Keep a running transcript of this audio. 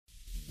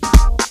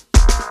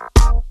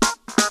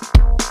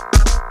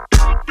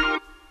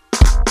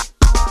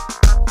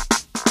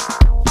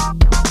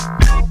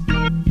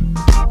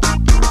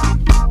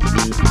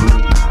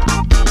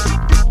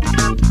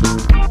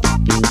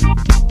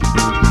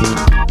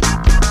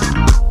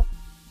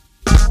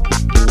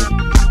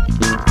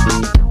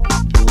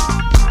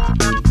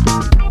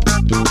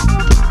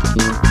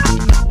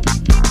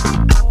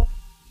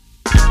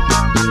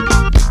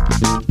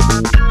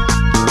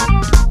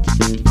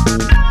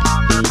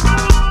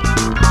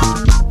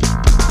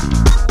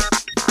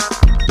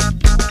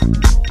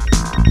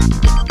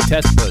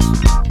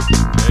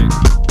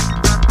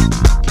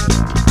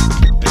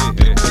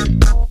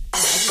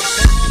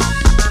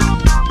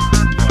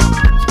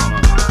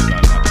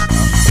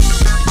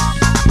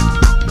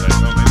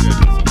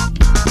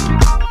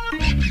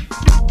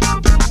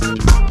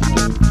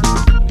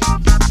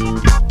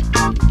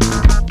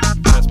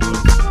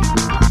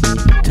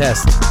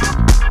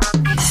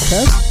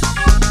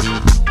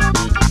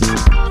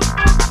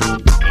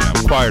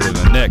quieter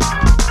than Nick.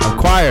 I'm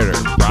quieter,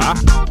 brah.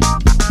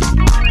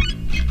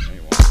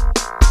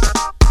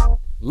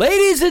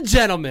 Ladies and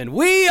gentlemen,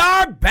 we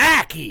are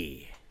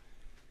backy.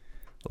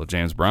 Little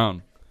James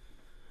Brown.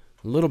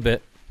 A little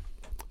bit.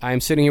 I'm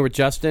sitting here with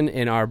Justin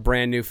in our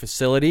brand new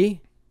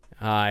facility.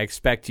 I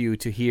expect you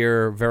to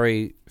hear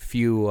very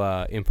few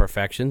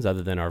imperfections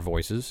other than our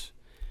voices.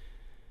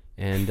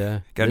 And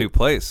got a new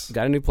place.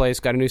 Got a new place,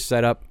 got a new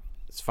setup.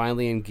 It's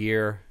finally in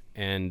gear,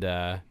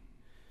 and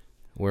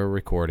we're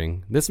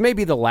recording. This may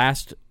be the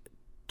last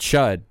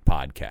CHUD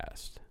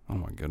podcast. Oh,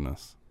 my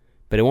goodness.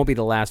 But it won't be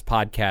the last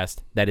podcast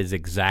that is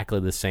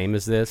exactly the same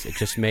as this. It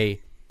just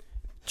may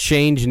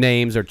change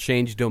names or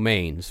change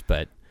domains,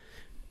 but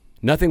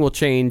nothing will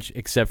change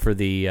except for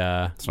the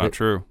it's not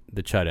true.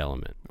 The CHUD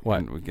element.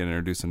 What? We can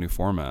introduce a new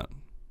format.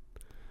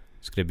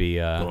 It's going to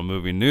be little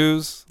movie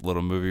news,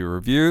 little movie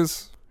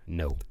reviews.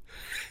 No.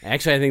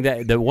 Actually, I think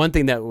that the one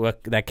thing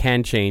that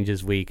can change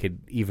is we could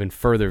even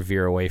further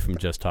veer away from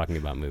just talking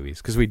about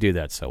movies because we do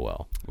that so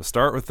well. We'll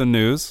start with the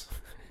news.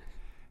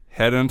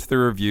 Head into the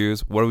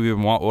reviews. What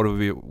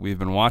have we've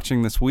been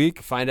watching this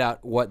week? Find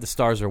out what the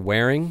stars are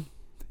wearing.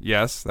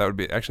 Yes, that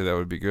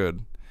would be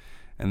good.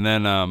 And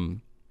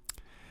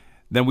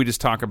then we just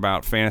talk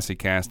about fantasy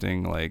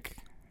casting, like,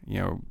 you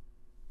know,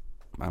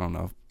 I don't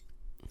know,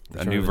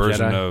 a new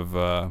version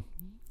of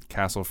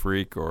Castle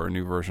Freak or a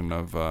new version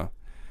of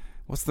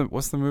what's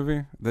the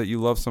movie that you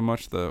love so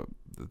much that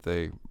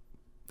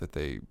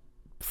they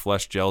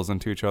flesh gels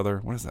into each other?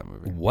 What is that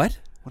movie? What?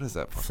 What is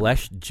that?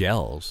 Flesh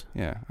gels.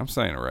 Yeah, I'm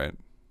saying it right.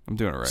 I'm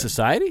doing it right.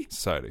 Society?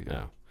 Society. Yeah.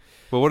 No.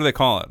 Well, what do they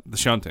call it? The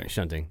shunting.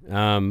 Shunting.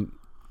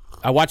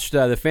 I watched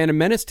The Phantom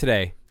Menace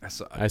today.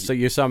 I saw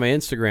you saw my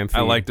Instagram feed.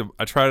 I liked them.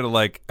 I tried to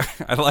like.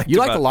 I liked. You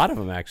liked a lot of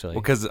them actually.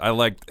 Well, because I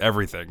liked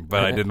everything,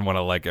 but I didn't want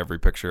to like every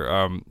picture.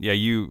 Yeah,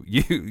 you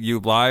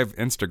live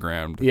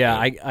Instagrammed. Yeah,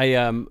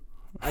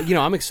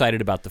 I'm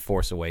excited about The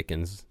Force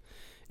Awakens,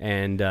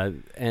 and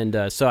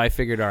so I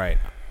figured, all right,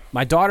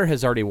 my daughter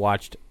has already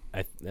watched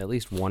at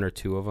least one or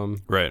two of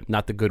them. Right.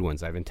 Not the good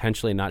ones. I've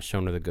intentionally not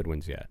shown her the good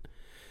ones yet.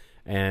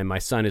 And my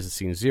son has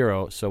seen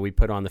zero, so we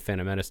put on The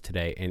Phantom Menace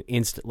today, and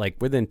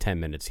within 10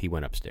 minutes, he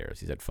went upstairs.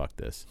 He said, fuck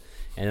this.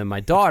 And then my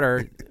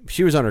daughter,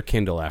 she was on her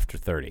Kindle after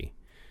 30,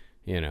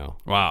 you know.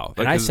 Wow.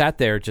 And I sat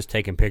there just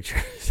taking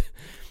pictures.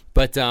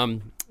 But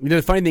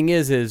the funny thing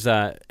is,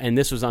 and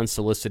this was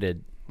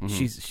unsolicited,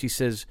 she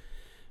says,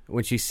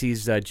 when she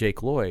sees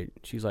Jake Lloyd,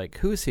 she's like,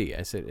 who is he?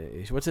 I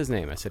said, what's his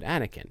name? I said,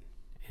 Anakin.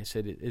 I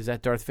said, is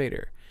that Darth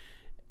Vader?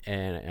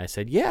 And I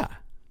said, yeah.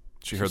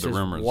 She heard says, the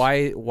rumors.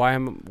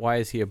 Why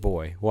is he a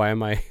boy? Why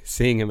am I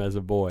seeing him as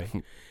a boy?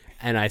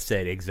 And I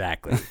said,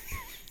 exactly.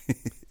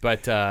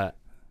 But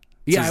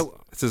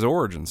it's his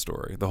origin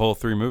story. The whole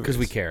three movies. Because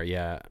we care.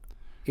 Yeah.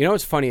 You know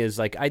what's funny is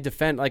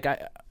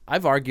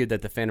I've argued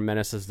that The Phantom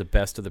Menace is the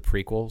best of the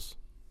prequels.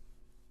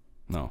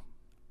 No.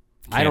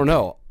 I don't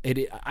know.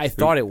 I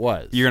thought it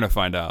was. You're gonna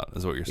find out,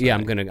 is what you're saying. Yeah,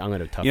 I'm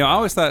gonna tough. You know, I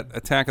always thought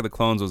Attack of the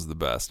Clones was the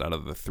best out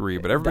of the three,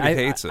 but everybody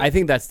hates it. I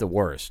think that's the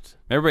worst.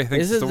 Everybody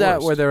thinks it's the worst. Isn't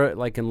that where they're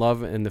like in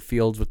love in the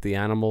fields with the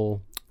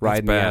animal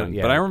riding? That's bad.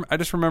 Yeah. But I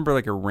just remember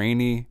like a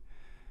rainy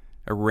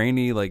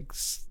like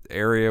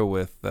area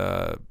with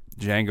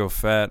Jango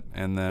Fett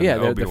and then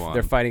Obi-Wan.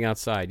 They're fighting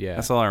outside. Yeah,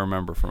 that's all I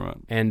remember from it.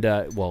 And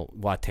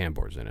Wat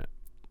Tambor's in it.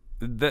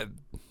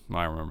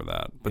 I remember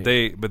that, but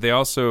they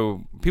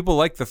also people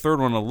like the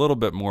third one a little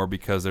bit more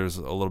because there's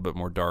a little bit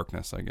more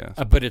darkness, I guess.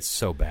 But it's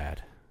so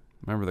bad.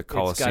 Remember the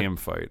Colosseum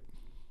fight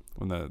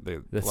when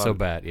that's so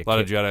bad. A lot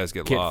of Jedis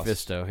get lost. Kit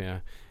Fisto,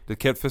 yeah. Did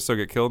Kit Fisto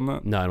get killed in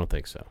that? No, I don't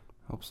think so.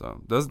 Hope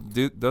so. Does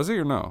he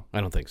or no?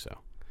 I don't think so.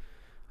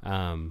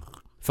 Funny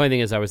thing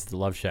is, I was at the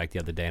Love Shack the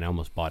other day and I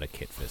almost bought a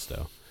Kit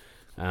Fisto.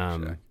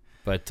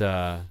 But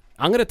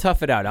I'm gonna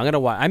tough it out. I'm gonna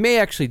watch. I may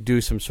actually do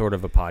some sort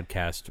of a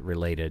podcast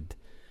related.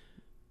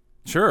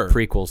 Sure.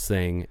 Prequels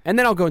thing, and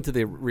then I'll go into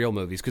the real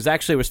movies because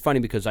actually it was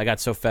funny because I got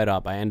so fed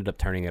up I ended up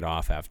turning it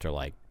off after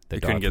like the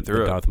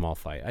Darth Maul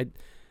fight.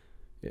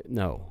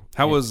 No.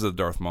 How was the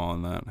Darth Maul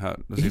in that?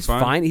 He's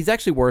fine. He's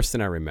actually worse than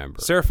I remember.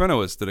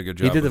 Serafino did a good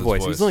job. He did the with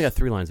his voice. He's only got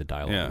 3 lines of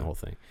dialogue in the whole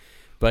thing.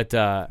 But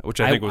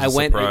which I think was a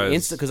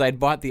surprise because I had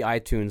bought the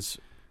iTunes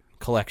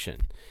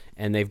collection.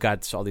 And they've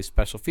got all these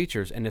special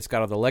features, and it's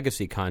got all the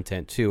legacy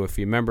content too. If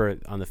you remember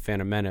on the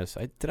Phantom Menace,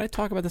 did I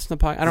talk about this in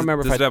the podcast? I don't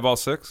remember. Does it have all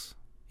 6?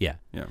 Yeah.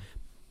 Yeah.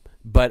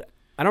 But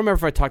I don't remember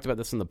if I talked about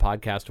this in the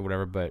podcast or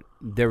whatever, but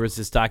there was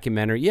this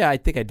documentary. Yeah, I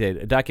think I did.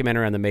 A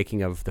documentary on the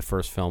making of the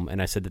first film, and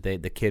I said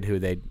that the kid who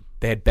they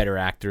had better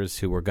actors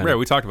who were going to... Right,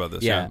 we talked about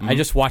this. Yeah. I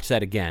just watched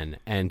that again,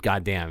 and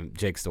goddamn,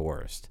 Jake's the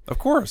worst. Of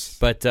course.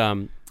 But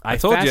I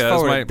told you, fast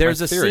forward. my there's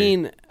a theory.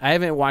 scene, I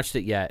haven't watched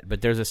it yet, but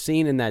there's a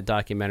scene in that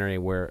documentary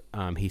where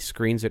he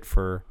screens it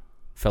for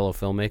fellow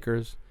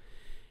filmmakers,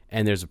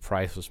 and there's a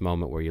priceless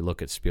moment where you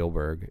look at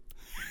Spielberg,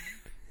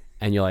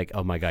 and you're like,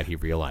 oh my God, he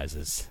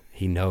realizes...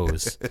 He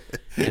knows,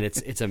 and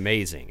it's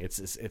amazing.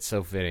 It's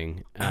so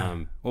fitting.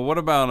 Well, what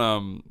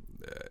about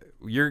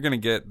you're gonna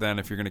get then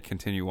if you're gonna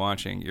continue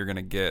watching, you're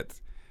gonna get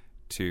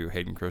to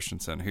Hayden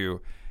Christensen,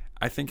 who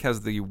I think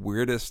has the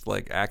weirdest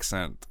like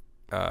accent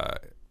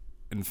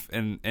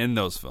in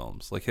those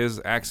films. Like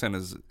his accent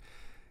is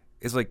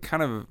like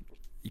kind of,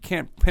 you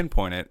can't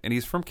pinpoint it, and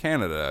he's from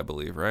Canada, I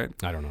believe, right?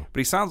 I don't know, but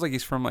he sounds like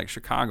he's from like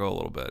Chicago a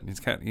little bit.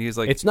 He's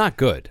like, it's not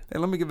good. Hey,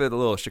 let me give it a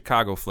little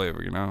Chicago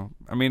flavor, you know?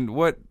 I mean,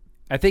 what?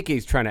 I think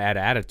he's trying to add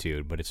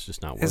attitude, but it's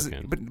just not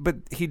working. But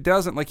he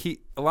doesn't, like,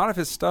 a lot of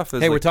his stuff is.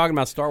 Hey, like, we're talking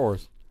about Star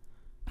Wars.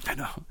 I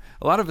know.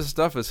 A lot of his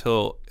stuff is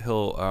he'll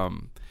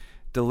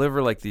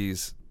deliver like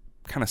these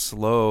kind of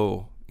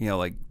slow,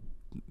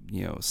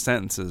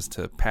 sentences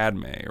to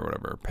Padme or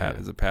whatever.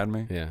 Is it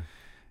Padme? Yeah.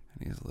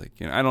 And he's like,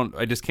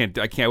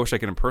 I wish I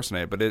could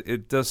impersonate it, but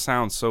it does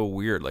sound so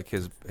weird, like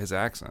his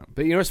accent.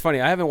 But you know what's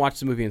funny? I haven't watched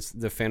the movie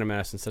The Phantom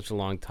Menace in such a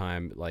long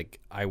time. Like,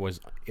 I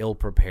was ill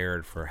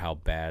prepared for how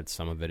bad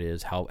some of it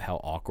is, how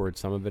awkward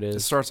some of it is.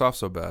 It starts off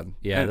so bad.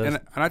 Yeah,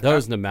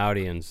 those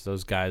Namautians,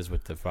 those guys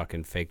with the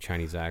fucking fake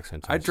Chinese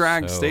accents. I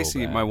dragged so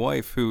Stacy, bad. my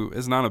wife, who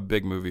is not a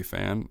big movie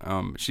fan.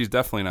 She's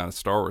definitely not a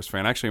Star Wars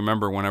fan. I actually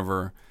remember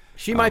whenever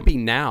she might be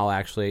now.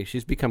 Actually,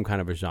 she's become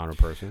kind of a genre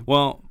person.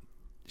 Well,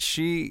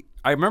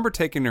 I remember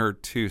taking her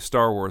to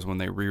Star Wars when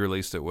they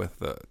re-released it with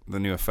the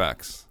new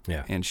effects.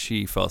 Yeah. And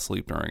she fell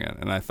asleep during it.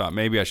 And I thought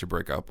maybe I should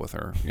break up with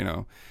her,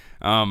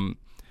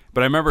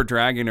 But I remember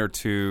dragging her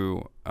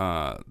to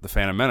the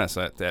Phantom Menace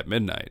at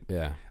midnight.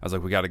 Yeah. I was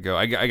like, we got to go.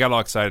 I got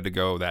all excited to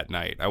go that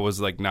night. I was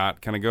like,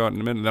 not going to go at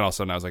midnight. And then all of a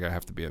sudden I was like, I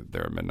have to be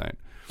there at midnight.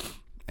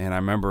 And I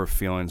remember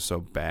feeling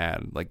so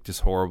bad, like just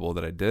horrible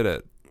that I did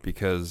it,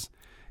 because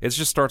it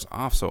just starts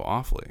off so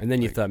awfully. And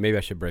then you thought, maybe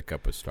I should break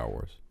up with Star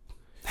Wars.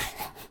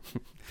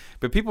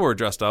 But people were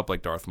dressed up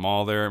like Darth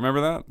Maul there.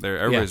 Remember that?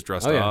 Everybody's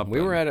dressed up.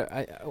 We were at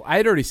I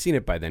had already seen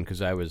it by then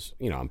because I was,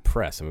 I'm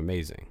press. I'm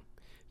amazing.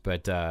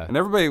 But and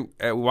everybody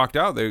walked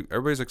out.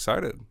 Everybody's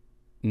excited.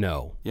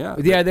 No. Yeah.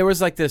 Yeah, there was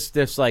like this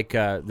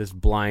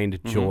blind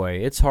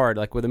joy. It's hard.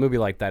 Like with a movie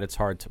like that, it's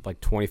hard to, like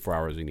 24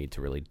 hours you need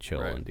to really chill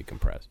and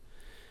decompress.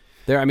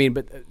 We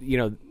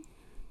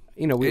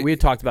had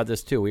talked about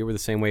this too. We were the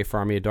same way for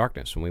Army of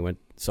Darkness when we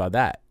saw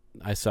that.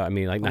 Not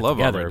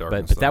together,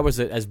 but that was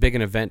as big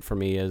an event for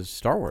me as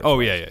Star Wars. Oh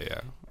was.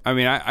 Yeah. I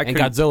mean, and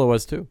Godzilla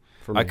was too.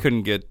 For me. I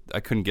couldn't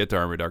get to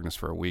Army of Darkness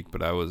for a week,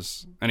 but I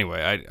was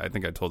anyway. I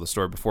think I told the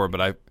story before,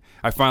 but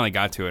I finally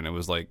got to it, and it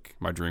was like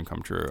my dream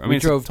come true. I mean,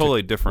 it's a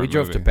totally different. We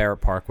drove to Barrett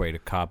Parkway to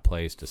Cobb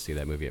Place to see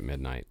that movie at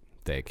midnight.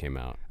 The day it came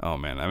out. Oh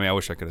man, I mean, I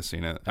wish I could have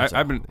seen it.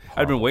 I've been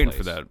waiting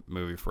for that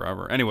movie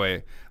forever.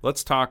 Anyway,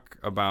 let's talk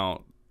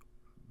about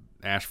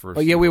Ash vs.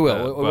 Oh yeah, we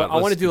will.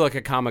 I want to do like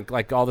a comic,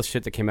 like all the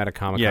shit that came out of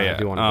Comic-Con. Yeah. I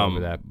do want to go over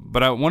that.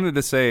 But I wanted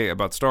to say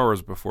about Star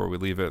Wars before we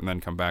leave it and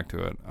then come back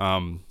to it.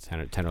 10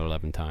 or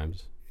 11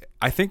 times.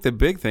 I think the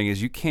big thing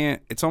is you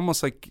can't. It's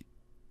almost like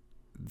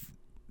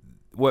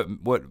what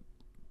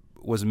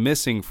was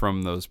missing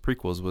from those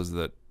prequels was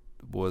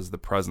the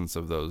presence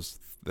of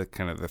the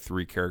kind of the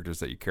three characters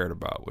that you cared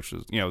about, which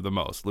is the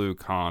most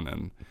Luke, Han,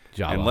 and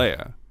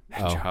Leia,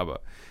 Jabba,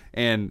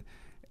 and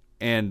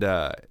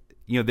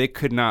they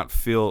could not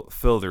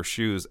fill their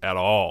shoes at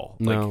all.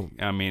 No. Like,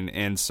 I mean,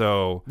 and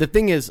so the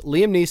thing is,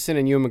 Liam Neeson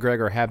and Ewan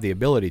McGregor have the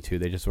ability to.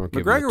 They just weren't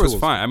given the McGregor was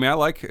tools. fine. I mean, I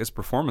like his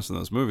performance in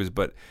those movies,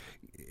 but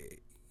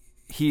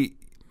he's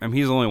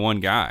only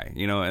one guy,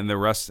 and the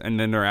rest, and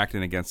then they're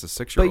acting against a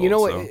 6-year-old. But you know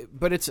what?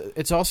 But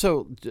it's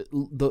also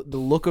the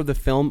look of the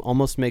film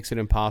almost makes it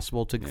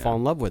impossible to fall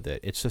in love with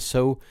it. It's just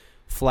so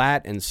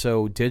flat and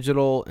so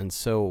digital and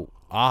so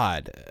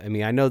odd. I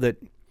mean, I know that.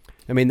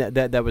 I mean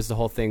that was the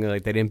whole thing.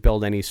 Like they didn't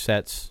build any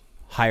sets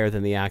higher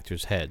than the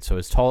actor's head. So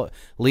Liam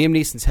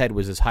Neeson's head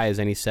was as high as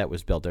any set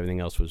was built. Everything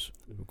else was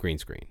green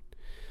screen.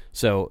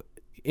 So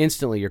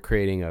instantly you're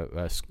creating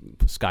a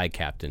Sky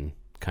Captain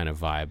kind of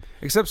vibe.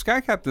 Except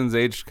Sky Captain's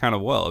aged kind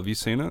of well. Have you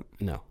seen it?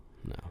 No.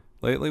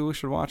 Lately, we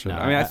should watch it. No,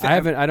 I mean, I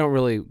haven't. I don't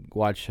really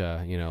watch.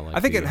 Like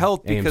I think it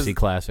helped because AMC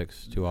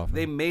classics too often.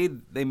 They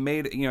made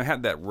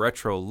had that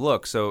retro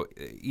look, so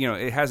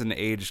it has an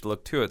aged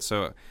look to it.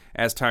 So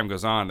as time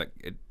goes on,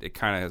 it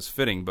kind of is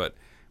fitting. But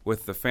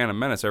with the Phantom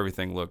Menace,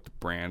 everything looked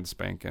brand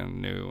spanking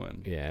new,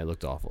 and it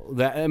looked awful.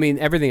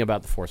 Everything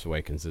about the Force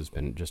Awakens has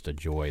been just a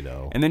joy,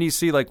 though. And then you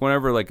see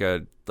whenever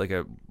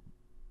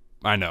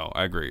I know,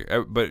 I agree,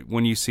 but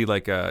when you see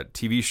like a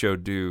TV show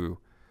do.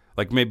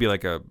 Like maybe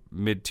like a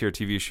mid-tier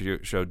TV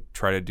show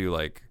try to do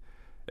like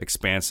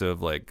expansive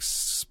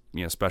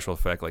special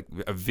effect like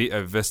a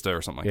Vista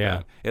or something like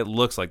that. It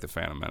looks like the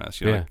Phantom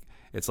Menace.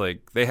 It's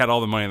like they had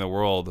all the money in the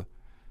world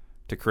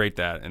to create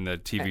that, and the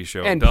TV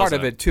show and doesn't. Part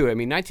of it too. I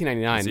mean,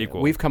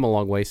 1999. We've come a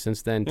long way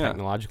since then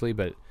technologically,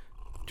 but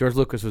George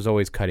Lucas was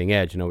always cutting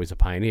edge and always a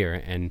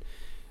pioneer, and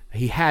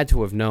he had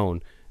to have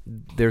known.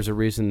 There's a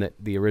reason that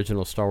the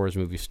original Star Wars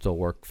movies still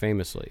work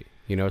famously.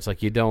 It's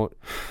like you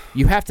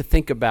have to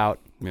think about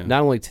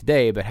not only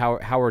today, but how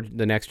are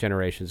the next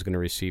generations going to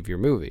receive your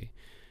movie.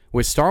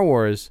 With Star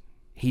Wars,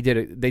 they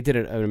did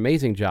an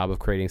amazing job of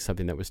creating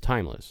something that was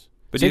timeless.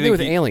 But same thing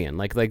with Alien.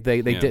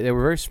 They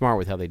were very smart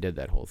with how they did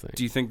that whole thing.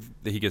 Do you think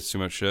that he gets too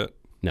much shit?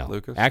 No.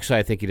 Lucas? Actually,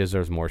 I think he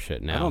deserves more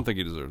shit now. I don't think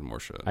he deserves more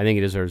shit. I think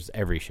he deserves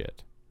every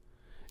shit.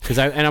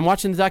 And I'm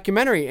watching the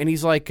documentary, and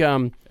he's like,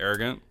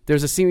 arrogant.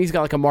 There's a scene. He's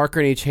got like a marker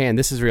in each hand.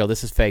 This is real.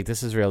 This is fake.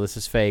 This is real. This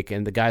is fake.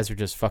 And the guys are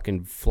just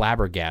fucking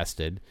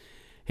flabbergasted.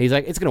 He's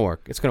like, it's gonna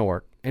work. It's gonna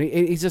work. And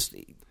he's just.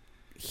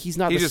 He's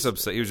not. He was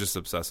just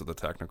obsessed with the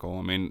technical.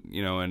 I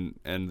mean,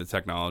 and the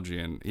technology,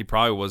 and he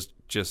probably was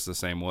just the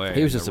same way.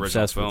 He was just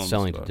obsessed with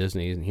selling to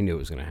Disney, and he knew it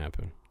was going to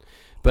happen.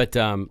 But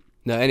no,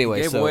 anyway,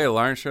 he gave away a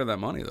lion's share of that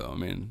money, though. I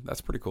mean,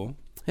 that's pretty cool.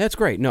 Yeah, that's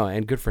great. No,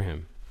 and good for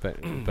him. But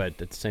at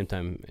the same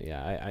time,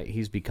 yeah,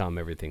 he's become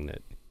everything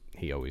that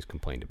he always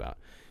complained about.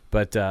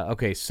 But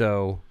okay,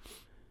 so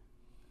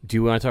do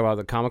you want to talk about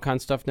the Comic-Con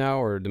stuff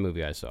now, or the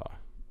movie I saw?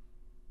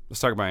 Let's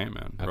talk about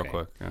Ant-Man real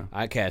quick. Yeah.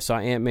 Okay, I saw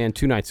Ant-Man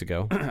 2 nights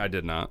ago. I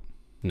did not.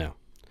 No.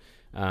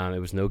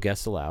 It was no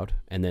guests allowed,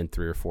 and then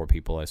 3 or 4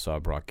 people I saw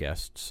brought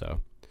guests.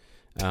 So,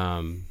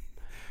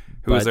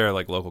 who was there?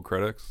 Like local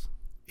critics?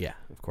 Yeah,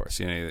 of course.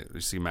 You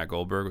see Matt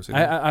Goldberg? Was he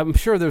there? I'm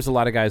sure there's a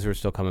lot of guys who are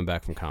still coming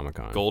back from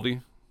Comic-Con. Goldie?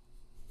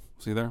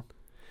 Was he there?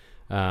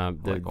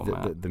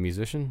 The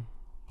musician?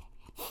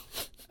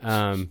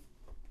 I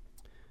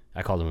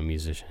called him a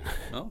musician.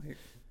 Oh,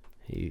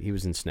 he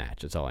was in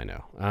Snatch. That's all I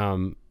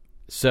know.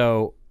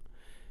 So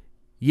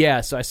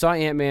I saw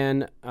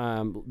Ant-Man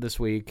this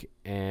week,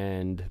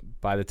 and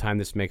by the time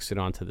this makes it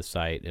onto the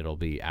site, it'll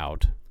be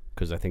out,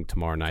 because I think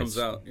tomorrow night. Comes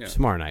out, yeah.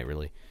 Tomorrow night,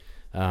 really.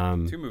 2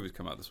 movies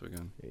come out this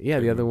weekend. Yeah,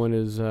 the other one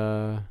is...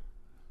 there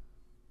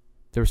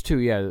was 2,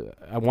 yeah.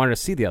 I wanted to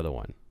see the other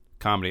one.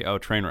 Comedy. Oh,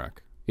 Trainwreck.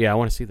 Yeah, I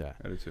want to see that.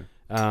 I do too.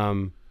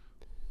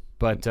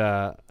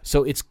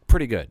 So it's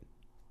pretty good.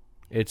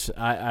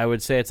 I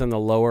would say it's on the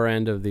lower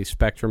end of the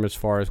spectrum as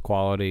far as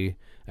quality.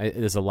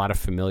 There's a lot of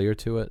familiar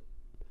to it.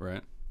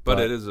 Right. But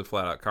it is a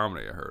flat-out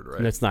comedy, I heard, right?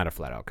 And it's not a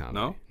flat-out comedy.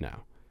 No?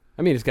 No.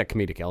 I mean, it's got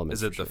comedic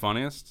elements. Is it the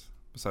funniest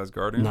besides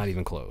Guardians? Not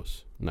even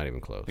close. I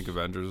think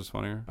Avengers is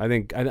funnier? I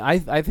think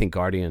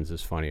Guardians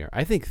is funnier.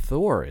 I think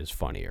Thor is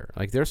funnier.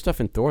 Like, there's stuff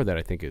in Thor that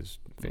I think is,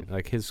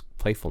 like, his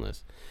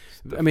playfulness.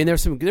 I mean,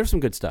 there's some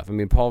good stuff. I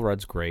mean, Paul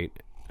Rudd's great.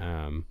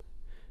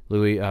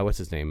 Louis, what's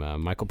his name?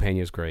 Michael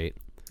Pena's great.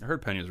 I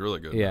heard Pena's really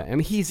good. Yeah, I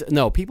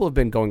mean, people have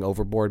been going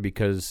overboard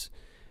because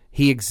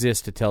he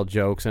exists to tell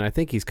jokes, and I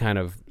think he's kind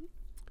of,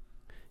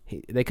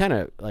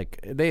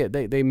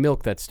 they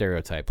milk that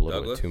stereotype a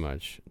little bit too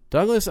much.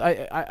 Douglas,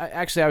 I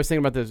was thinking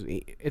about this.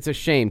 It's a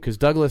shame because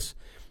Douglas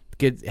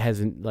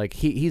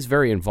he's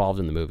very involved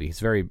in the movie. He's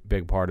a very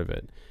big part of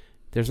it.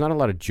 There's not a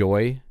lot of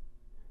joy.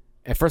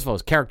 And first of all,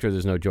 his character,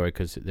 there's no joy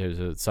because there's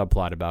a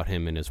subplot about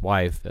him and his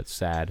wife that's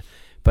sad.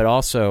 But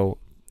also,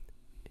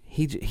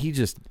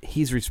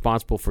 he's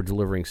responsible for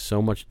delivering so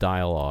much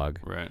dialogue,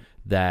 right,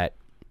 that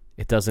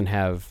it doesn't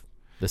have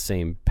the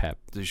same pep.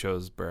 Does he show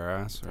his bare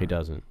ass? Or? He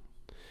doesn't.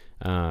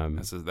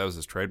 That was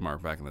his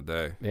trademark back in the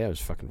day. Yeah, it was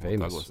fucking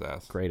famous. Douglas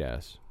ass. Great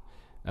ass.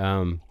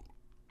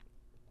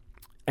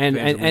 And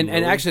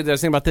actually, I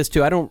was thinking about this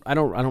too. I don't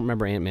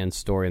remember Ant-Man's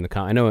story in the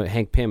comic. I know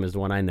Hank Pym is the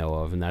one I know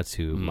of, and that's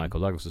who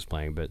Michael Douglas is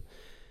playing. But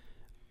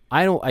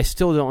I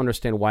still don't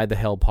understand why the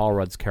hell Paul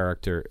Rudd's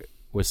character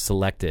was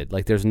selected.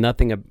 Like, there's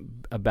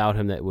nothing about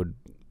him that would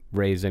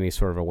raise any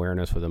sort of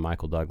awareness with a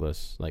Michael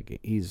Douglas. Like,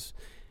 he's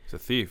a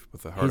thief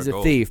with a heart of gold.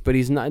 He's a thief, but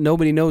he's not.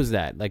 Nobody knows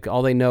that. Like,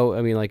 all they know,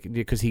 I mean, like,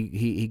 because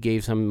he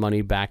gave some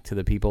money back to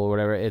the people or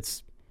whatever.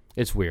 It's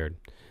weird.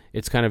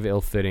 It's kind of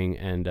ill-fitting,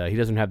 and he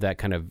doesn't have that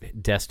kind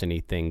of destiny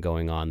thing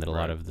going on that a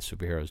lot of the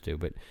superheroes do.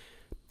 But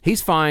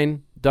he's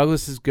fine.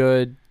 Douglas is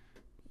good.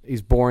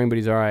 He's boring, but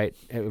he's all right.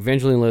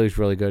 Evangeline Lilly's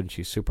really good.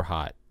 She's super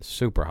hot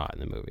in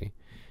the movie.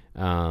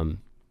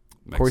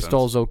 Corey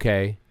Stoll's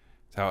okay.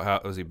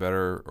 How is he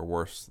better or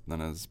worse than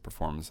his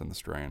performance in The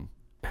Strain?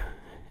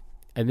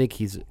 I think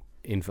he's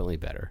infinitely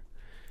better.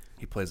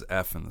 He plays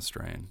F in The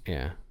Strain.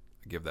 Yeah.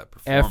 I give that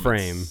performance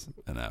F-frame.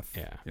 an F.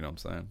 Yeah. You know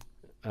what I'm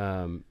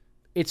saying?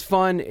 It's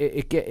fun.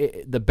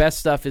 The best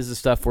stuff is the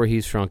stuff where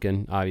he's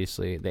shrunken,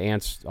 obviously. The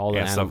ants, all the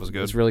ant stuff was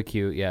good. It's really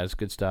cute. Yeah, it's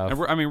good stuff.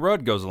 And I mean,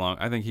 Rudd goes along.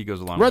 I think he goes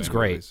along. Rudd's with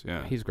great. movies.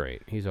 Yeah. He's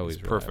great. He's always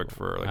perfect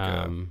for like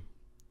a movie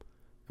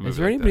Is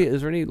there like anybody? that.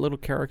 Is there any little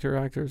character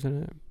actors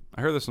in it?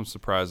 I heard there's some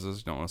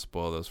surprises. Don't want to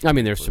spoil those. I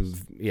mean, there's some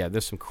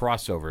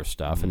crossover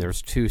stuff, and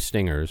there's 2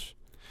 stingers.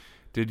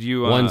 Did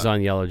you? One's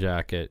on Yellow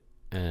Jacket,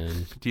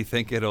 and do you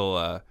think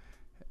it'll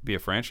be a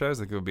franchise?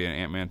 Think it'll be an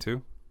Ant-Man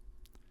 2?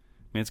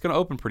 I mean, it's going to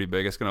open pretty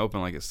big. It's going to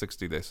open like at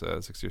 60. They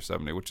said 60 or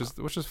 70, which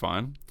is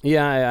fine.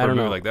 Yeah, I don't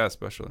know, like that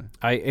especially.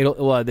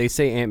 They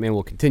say Ant-Man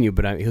will continue,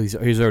 but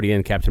he's already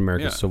in Captain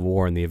America: Civil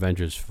War and the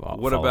Avengers.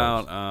 What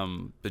about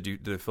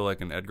did it feel like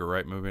an Edgar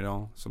Wright movie at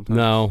all? Sometimes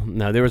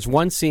no. There was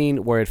one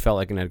scene where it felt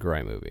like an Edgar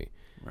Wright movie.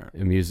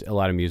 Right. A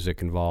lot of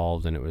music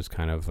involved, and it was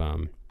kind of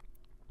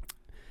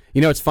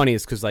it's funny.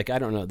 It's because, like, I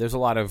don't know. There's a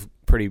lot of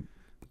pretty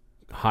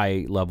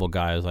high level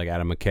guys like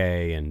Adam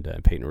McKay and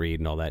Peyton Reed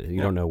and all that. You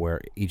don't know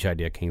where each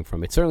idea came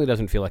from. It certainly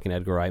doesn't feel like an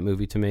Edgar Wright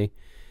movie to me.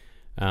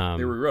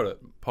 They rewrote it.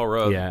 Paul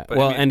Rudd. Yeah.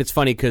 And it's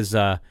funny because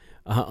on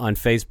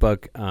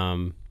Facebook,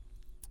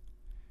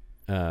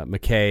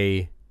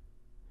 McKay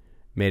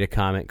made a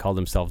comment, called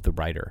himself the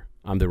writer.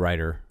 I'm the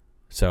writer.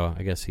 So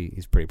I guess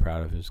he's pretty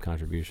proud of his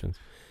contributions.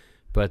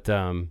 But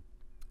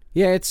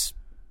it's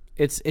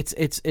It's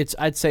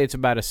I'd say it's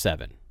about a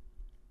 7.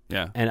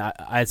 Yeah. And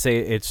I'd say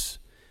it's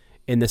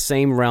in the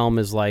same realm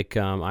as like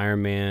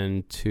Iron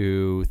Man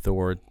 2,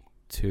 Thor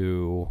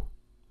 2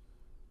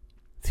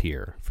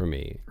 tier for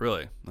me.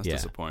 Really? That's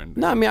disappointing.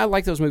 No, I mean I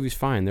like those movies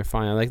fine. They're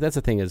fine. Like that's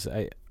the thing is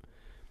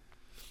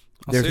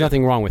there's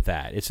nothing wrong with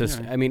that. It's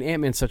just I mean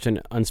Ant-Man's such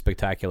an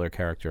unspectacular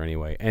character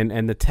anyway.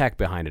 And the tech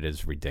behind it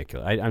is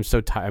ridiculous. I'm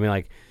so tired. I mean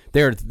like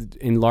they're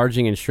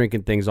enlarging and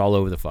shrinking things all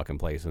over the fucking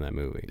place in that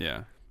movie.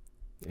 Yeah.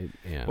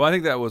 Yeah. Well, I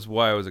think that was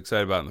why I was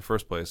excited about it in the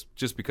first place,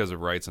 just because of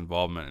Wright's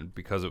involvement and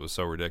because it was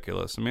so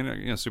ridiculous. I mean,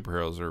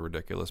 superheroes are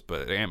ridiculous,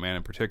 but Ant-Man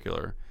in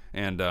particular.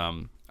 And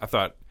I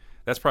thought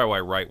that's probably why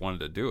Wright wanted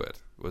to do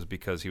it, was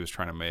because he was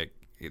trying to make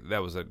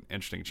that was an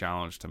interesting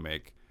challenge to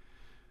make.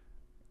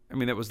 I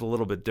mean, it was a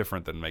little bit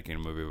different than making a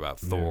movie about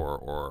Thor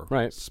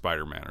or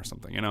Spider-Man or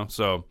something,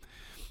 So,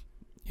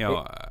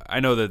 I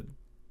know that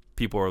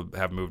people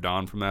have moved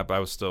on from that, but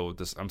I'm still a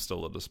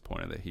little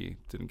disappointed that he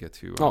didn't get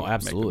to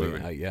absolutely make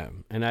the movie. yeah,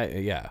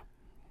 and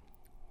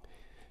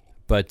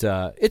but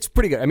it's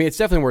pretty good. I mean, it's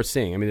definitely worth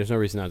seeing. I mean, there's no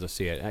reason not to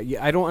see it.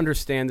 I don't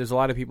understand. There's a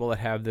lot of people that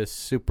have this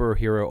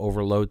superhero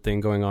overload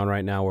thing going on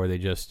right now, where they're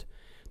just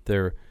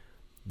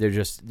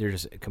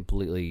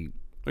completely.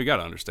 We got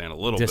to understand a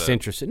little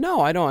disinterested.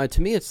 No, I don't.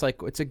 To me, it's like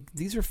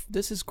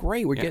this is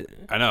great.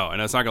 I know, and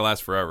it's not gonna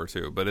last forever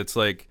too. But it's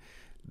like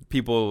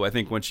people. I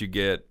think once you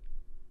get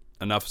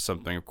enough of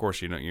something, of course,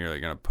 you're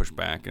going to push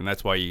back, and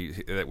that's why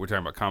we're talking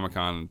about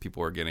Comic-Con.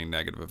 People are getting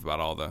negative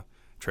about all the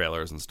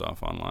trailers and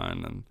stuff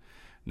online, and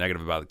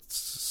negative about the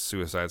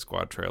Suicide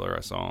Squad trailer I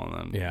saw.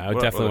 And then I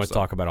definitely want to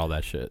talk about all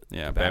that shit.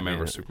 Yeah, Batman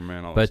vs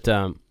Superman. All but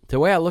the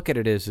way I look at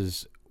it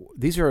is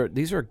these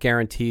are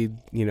guaranteed,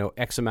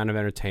 X amount of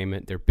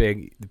entertainment. They're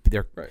big.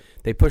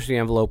 They push the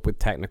envelope with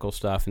technical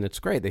stuff, and it's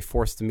great. They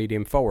force the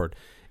medium forward.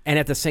 And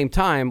at the same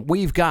time,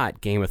 we've got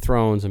Game of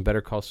Thrones and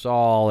Better Call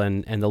Saul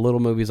and the little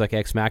movies like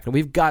Ex Machina.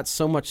 We've got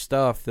so much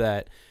stuff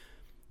that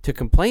to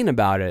complain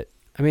about it,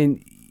 I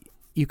mean,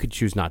 you could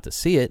choose not to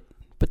see it,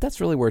 but that's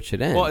really where it should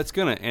end. Well,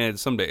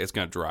 someday it's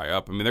gonna dry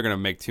up. I mean, they're gonna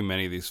make too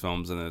many of these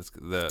films, and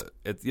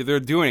they're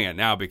doing it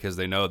now because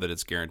they know that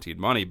it's guaranteed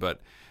money. But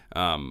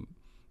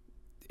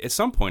at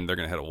some point, they're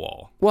gonna hit a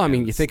wall. Well, I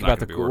mean, you think about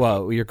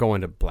you're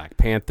going to Black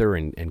Panther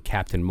and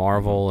Captain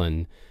Marvel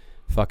and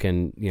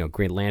fucking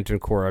Green Lantern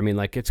Corps. I mean,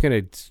 like you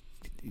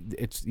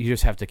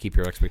just have to keep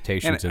your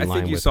expectations in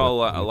line with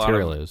what the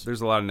material is. There's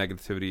a lot of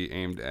negativity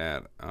aimed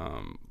at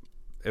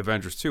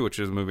Avengers 2, which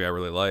is a movie I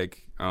really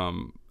like.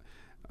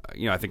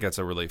 I think that's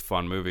a really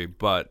fun movie,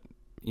 but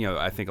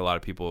I think a lot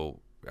of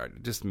people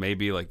just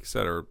maybe, like you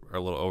said, are a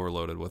little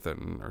overloaded with it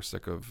and are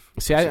sick of.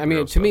 See, I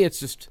mean, to me, it's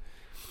just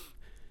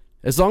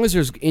as long as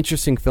there's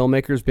interesting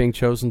filmmakers being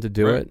chosen to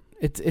do it,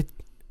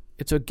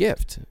 it's a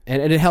gift, and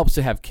it helps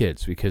to have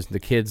kids because the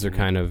kids are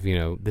kind of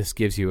this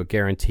gives you a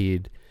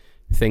guaranteed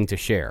thing to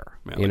share.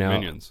 Like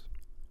Minions.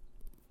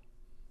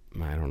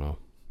 I don't know,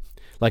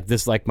 like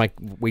this, like my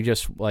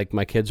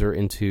kids are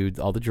into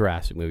all the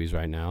Jurassic movies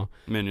right now.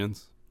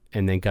 Minions,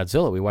 and then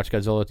Godzilla. We watched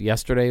Godzilla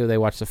yesterday. They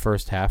watched the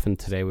first half, and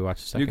today we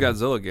watched the second. New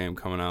Godzilla game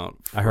coming out.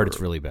 I heard it's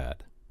really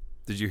bad.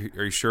 Are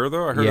you sure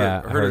though? I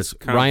heard it's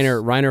kind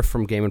Reiner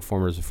from Game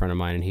Informer is a friend of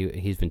mine, and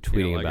he's been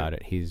tweeting about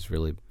it. He's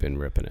really been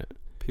ripping it.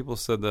 People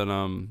said that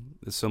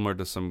it's similar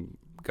to some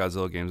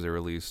Godzilla games they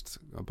released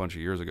a bunch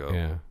of years ago.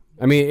 Yeah.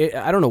 I mean,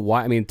 I don't know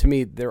why. I mean, to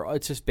me,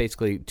 it's just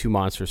basically two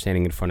monsters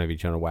standing in front of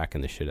each other,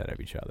 whacking the shit out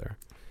of each other.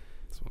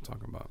 That's what I'm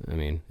talking about. I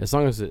mean, as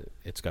long as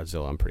it's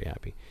Godzilla, I'm pretty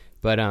happy.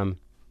 But,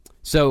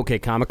 okay,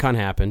 Comic-Con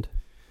happened.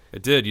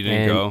 It did. You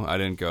didn't go. I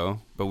didn't go.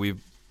 But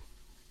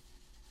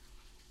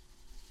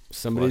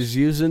somebody's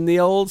using the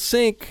old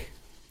sink.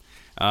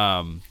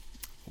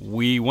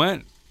 We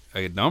went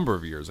a number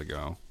of years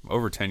ago,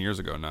 over 10 years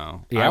ago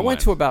now. Yeah, I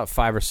went to about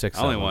 5 or 6.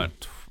 I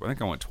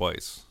think I went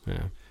twice.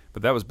 Yeah,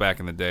 but that was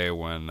back in the day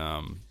when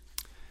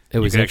it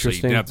was interesting.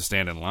 You didn't have to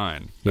stand in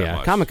line.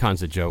 Yeah,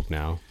 Comic-Con's a joke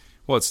now.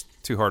 Well, it's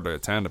too hard to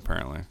attend.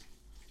 Apparently,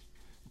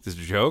 is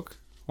it a joke?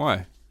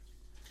 Why?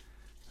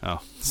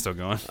 Oh, it's still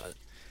going.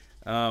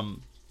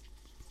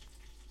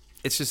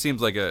 It just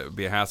seems like it'd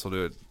be a hassle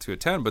to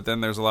attend, but then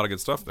there's a lot of good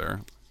stuff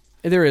there.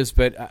 There is,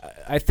 but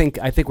I think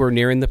we're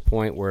nearing the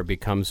point where it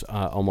becomes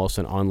almost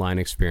an online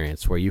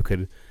experience where you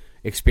could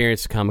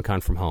experience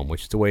Comic-Con from home,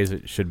 which is the way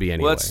it should be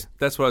anyway. Well,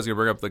 that's what I was going to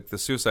bring up. Like the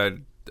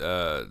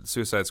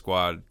Suicide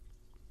Squad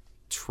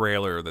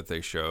trailer that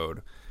they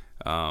showed.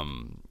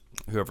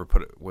 Whoever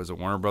put it, was it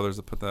Warner Brothers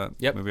that put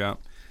that movie out?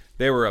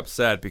 They were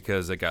upset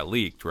because it got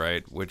leaked,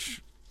 right?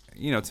 Which,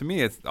 to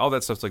me, all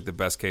that stuff's like the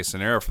best case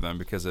scenario for them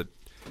because it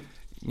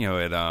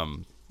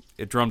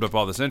drummed up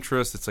all this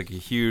interest. It's like a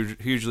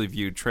hugely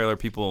viewed trailer.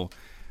 People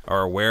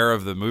are aware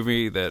of the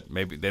movie that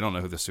maybe they don't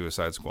know who the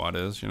Suicide Squad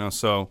is,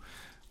 So,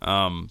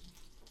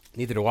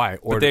 neither do I.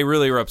 But they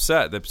really were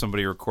upset that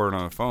somebody recorded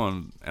on a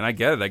phone, and I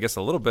get it, I guess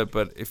a little bit.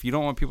 But if you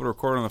don't want people to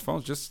record on the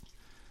phones, just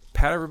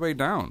pat everybody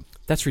down.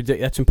 That's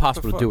ridiculous. That's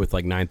impossible to do with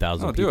like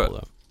 9,000 people. Do it.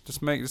 Though.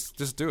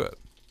 Just do it.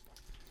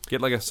 Get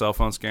like a cell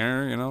phone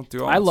scanner.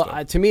 Do all that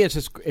stuff. To me,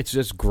 it's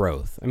just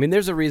growth. I mean,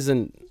 there's a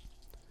reason.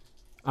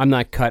 I'm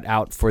not cut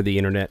out for the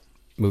internet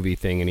movie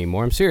thing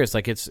anymore. I'm serious.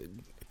 Like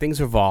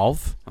things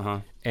evolve,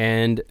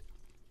 and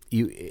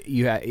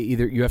you have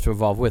to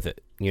evolve with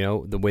it. You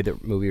know, the way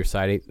that movie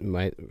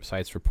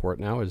sites report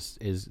now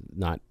is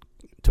not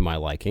to my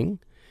liking,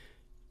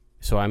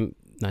 so I'm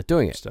not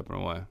doing it. Stepping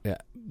away. Yeah.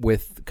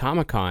 With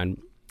Comic-Con,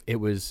 it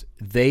was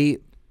that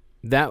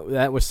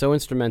was so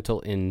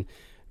instrumental in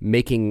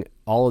making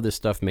all of this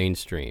stuff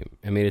mainstream.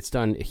 I mean, it's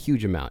done a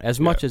huge amount, as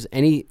much as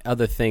any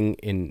other thing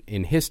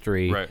in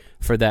history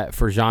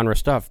for genre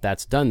stuff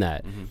that's done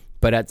that. Mm-hmm.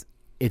 But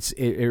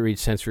it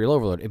reached sensory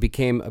overload. It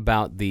became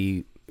about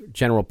the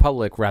general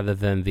public rather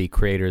than the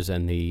creators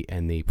and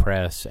the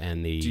press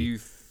and the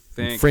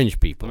fringe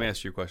people. Let me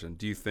ask you a question.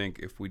 Do you think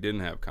if we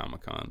didn't have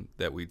Comic-Con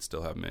that we'd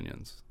still have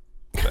Minions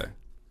today?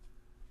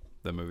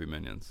 The movie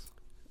Minions.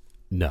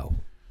 No.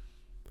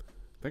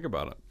 Think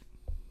about it.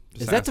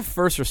 Is that the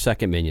first or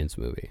second Minions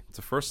movie? It's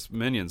the first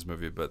Minions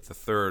movie, but the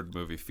third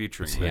movie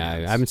featuring Minions.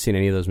 Yeah, I haven't seen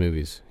any of those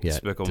movies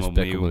yet. Despicable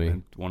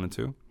Me 1 and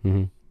 2.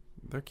 Mm-hmm.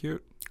 They're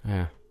cute.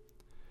 Yeah.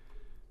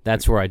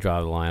 That's where I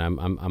draw the line.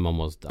 I'm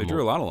almost. They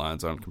drew a lot of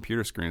lines on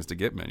computer screens to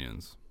get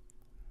Minions.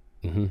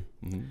 Mm-hmm.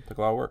 Mm-hmm. Took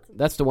a lot of work.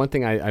 That's the one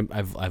thing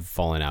I've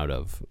fallen out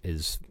of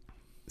is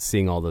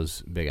seeing all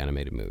those big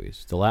animated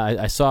movies.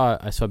 I saw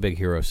Big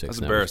Hero 6. I was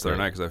embarrassed the other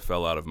night because I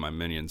fell out of my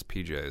Minions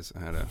PJs. I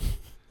had a.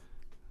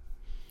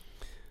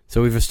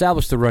 So we've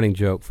established the running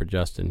joke for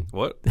Justin.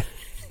 What?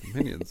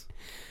 Minions.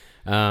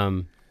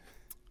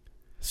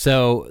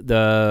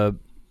 So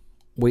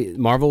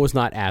Marvel was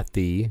not at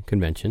the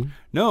convention.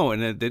 No,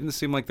 and it didn't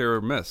seem like they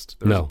were missed.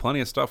 There was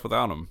plenty of stuff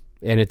without them.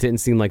 And it didn't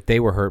seem like they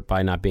were hurt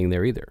by not being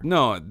there either.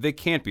 No, they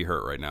can't be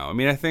hurt right now. I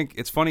mean, I think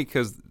it's funny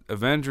because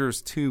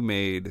Avengers 2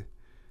 made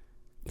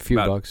a few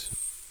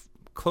bucks,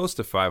 close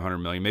to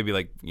 $500 million, maybe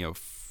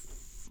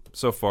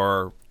so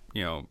far,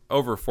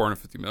 over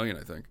 $450 million,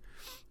 I think.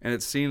 And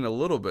it's seen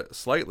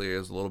slightly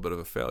as a little bit of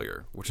a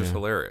failure, which is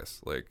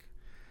hilarious.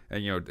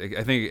 And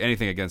I think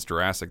anything against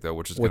Jurassic though,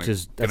 which is going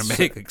to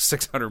make like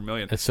 $600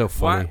 million. It's so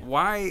funny.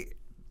 Why?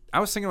 I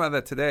was thinking about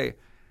that today.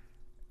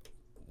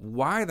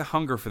 Why the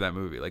hunger for that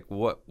movie? Like,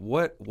 what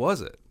was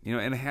it?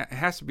 And it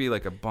has to be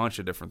like a bunch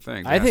of different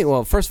things. I think.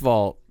 Well, first of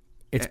all,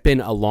 it's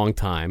been a long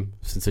time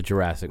since a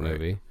Jurassic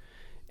movie,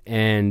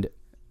 and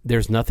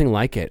there's nothing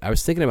like it. I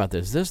was thinking about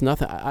this. There's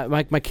nothing.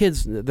 My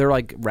kids, they're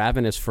like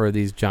ravenous for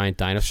these giant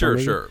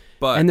dinosaurs. Sure.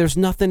 But and there's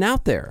nothing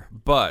out there.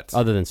 But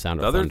other than Sound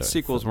of Thunder. The other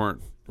sequels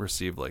weren't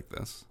received like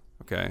this.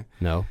 Okay.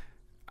 No.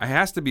 It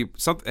has to be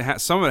something.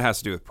 Some of it has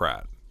to do with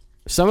Pratt.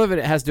 Some of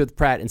it has to do with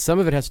Pratt, and some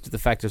of it has to do with the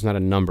fact there's not a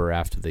number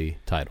after the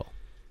title.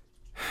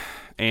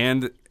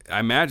 And I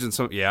imagine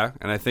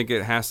and I think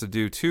it has to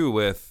do too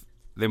with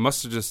they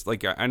must have just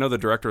I know the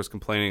director was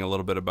complaining a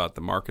little bit about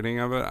the marketing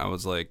of it. I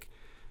was like,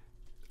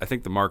 I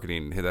think the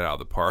marketing hit it out of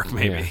the park.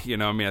 Maybe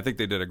I think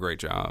they did a great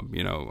job.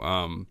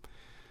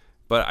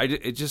 But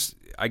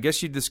I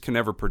guess you just can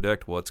never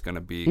predict what's going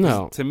to be.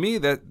 No. To me,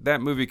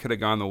 that movie could have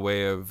gone the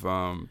way of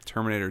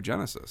Terminator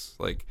Genesis.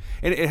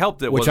 And it helped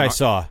that which I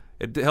saw.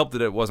 It helped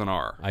that it wasn't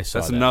R. I saw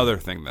That's that another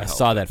thing that helped. I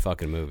saw that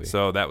fucking movie.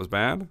 So that was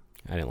bad?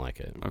 I didn't like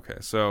it. Okay,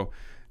 so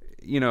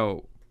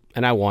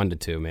and I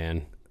wanted to,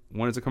 man.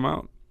 When does it come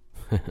out?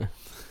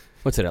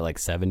 What's it at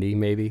 70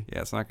 maybe? Yeah,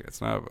 it's not.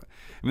 I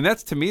mean,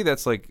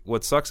 that's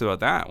what sucks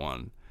about that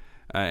one,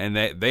 and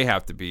they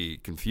have to be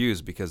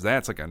confused because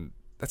that's like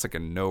a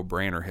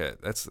no-brainer hit.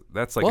 That's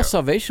like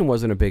Salvation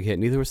wasn't a big hit.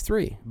 Neither was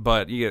 3.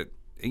 But you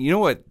know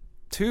what?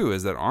 Too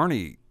is that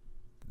Arnie.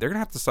 They're gonna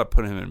have to stop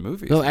putting him in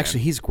movies. No,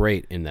 actually, he's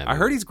great in that movie. I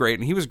heard he's great,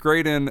 and he was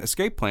great in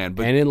Escape Plan,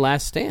 and in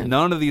Last Stand.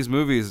 None of these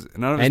movies,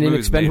 and in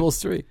Expendables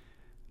 3.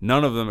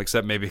 None of them,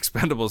 except maybe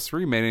Expendables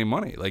 3, made any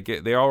money.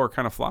 They all were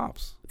kind of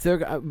flops.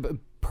 They're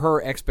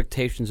per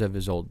expectations of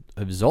his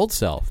old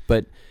self.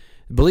 But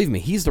believe me,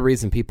 he's the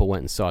reason people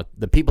went and saw it.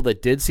 The people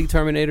that did see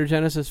Terminator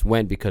Genesis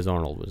went because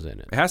Arnold was in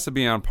it. It has to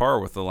be on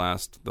par with the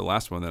last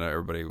one that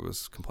everybody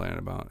was complaining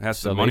about. It has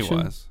to be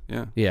money-wise.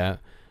 Yeah. Yeah.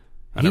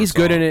 He's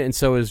good in it, and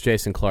so is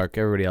Jason Clarke.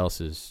 Everybody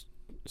else is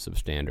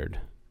substandard.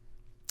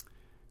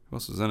 Who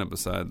else is in it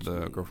besides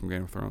the girl from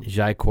Game of Thrones?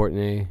 Jai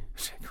Courtney.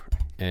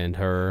 And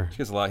her. He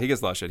gets a lot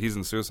of shit. He's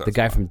in Suicide Squad. The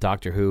guy from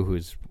Doctor Who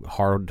who's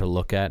hard to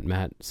look at,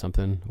 Matt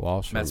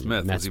Walsh. Matt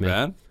Smith. Was he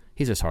bad?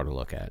 He's just hard to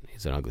look at.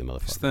 He's an ugly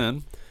motherfucker. He's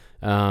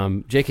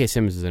thin. J.K.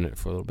 Simmons is in it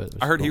for a little bit.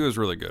 I heard he was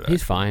really good.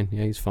 He's fine.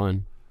 Yeah, he's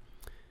fun.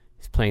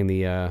 He's playing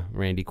the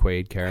Randy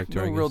Quaid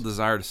character. I have no real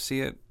desire to see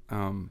it.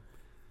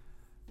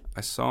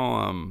 I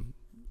saw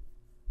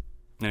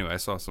Anyway, I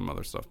saw some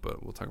other stuff,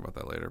 but we'll talk about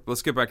that later. But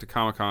let's get back to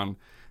Comic-Con.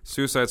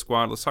 Suicide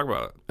Squad. Let's talk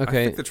about it.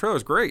 Okay. I think the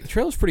trailer's great. The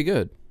trailer's pretty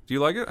good. Do you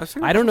like it?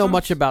 I don't know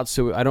much about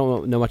I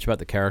don't know much about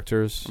the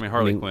characters. I mean,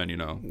 Harley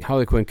Quinn,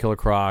 Harley Quinn, Killer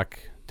Croc,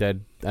 I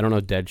don't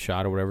know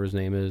Deadshot or whatever his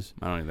name is.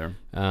 I don't either.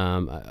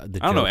 I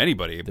don't know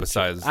anybody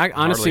besides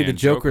honestly, Harley the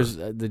Joker's...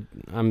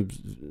 I'm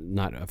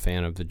not a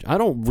fan of I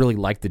don't really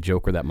like the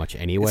Joker that much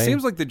anyway. It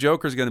seems like the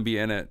Joker's going to be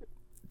in it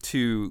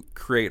to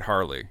create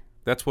Harley.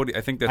 That's what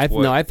I think. That's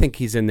what. No, I think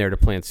he's in there to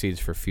plant seeds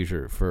for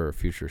future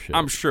shit.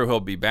 I'm sure he'll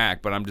be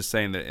back, but I'm just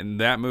saying that in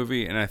that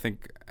movie, and I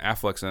think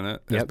Affleck's in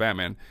it as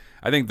Batman.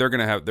 I think they're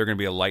gonna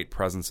be a light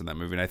presence in that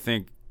movie, and I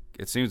think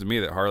it seems to me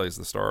that Harley's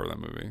the star of that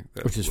movie,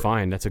 which is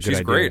fine. That's a good idea.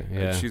 She's great,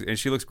 yeah. and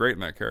she looks great in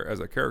that as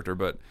a character.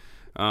 But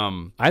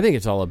I think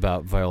it's all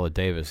about Viola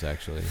Davis,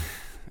 actually.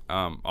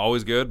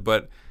 Always good,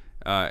 but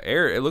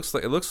it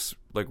looks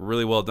like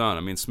really well done.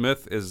 I mean,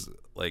 Smith is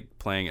like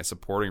playing a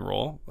supporting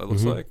role. It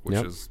looks like, which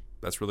is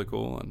that's really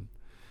cool, and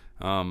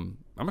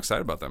I'm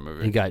excited about that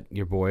movie. You got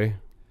your boy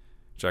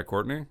Jack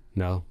Courtney.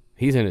 No,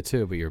 he's in it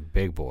too, but your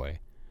big boy,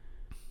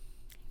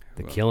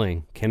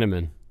 Killing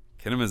Kinnaman.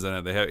 Kinnaman's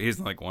in it. He's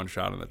in like one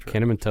shot in the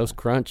trailer. Kinnaman Toast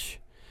Crunch,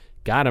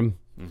 got him.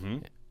 Mm-hmm.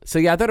 So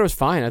yeah, I thought it was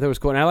fine. I thought it was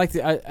cool, and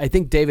I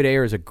think David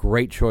Ayer is a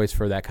great choice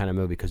for that kind of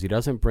movie because he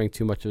doesn't bring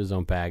too much of his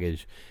own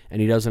baggage,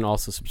 and he doesn't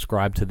also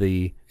subscribe to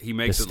the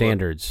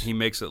standards. He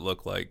makes it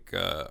look like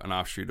an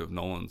offshoot of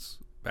Nolan's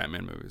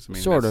Batman movies. I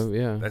mean, sort of,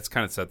 yeah. That's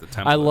kind of set the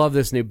template. I love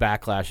this new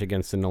backlash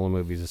against the Nolan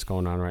movies that's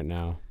going on right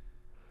now.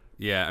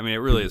 Yeah, I mean, it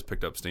really has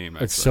picked up steam.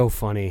 Actually. It's so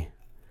funny.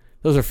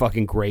 Those are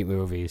fucking great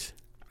movies.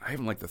 I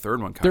even like the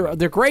third one.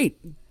 They're great.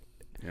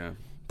 Yeah,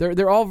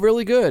 they're all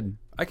really good.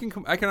 I can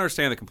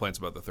understand the complaints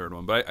about the third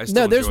one, but I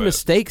still there's enjoy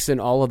mistakes in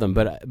all of them.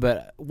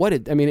 But what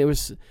it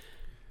was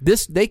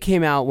this they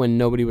came out when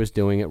nobody was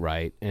doing it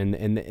right, and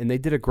they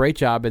did a great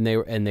job, and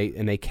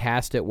they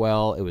cast it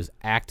well. It was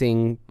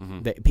acting.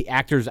 Mm-hmm. The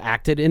actors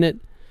acted in it.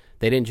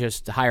 They didn't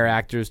just hire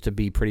actors to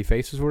be pretty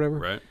faces or whatever.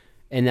 Right.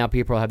 And now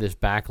people have this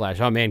backlash.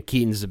 Oh man,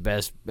 Keaton's the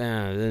best.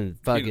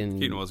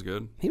 Keaton was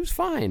good. He was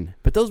fine,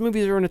 but those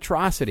movies are an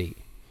atrocity.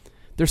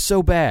 They're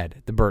so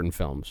bad. The Burton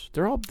films.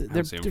 They're all. I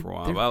haven't seen them for a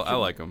while. I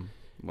like them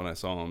when I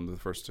saw them, the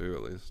first two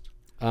at least.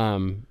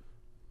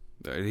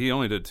 He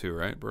only did two,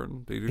 right,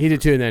 Burton? He did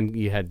two, and then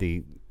you had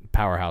the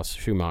powerhouse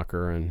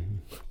Schumacher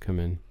and come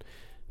in.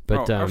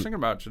 But I was thinking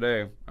about it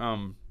today.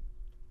 Apparently,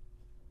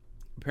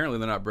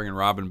 they're not bringing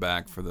Robin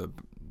back for the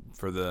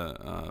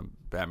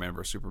Batman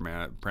vs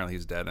Superman. Apparently,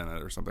 he's dead in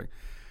it or something.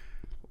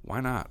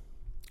 Why not?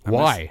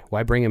 Why?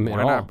 Why bring him?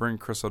 Why not bring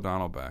Chris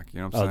O'Donnell back? You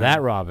know what I'm saying? Oh,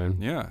 that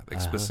Robin. Yeah,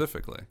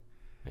 specifically.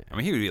 I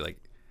mean, he would be like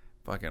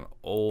fucking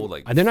old.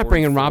 Like they're not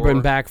bringing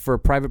Robin back for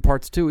Private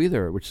Parts 2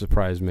 either, which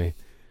surprised me.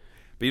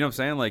 But you know what I'm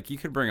saying? Like you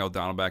could bring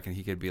O'Donnell back, and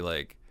he could be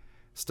like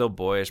still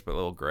boyish, but a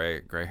little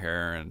gray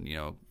hair, and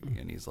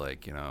and he's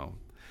like,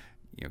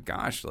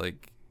 gosh,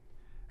 like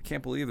I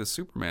can't believe the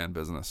Superman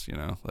business.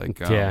 Like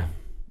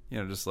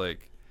just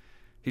like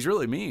he's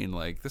really mean.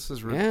 Like this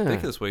is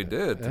ridiculous what he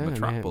did to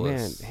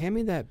Metropolis. Man, hand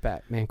me that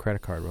Batman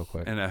credit card real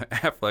quick. And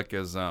Affleck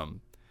is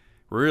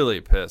really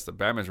pissed. The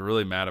Batman's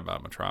really mad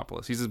about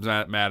Metropolis. He's as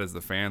mad as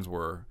the fans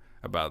were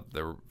about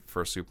the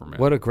first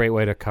Superman. What a great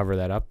way to cover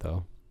that up,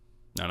 though.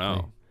 I know.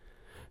 Right.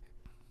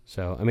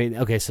 So, I mean,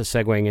 okay, so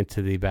segueing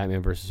into the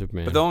Batman versus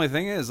Superman. But the only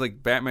thing is,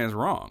 like, Batman's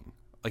wrong.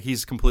 Like,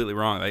 he's completely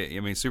wrong. I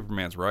mean,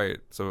 Superman's right.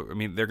 So, I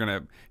mean,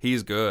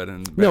 he's good.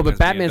 And but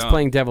Batman's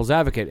playing devil's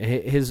advocate.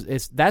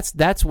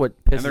 That's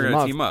what pisses him off. And they're going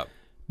to team up.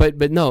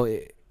 But no,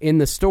 in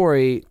the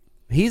story,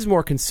 he's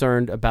more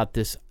concerned about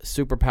this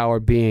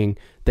superpower being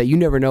that you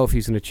never know if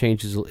he's going to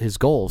change his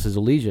goals, his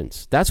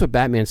allegiance. That's what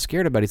Batman's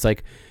scared about. He's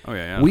like, oh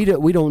yeah, we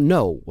don't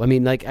know. I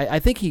mean, like I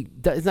think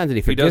it's not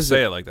that he does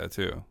say it like that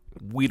too.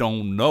 We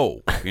don't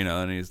know,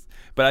 and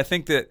but I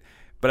think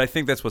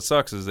that's what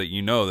sucks is that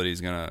that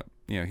he's gonna,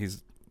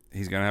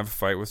 he's gonna have a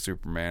fight with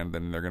Superman,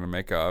 then they're gonna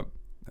make up,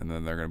 and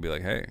then they're gonna be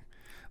like, hey,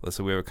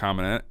 listen, we have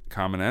a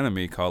common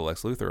enemy called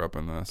Lex Luthor up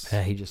in this.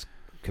 He just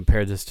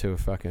compared this to a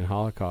fucking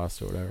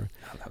Holocaust or whatever.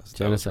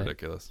 That was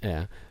ridiculous.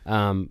 Yeah.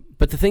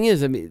 But the thing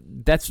is, I mean,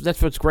 that's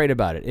what's great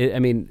about it. I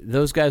mean,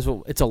 those guys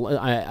will.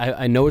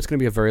 I know it's going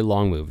to be a very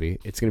long movie.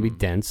 It's going to be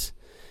dense.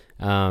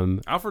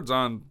 Alfred's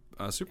on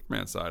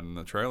Superman's side in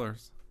the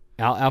trailers.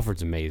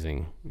 Alfred's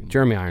amazing.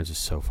 Jeremy Irons is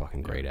so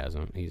fucking great as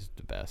him. He's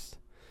the best.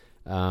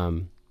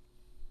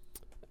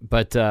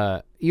 But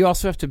you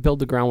also have to build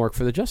the groundwork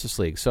for the Justice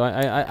League. So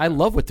I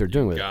love what they're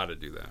doing with it. You got to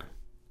do that.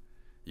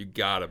 You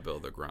gotta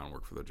build the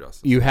groundwork for the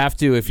Justice. You have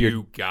to if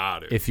you're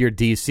if you're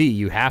DC,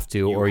 you have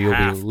to, or you'll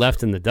be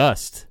left in the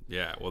dust.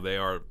 Yeah, well, they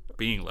are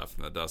being left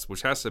in the dust,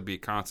 which has to be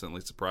constantly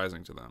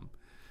surprising to them.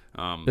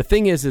 The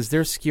thing is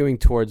they're skewing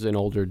towards an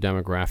older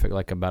demographic,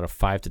 like about a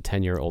 5 to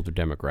 10 year older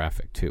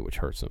demographic too, which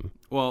hurts them.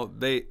 Well,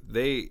 they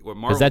what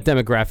Marvel, because that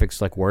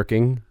demographic's like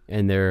working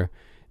and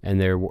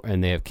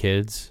they have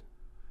kids.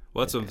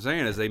 Well, that's what I'm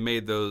saying is they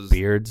made those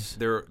beards.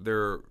 They're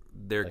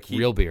like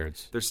real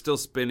beards. They're still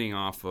spinning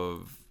off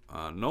of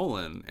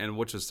Nolan, and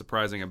which is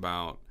surprising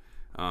about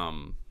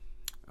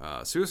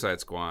Suicide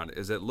Squad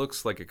is it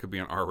looks like it could be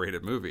an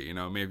R-rated movie.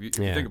 I mean, if you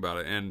think about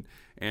it,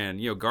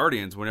 and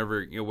Guardians,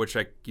 whenever which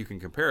you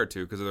can compare it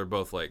to because they're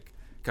both like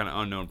kind of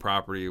unknown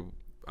properties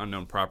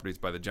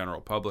by the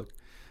general public.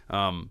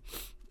 Guardians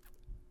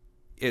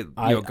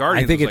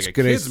I think it's like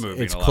a kids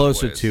movie. It's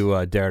closer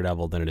to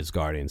Daredevil than it is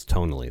Guardians,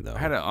 tonally though. I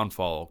had to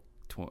unfollow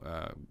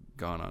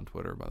Gunn on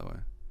Twitter, by the way.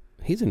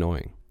 He's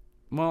annoying.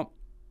 Well,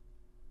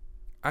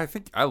 I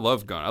think I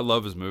love Gunn. I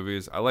love his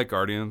movies. I like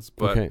Guardians,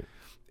 but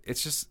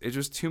it's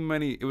just too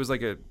many. It was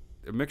like a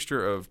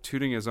mixture of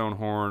tooting his own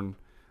horn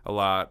a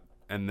lot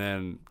and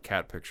then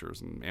cat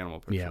pictures and animal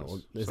pictures. Yeah,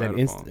 well, is So I that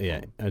had to follow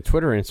him.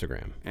 Twitter or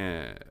Instagram?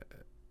 And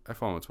I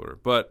follow him on Twitter.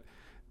 But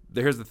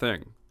here's the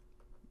thing.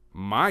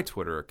 My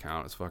Twitter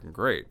account is fucking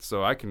great,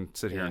 so I can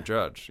sit here and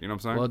judge. You know what I'm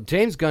saying? Well,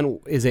 James Gunn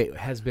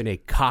has been a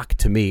cock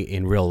to me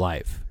in real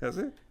life. Has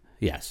he?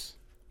 Yes,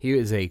 he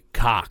is a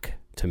cock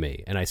to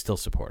me, and I still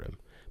support him.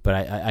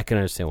 But I can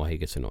understand why he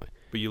gets annoyed.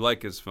 But you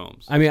like his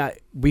films. I mean,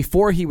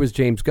 before he was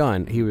James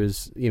Gunn, he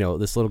was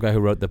this little guy who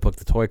wrote the book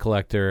The Toy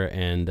Collector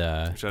and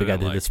the guy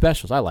that did the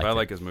specials. I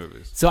like his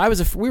movies. So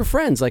we were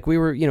friends. Like we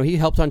were, he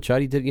helped on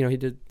CHUD. He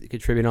did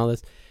contribute on all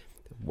this.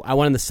 I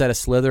went on the set of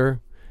Slither.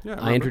 Yeah,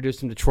 I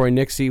introduced him to Troy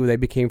Nixie. They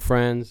became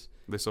friends.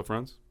 They still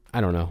friends? I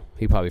don't know.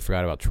 He probably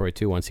forgot about Troy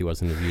too once he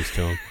wasn't of use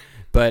to him.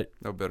 But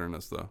no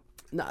bitterness though.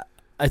 No,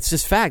 it's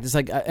just fact. It's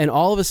like, and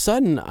all of a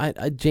sudden,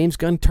 James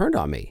Gunn turned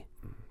on me.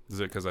 Is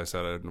it because I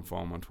said I didn't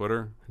follow him on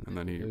Twitter, and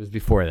then It was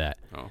before that.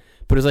 Oh.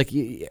 But it's like,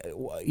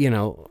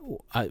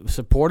 I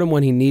support him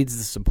when he needs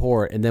the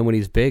support, and then when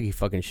he's big, he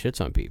fucking shits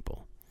on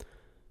people.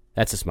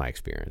 That's just my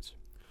experience.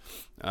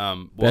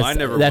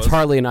 That's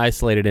hardly an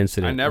isolated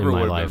incident in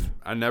my life.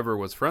 I never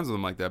was friends with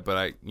him like that,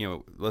 but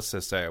let's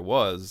just say I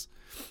was,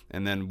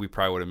 and then we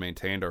probably would have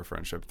maintained our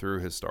friendship through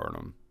his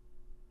stardom.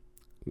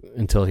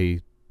 Until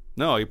he...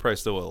 No, he probably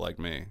still would have liked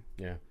me.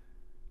 Yeah.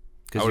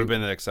 I would have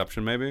been an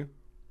exception maybe,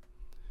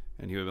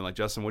 and he would have been like,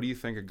 Justin, what do you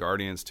think of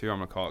Guardians 2? I'm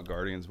going to call it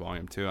Guardians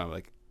Volume 2. I'm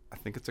like, I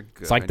think it's a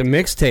good It's like idea. the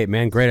mixtape,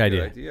 man. Great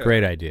idea.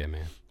 Great idea,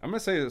 man. I'm going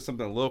to say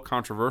something a little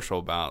controversial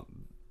about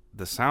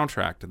the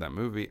soundtrack to that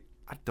movie.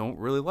 I don't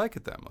really like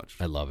it that much.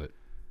 I love it.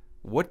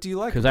 What do you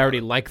like? Because I already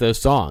like those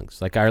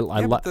songs. Like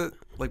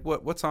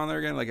what's on there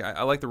again? Like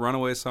I like the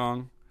Runaway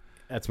song.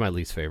 That's my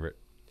least favorite.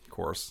 Of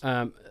course.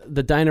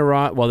 The Dinah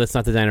Ross. Well, that's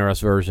not the Dinah Ross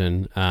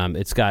version.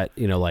 It's got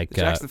the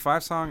Jackson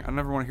 5 song. I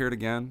never want to hear it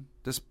again.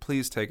 Just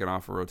please take it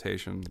off of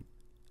rotation.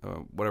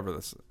 Whatever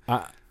this.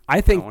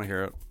 I think don't want to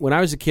hear it. When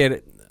I was a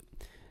kid,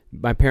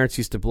 my parents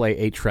used to play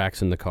 8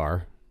 tracks in the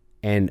car,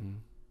 and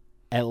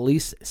at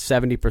least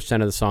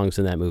 70% of the songs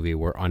in that movie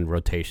were on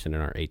rotation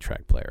in our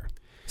 8-track player.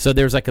 So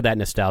there's like that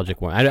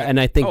nostalgic one, and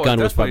I think Gunn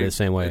was probably the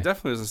same way. It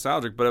definitely is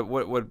nostalgic, but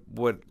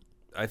what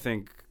I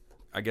think,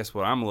 I guess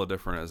what I'm a little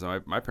different is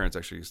my parents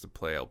actually used to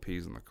play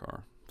LPs in the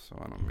car,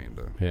 so I don't mean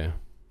to. Yeah.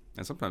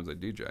 And sometimes they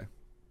DJ, a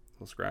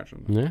little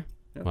scratching. Yeah.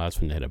 Well, that's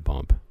when they hit a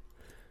bump.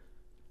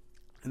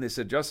 And they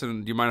said,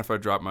 Justin, do you mind if I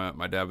drop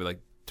my dad would be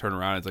like, turn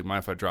around, it's like,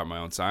 mind if I drop my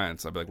own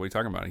science? I'd be like, what are you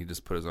talking about? And he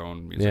just put his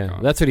own music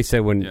on. That's what he said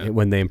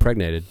when they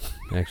impregnated,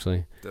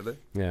 actually. Did they?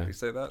 Yeah. Did he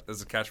say that?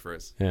 That's a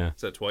catchphrase. Yeah. He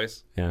said it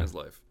twice in his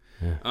life.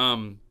 Yeah.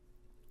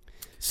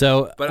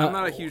 But I'm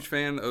not a huge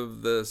fan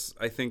of this.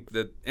 I think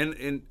that,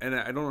 and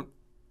I don't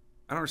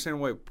understand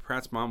why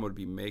Pratt's mom would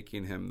be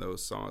making him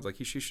those songs. Like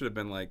she should have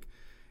been like,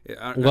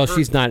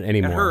 she's not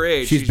anymore. At her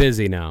age, she's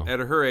busy now. At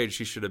her age,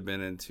 she should have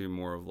been into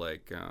more of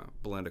like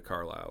Belinda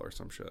Carlisle or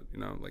some shit.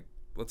 Like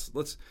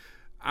let's.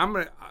 I'm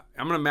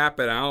gonna map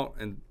it out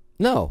and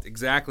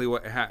exactly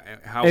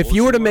how. If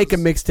you were to make a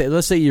mixtape,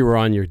 let's say you were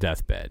on your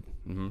deathbed,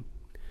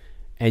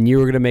 and you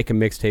were going to make a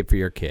mixtape for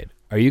your kid,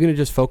 are you going to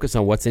just focus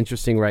on what's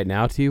interesting right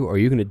now to you, or are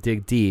you going to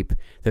dig deep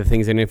the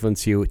things that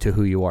influence you to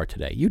who you are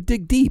today? You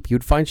dig deep.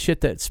 You'd find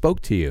shit that spoke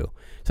to you.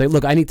 It's like,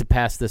 look, I need to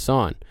pass this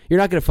on. You're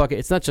not going to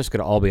it's not just going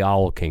to all be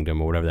Owl Kingdom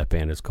or whatever that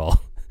band is called,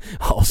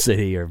 Owl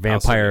City or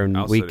Vampire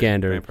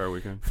Weekend or Vampire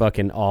Weekend.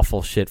 Fucking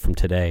awful shit from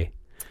today.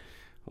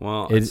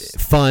 Well,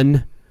 it's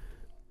fun.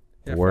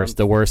 Yeah,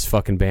 the worst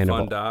fucking band Fun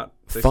of all. Dot.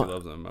 Stacey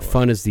loves them.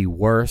 Fun is the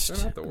worst.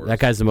 They're not the worst. That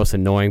guy's the most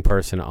annoying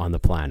person on the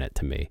planet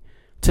to me.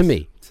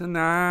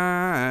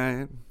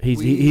 Tonight.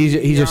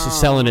 He's just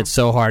selling it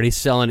so hard. He's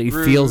selling it. He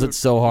feels it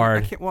so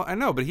hard. I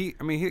know, but guy's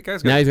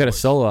got now he's got voice. a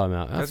solo album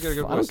out. Guy's got a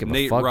good I don't voice. give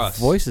Nate a fuck. Russ.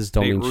 Voices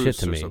don't Nate mean shit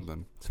to me.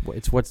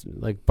 It's what's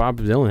like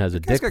Bob Dylan has a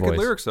dick He's got voice. good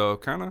lyrics though,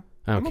 kind of.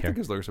 I don't care. think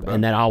his lyrics are bad.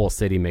 And that Owl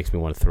City makes me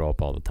want to throw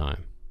up all the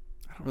time.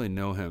 I don't really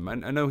know him. I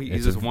know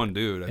he's just one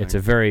dude. It's a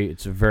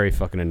very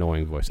fucking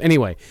annoying voice.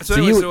 Anyway, so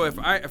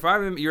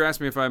if you're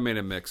asking me if I made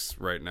a mix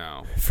right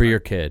now for your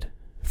kid,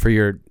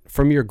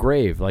 from your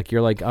grave, like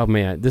you're like, oh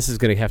man, this is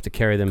gonna have to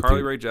carry them.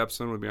 Carly Rae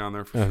Jepsen would be on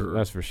there for sure.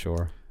 That's for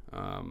sure.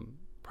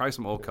 Probably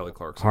some old Kelly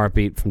Clarkson.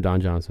 Heartbeat from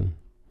Don Johnson.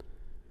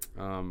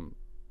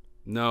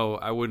 No,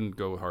 I wouldn't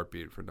go with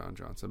Heartbeat for Don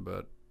Johnson,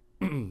 but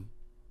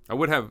I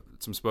would have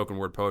some spoken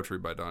word poetry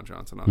by Don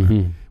Johnson on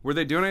there. Were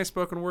they doing any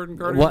spoken word in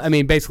Guardians? Well, I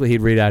mean, basically,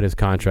 he'd read out his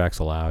contracts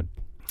aloud.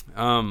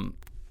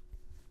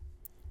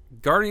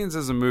 Guardians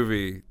is a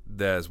movie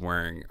that is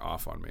wearing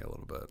off on me a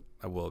little bit,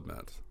 I will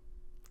admit.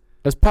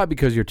 That's probably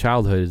because your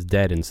childhood is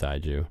dead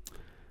inside you.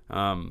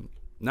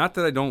 Not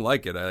that I don't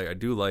like it. I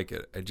do like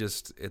it.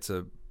 It's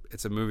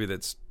a movie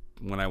that's,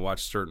 when I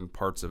watch certain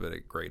parts of it,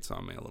 it grates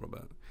on me a little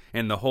bit.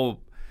 And the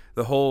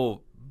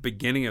whole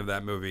beginning of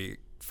that movie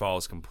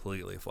falls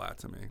completely flat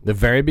to me. The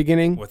very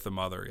beginning with the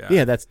mother, yeah.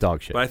 Yeah, that's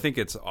dog shit. But I think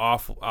it's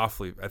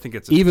awfully. I think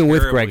it's even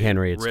with Greg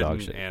Henry, it's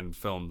dog shit. And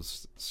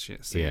films,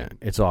 yeah,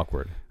 it's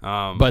awkward.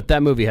 But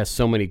that movie has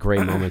so many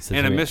great moments.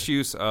 And a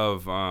misuse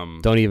of.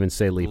 Don't even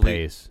say Lee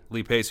Pace.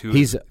 Lee Pace,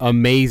 he's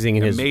amazing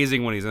in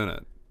amazing when he's in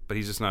it, but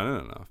he's just not in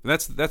it enough. And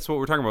that's what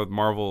we're talking about with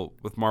Marvel.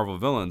 With Marvel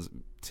villains,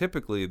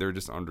 typically they're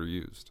just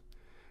underused.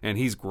 And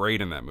he's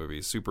great in that movie.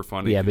 He's super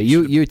funny. Yeah, but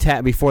you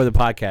before the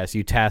podcast,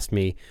 you tasked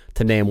me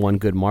to name one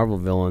good Marvel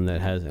villain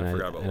that has,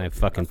 and I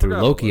fucking threw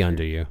Loki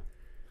under you.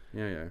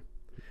 Yeah.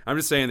 I'm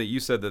just saying that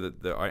you said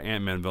that the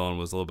Ant-Man villain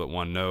was a little bit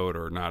one note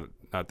or not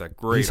that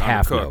great. He's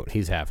half note.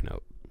 He's half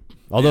note.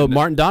 Although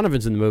Martin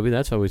Donovan's in the movie,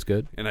 that's always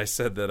good. And I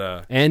said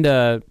that. And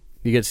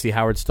you get to see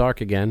Howard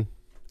Stark again,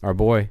 our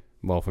boy.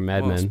 Well, from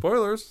Mad Men.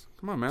 Spoilers.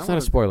 Come on, man. It's not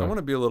a spoiler. I want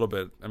to be a little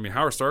bit. I mean,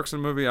 Howard Stark's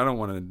in the movie. I don't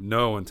want to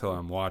know until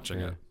I'm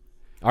watching it.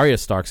 Arya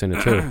Stark's in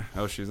it too.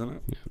 Oh, she's in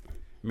it? Yeah.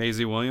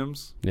 Maisie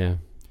Williams? Yeah.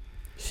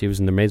 She was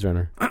in The Maze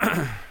Runner.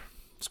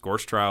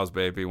 Scorched Trials,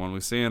 baby. When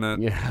we seeing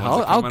it. Yeah,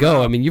 I'll go.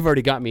 Out. I mean, you've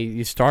already got me.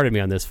 You started me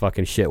on this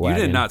fucking shit wagon.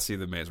 You did not see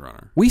The Maze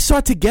Runner. We saw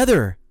it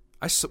together.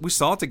 We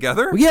saw it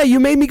together? Well, yeah, you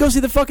made me go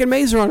see the fucking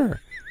Maze Runner.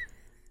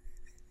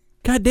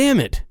 God damn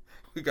it.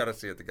 We got to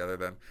see it together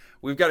then.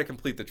 We've got to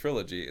complete the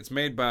trilogy. It's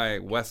made by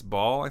Wes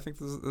Ball, I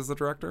think is the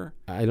director.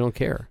 I don't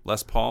care.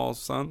 Les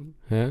Paul's son.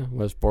 Yeah,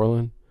 Wes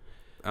Borland.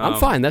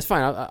 I'm fine. That's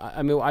fine.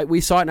 I mean, we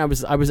saw it, and I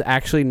was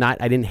actually not.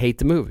 I didn't hate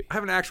the movie. I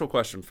have an actual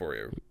question for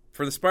you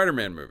for the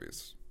Spider-Man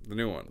movies, the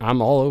new one.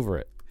 I'm all over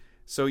it.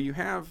 So you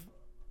have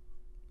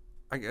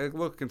a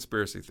little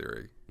conspiracy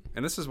theory,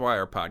 and this is why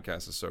our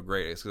podcast is so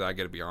great. It's because I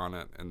get to be on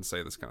it and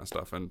say this kind of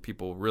stuff, and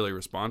people really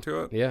respond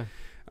to it. Yeah.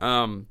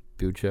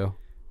 Dude show.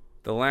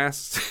 The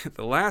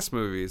last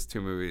movies,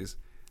 2 movies,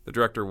 the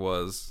director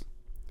was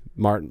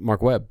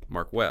Mark Webb.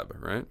 Mark Webb,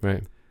 right?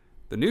 Right.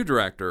 The new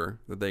director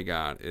that they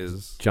got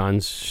is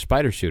John's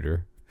Spider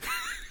Shooter.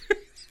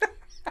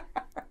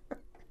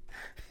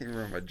 You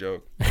remember my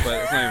joke, but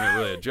it's not even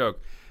really a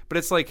joke. But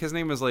it's like his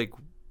name is like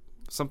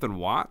something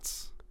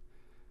Watts,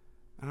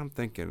 and I'm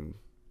thinking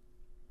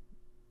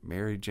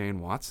Mary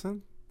Jane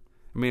Watson.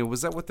 I mean,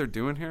 was that what they're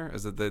doing here?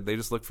 Is it that they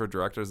just look for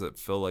directors that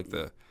feel like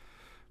the,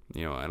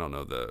 I don't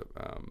know, the,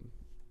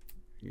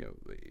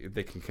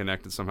 they can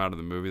connect it somehow to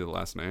the movie, the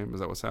last name? Is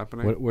that what's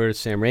happening? Where does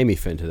Sam Raimi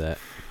fit into that?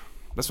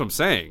 That's what I'm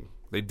saying.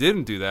 They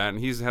didn't do that, and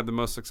he's had the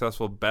most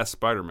successful, best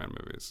Spider-Man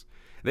movies.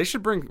 They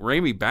should bring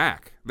Raimi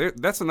back.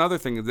 That's another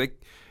thing.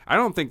 I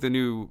don't think the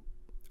new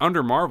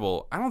under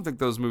Marvel. I don't think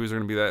those movies are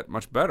going to be that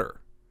much better.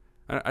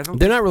 I don't.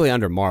 They're not really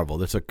under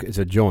Marvel. It's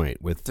a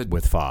joint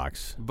with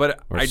Fox, or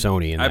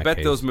Sony. I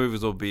bet those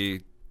movies will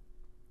be.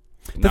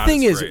 The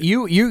thing is,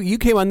 you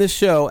came on this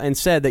show and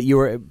said that you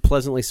were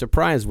pleasantly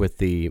surprised with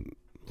the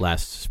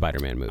last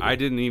Spider-Man movie. I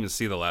didn't even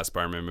see the last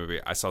Spider-Man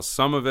movie. I saw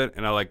some of it,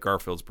 and I liked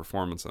Garfield's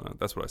performance in it.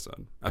 That's what I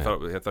said. I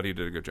thought he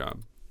did a good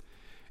job,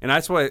 and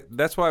that's why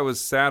I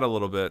was sad a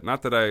little bit.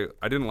 Not that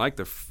I didn't like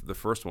the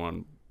first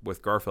one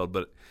with Garfield,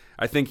 but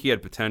I think he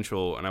had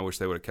potential, and I wish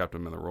they would have kept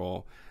him in the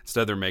role.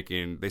 Instead,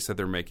 they said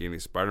they're making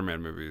these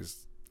Spider-Man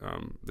movies,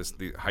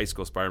 the high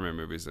school Spider-Man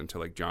movies, into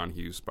like John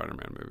Hughes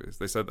Spider-Man movies.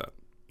 They said that.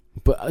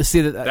 But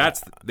see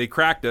they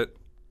cracked it.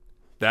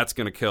 That's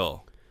gonna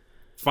kill.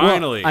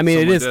 Finally, well, I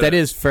mean, that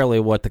is fairly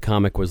what the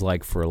comic was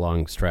like for a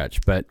long stretch.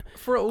 But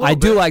I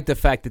do like the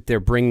fact that they're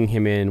bringing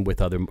him in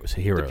with other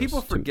heroes. Do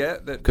people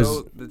forget that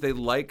they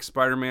like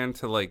Spider-Man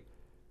to like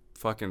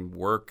fucking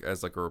work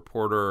as like a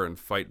reporter and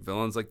fight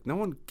villains? Like no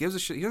one gives a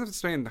shit. You don't have to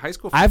stay in high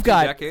school for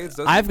decades.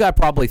 I've got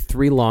probably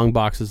 3 long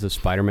boxes of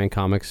Spider-Man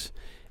comics,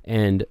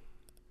 and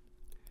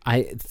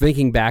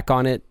thinking back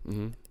on it.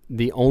 Mm-hmm.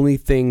 The only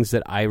things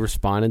that I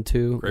responded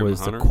to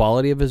was the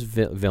quality of his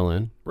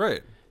villain,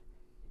 right?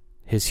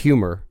 His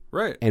humor,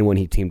 right? And when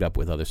he teamed up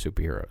with other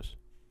superheroes.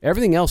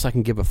 Everything else I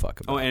can give a fuck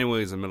about. Oh,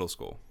 anyway, he's in middle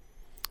school.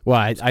 Well,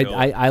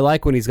 I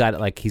like when he's got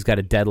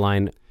a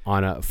deadline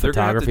on a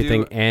photography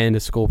thing and a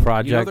school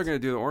project. You know they're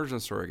going to do the origin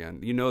story again.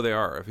 You know they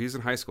are. If he's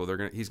in high school,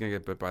 he's going to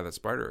get bit by that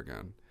spider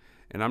again,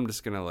 and I'm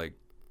just going to like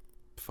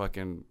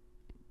fucking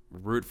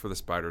root for the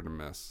spider to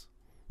miss.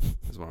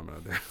 Is what I'm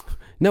going to do.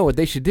 No, what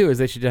they should do is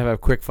they should have a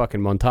quick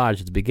fucking montage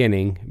at the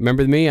beginning.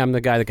 Remember me? I'm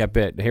the guy that got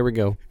bit. Here we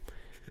go.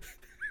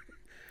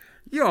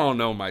 You all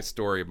know my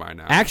story by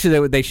now. Actually,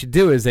 what they should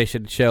do is they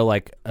should show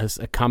like a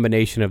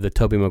combination of the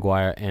Tobey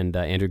Maguire and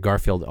Andrew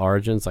Garfield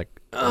origins, like,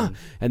 and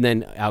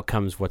then out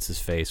comes what's his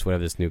face,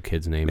 whatever this new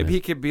kid's name is. Maybe he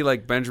could be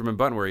like Benjamin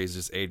Button, where he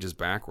just ages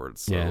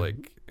backwards. So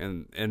like,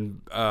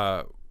 and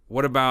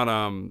what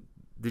about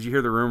did you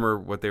hear the rumor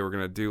what they were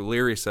going to do?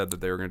 Leary said that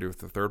they were going to do with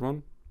the third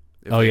one.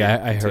 I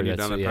heard that.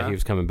 So, he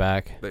was coming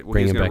back. He's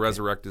going to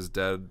resurrect his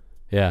dead.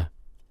 Yeah.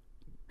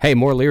 Hey,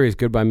 more Leary's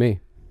good by me.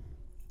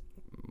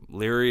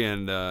 Leary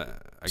and I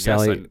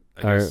Sally,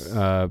 guess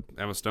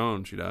Emma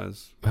Stone. She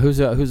does.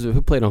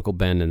 Who played Uncle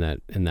Ben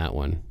in that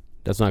one?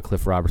 That's not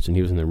Cliff Robertson.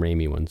 He was in the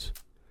Raimi ones.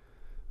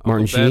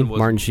 Martin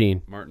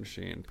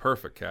Sheen.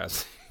 Perfect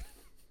cast.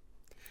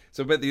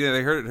 So, but they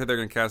heard they're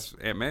going to cast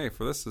Aunt May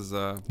for this. Is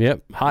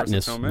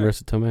hotness.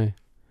 Marissa Tomei.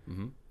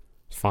 Mm-hmm.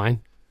 It's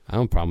fine. I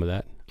don't have a problem with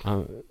that.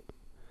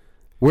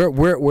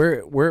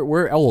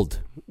 We're old,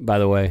 by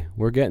the way.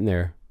 We're getting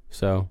there.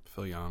 So I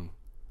feel young.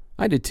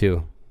 I did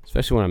too,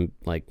 especially when I'm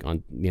like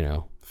on, I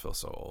feel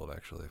so old,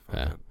 actually. Fuck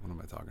it. What am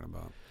I talking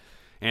about?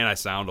 And I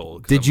sound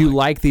old. Did you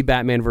like the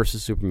Batman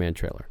versus Superman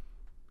trailer?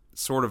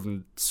 Sort of.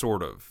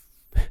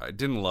 I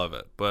didn't love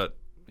it, but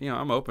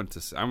I'm open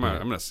to. I'm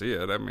going to see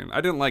it. I mean,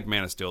 I didn't like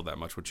Man of Steel that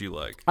much. What you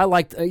like? I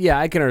liked.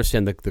 I can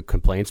understand the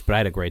complaints, but I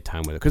had a great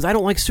time with it because I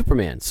don't like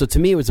Superman. So to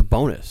me, it was a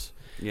bonus.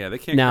 Yeah, they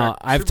can't. Now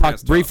I've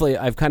talked briefly.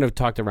 I've kind of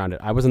talked around it.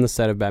 I was on the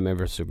set of Batman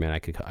vs Superman. I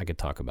could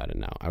talk about it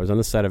now. I was on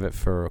the set of it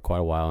for quite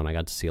a while, and I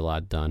got to see a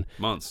lot done.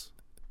 Months,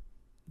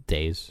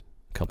 days,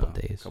 a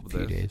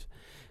few days.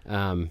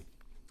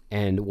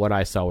 And what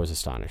I saw was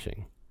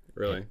astonishing.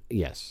 Really?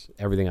 Yes,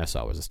 everything I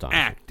saw was astonishing.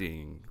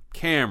 Acting,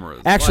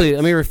 cameras. Actually,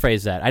 lights. let me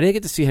rephrase that. I didn't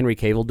get to see Henry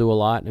Cavill do a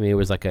lot. I mean, it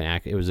was like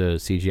it was a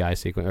CGI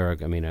sequence,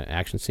 an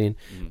action scene.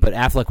 Mm-hmm. But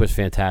Affleck was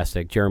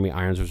fantastic. Jeremy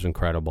Irons was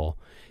incredible.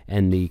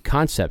 And the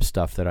concept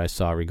stuff that I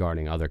saw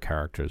regarding other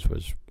characters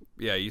was...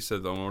 Yeah, you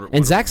said the one...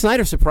 And Zack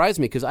Snyder surprised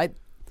me because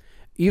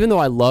even though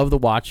I love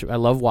Watchmen,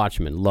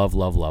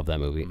 love that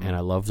movie, and I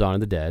love Dawn of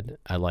the Dead.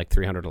 I like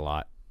 300 a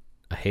lot.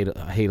 I hate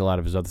a lot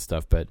of his other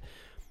stuff, but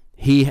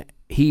he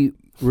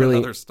really...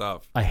 Other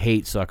stuff. I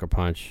hate Sucker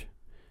Punch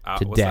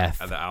to death.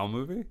 The Owl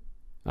movie?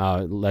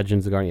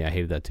 Legends of the Guardian. Yeah, I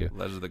hated that too.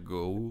 Legends of the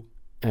Ghoul.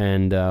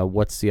 And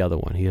what's the other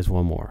one? He has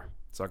one more.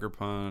 Sucker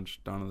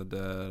Punch, Dawn of the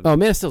Dead. Oh,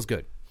 Man of Steel's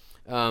good.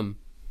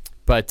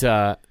 But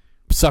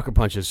Sucker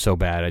Punch is so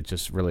bad it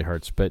just really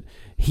hurts. But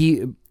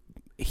he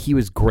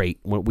was great.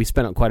 We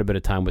spent quite a bit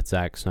of time with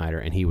Zack Snyder,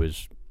 and he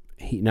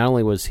not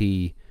only was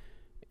he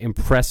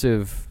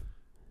impressive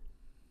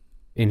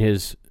in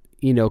his,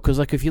 because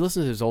like if you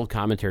listen to his old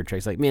commentary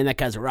tracks, like, man, that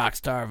guy's a rock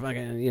star,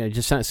 fucking,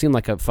 just seemed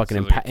like a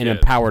fucking an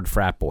empowered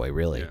frat boy,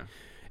 really. Yeah.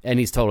 And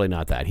he's totally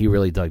not that. He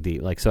really dug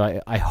deep. Like,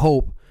 so I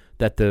hope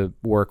that the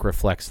work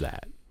reflects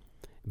that.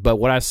 But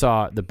what I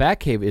saw, the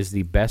Batcave is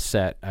the best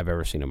set I've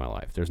ever seen in my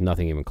life. There's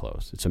nothing even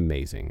close. It's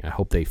amazing. I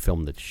hope they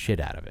filmed the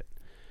shit out of it.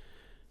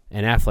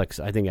 And I think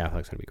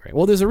Affleck's gonna be great.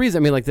 Well, there's a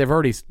reason. I mean, like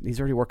he's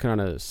already working on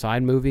a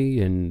side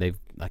movie, and they've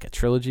like a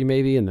trilogy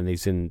maybe, and then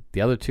he's in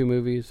the other two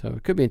movies, so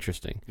it could be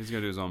interesting. He's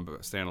gonna do his own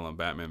standalone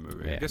Batman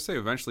movie. Yeah. I guess they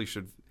eventually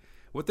should.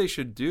 What they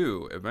should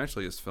do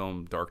eventually is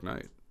film Dark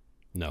Knight.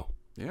 No.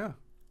 Yeah.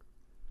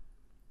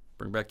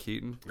 Bring back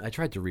Keaton. I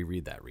tried to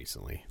reread that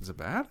recently. Is it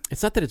bad?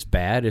 It's not that it's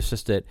bad. It's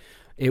just that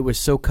it was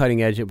so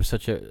cutting edge. It was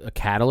such a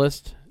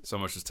catalyst. So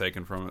much is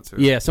taken from it, too.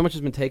 Yeah, so much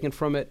has been taken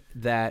from it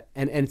that,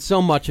 and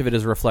so much of it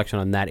is a reflection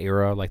on that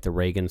era, like the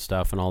Reagan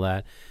stuff and all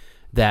that.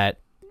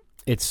 That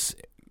it's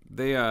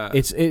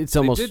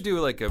almost. They did do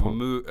like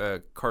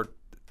a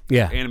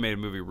animated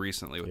movie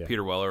recently with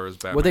Peter Weller as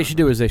Batman. What they should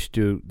do is they should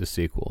do the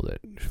sequel that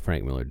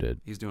Frank Miller did.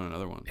 He's doing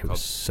another one. It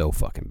was so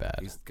fucking bad.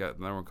 He's got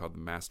another one called The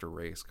Master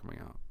Race coming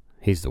out.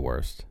 He's the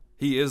worst.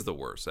 He is the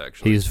worst,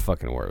 actually. He's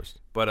fucking worst.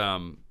 But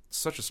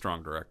such a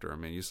strong director. I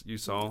mean, you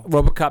saw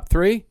RoboCop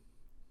 3?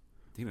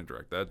 He didn't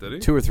direct that, did he?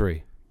 2 or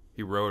 3?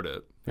 He wrote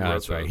it.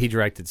 That's right. He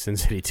directed Sin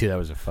City 2. That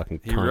was a fucking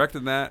cunt. He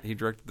directed that. He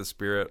directed The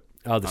Spirit.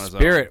 Oh, The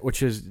Spirit,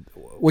 which is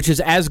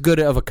as good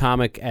of a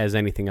comic as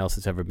anything else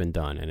that's ever been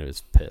done, and it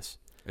was piss.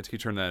 He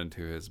turned that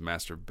into his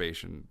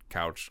masturbation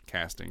couch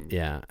casting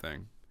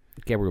thing.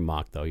 Gabriel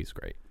Mock, though, he's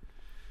great.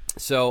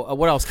 So,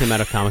 what else came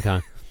out of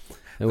Comic-Con?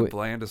 The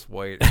blandest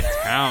white in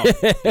town.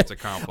 It's a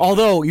compliment.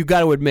 Although, you've got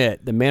to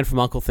admit, the Man from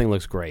U.N.C.L.E. thing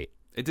looks great.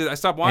 It did. I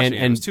stopped watching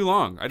it. It was too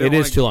long. It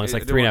is too long. It's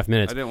like 3.5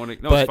 minutes. I didn't want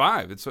to. No, it's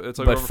 5. It's like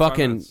over 5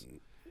 minutes.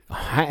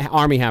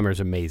 Army Hammer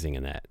is amazing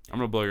in that. I'm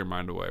gonna blow your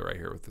mind away right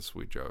here with this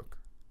sweet joke.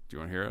 Do you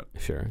want to hear it?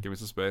 Sure. Give me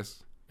some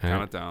space.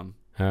 Count it down.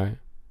 All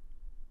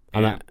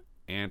right.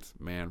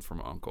 Ant-Man from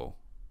U.N.C.L.E.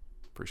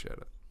 Appreciate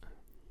it.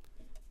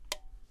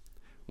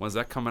 When's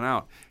that coming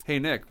out? Hey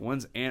Nick,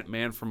 when's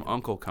Ant-Man from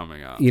U.N.C.L.E.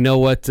 coming out? You know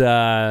what?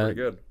 Pretty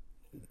good.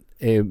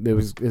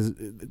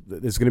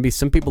 There's going to be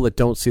some people that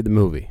don't see the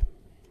movie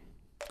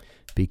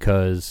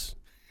because,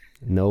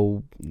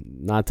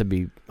 not to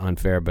be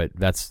unfair, but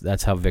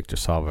that's how Victor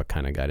Salva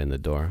kind of got in the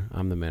door.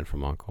 I'm the man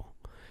from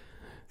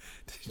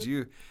U.N.C.L.E.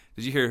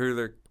 Did you hear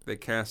who they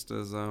cast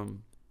as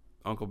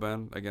Uncle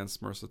Ben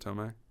against Marissa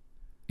Tomei?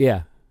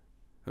 Yeah.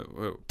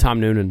 Who? Tom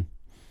Noonan.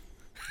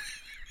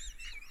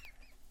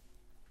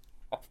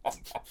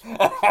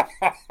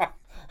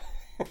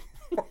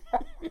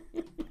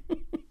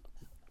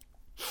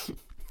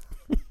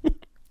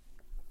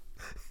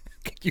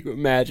 Can you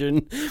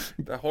imagine?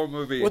 The whole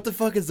movie. What the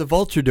fuck is the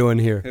Vulture doing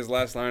here? His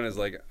last line is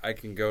like, "I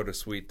can go to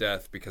sweet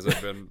death because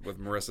I've been with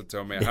Marissa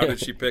Tomei. How did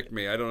she pick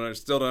me?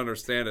 Still don't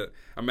understand it.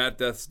 I'm at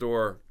death's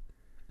door.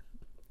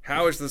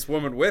 How is this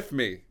woman with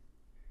me?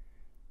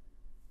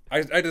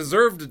 I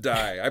deserve to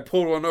die. I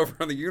pulled one over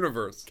on the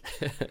universe."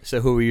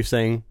 So who were you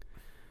saying?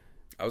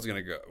 I was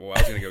gonna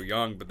go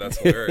young, but that's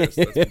hilarious.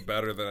 That's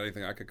better than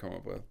anything I could come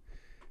up with.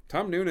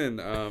 Tom Noonan,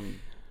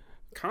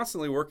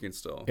 constantly working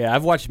still. Yeah,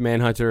 I've watched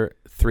Manhunter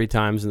 3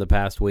 times in the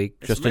past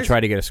week just to try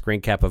to get a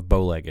screen cap of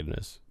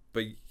bow-leggedness.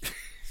 But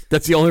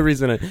that's the only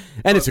reason.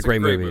 And it's a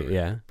great movie.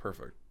 Yeah,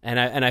 perfect.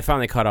 And I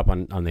finally caught up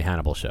on the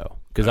Hannibal show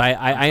because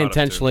I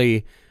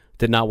intentionally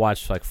did not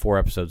watch like 4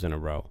 episodes in a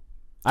row.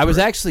 I was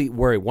actually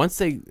worried once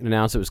they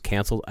announced it was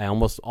canceled.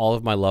 Almost all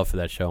of my love for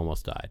that show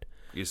almost died.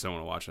 You just don't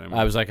want to watch it anymore.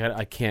 I was like,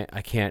 I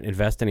can't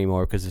invest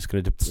anymore because it's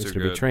going to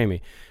betray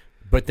me.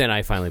 But then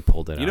I finally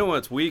pulled it out. You know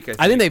what's weak?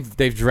 I think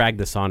they've dragged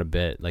this on a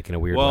bit, like in a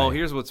weird way. Well,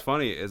 here's what's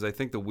funny is I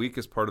think the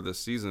weakest part of this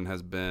season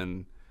has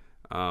been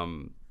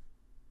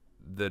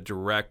the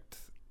direct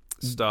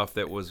stuff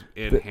that was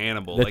in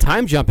Hannibal. The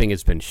time jumping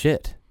has been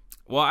shit.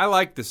 Well, I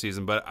like this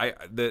season, but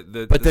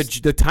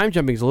the time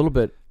jumping is a little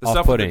bit the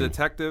stuff with the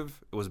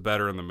detective was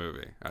better in the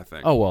movie, I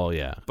think. Oh well,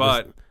 yeah.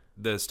 But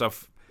the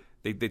stuff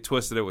they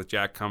twisted it with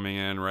Jack coming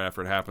in right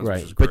after it happens, right?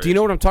 Which is great. But do you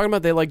know what I'm talking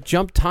about? They like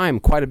jump time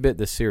quite a bit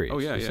this series. Oh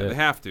yeah, they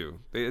have to.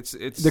 It's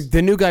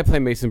the new guy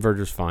playing Mason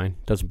Verger's fine.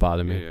 Doesn't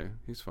bother me. Yeah,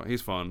 he's fun.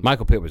 He's fun.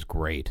 Michael Pitt was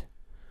great.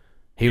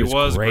 He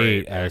was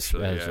great as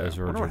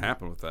Verger. I wonder what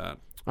happened with that.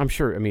 I'm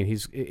sure. I mean,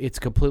 it's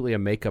completely a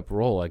makeup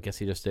role. I guess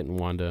he just didn't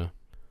want to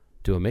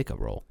do a makeup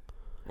role.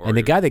 And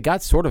the guy that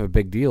got sort of a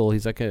big deal,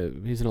 he's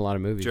in a lot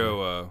of movies.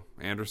 Joe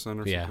Anderson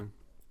or something.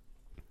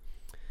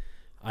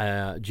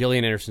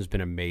 Gillian Anderson's been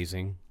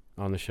amazing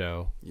on the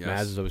show. Yes.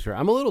 Maz is always great.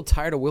 I'm a little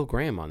tired of Will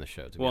Graham on the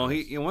show. To be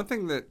honest. One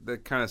thing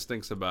that kind of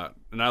stinks about,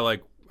 and I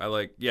like,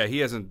 he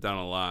hasn't done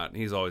a lot.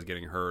 He's always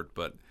getting hurt,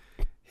 but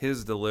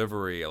his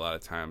delivery a lot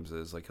of times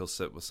is like he'll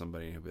sit with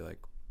somebody and he'll be like,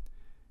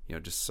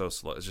 just so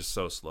slow. It's just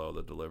so slow,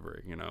 the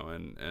delivery,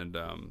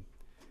 and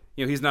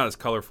he's not as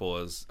colorful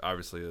as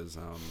obviously as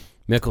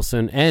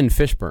Mickelson and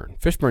Fishburne.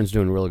 Fishburne's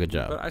doing a really good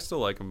job. But I still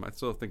like him. I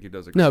still think he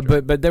does a good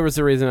job. But there was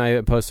a reason I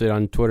posted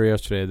on Twitter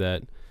yesterday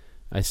that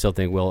I still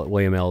think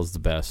William L. is the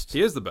best.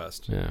 He is the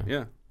best.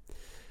 Yeah.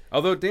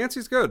 Although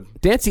Dancy's good.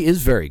 Dancy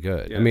is very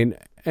good. Yeah. I mean,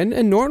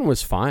 and Norton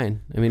was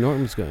fine. I mean,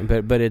 Norton was good,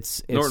 but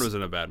it's Norton was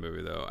in a bad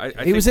movie though.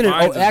 He was in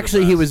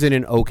he was in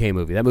an okay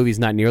movie. That movie's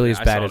not nearly as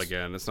bad. I saw it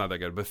again. It's not that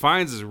good, but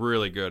Fiennes is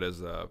really good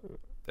as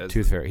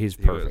Tooth Fairy. He's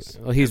perfect.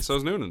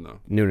 So's Noonan though.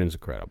 Noonan's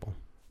incredible.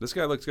 This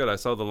guy looks good. I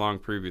saw the long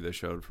preview they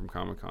showed from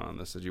Comic-Con on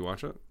this. Did you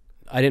watch it?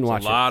 I didn't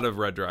watch it. A lot of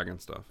Red Dragon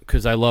stuff.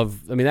 Because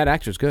that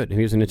actor's good.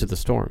 He was in Into the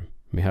Storm.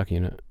 I mean, how can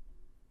you not?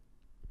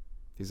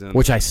 He's in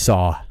which I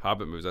saw.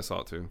 Hobbit movies. I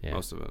saw it too. Yeah.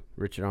 Most of it.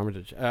 Richard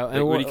Armitage.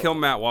 When he killed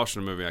Matt Walsh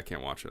in a movie, I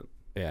can't watch it.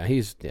 Yeah,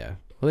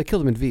 Well, they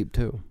killed him in Veep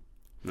too.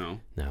 No.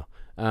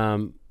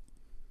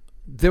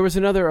 There was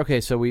another. Okay,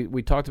 so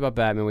we talked about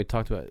Batman. We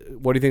talked about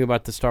what do you think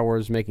about the Star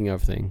Wars making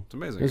of thing? It's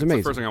amazing. It's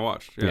the first thing I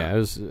watched. Yeah, it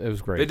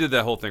was great. They did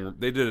that whole thing.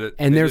 They did it.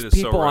 And there's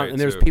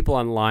people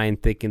online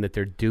thinking that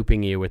they're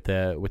duping you with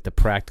the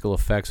practical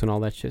effects and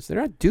all that shit. So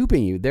they're not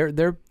duping you.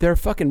 They're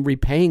fucking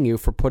repaying you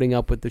for putting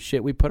up with the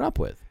shit we put up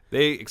with.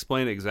 They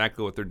explain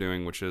exactly what they're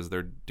doing, which is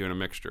they're doing a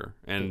mixture.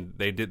 And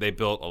they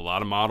built a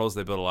lot of models.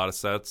 They built a lot of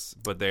sets,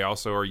 but they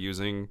also are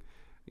using,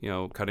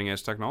 cutting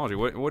edge technology.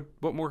 What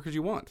more could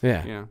you want?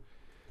 Yeah.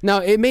 Now,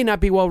 it may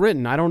not be well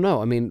written. I don't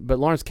know. I mean, but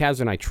Lawrence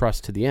Kasdan I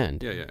trust to the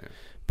end. Yeah.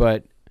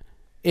 But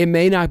it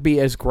may not be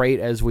as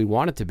great as we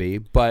want it to be,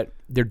 but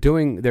they're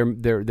doing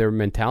their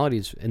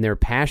mentalities and their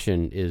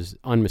passion is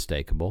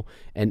unmistakable.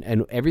 And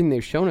everything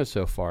they've shown us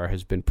so far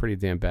has been pretty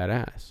damn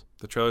badass.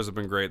 The trailers have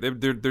been great. They're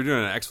doing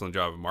an excellent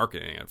job of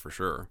marketing it for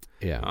sure.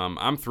 Yeah.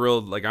 I'm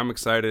thrilled. Like, I'm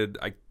excited.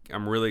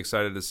 I'm really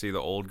excited to see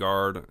the old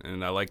guard,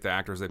 and I like the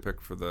actors they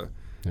picked for the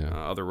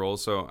other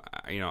roles. So,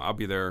 I'll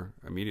be there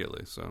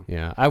immediately. So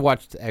yeah, I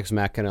watched Ex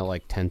Machina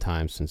like 10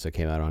 times since it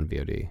came out on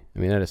VOD. I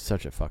mean, that is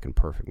such a fucking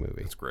perfect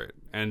movie. It's great.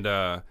 And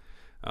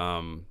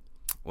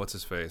what's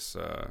his face?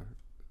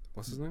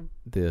 What's his name?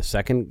 The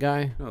second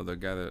guy? No, the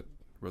guy that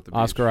wrote the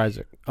Oscar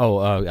Isaac. Oh,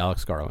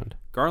 Alex Garland.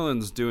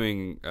 Garland's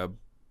doing a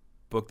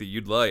book that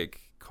you'd like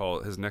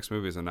called his next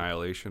movie is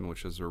Annihilation,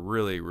 which is a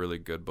really, really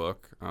good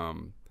book.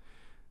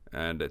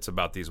 And it's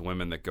about these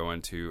women that go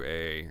into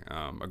a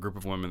group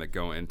of women that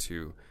go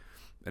into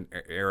an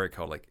area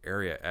called like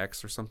Area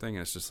X or something.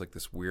 And it's just like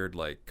this weird,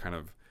 like kind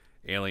of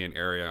alien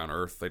area on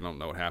Earth. They don't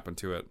know what happened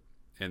to it.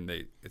 And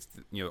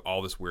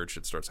all this weird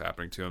shit starts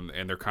happening to them.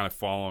 And they're kind of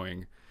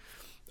following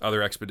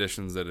other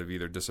expeditions that have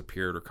either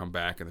disappeared or come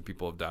back and the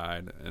people have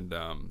died. And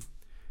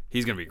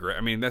he's going to be great.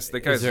 I mean, that's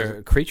the guy. Is there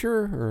a creature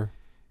or?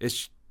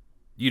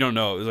 You don't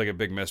know. There's like a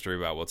big mystery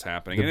about what's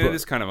happening. And it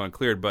is kind of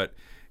uncleared, but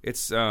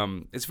it's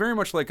very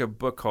much like a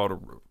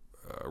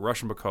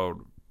Russian book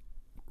called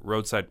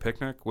Roadside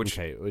Picnic, which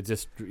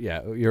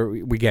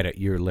we get it.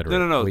 You're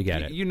literate. No. We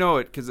get it. You know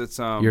it because it's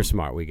you're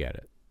smart. We get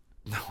it.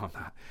 No, I'm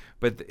not.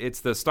 But it's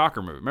the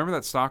Stalker movie. Remember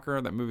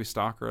that movie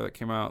Stalker that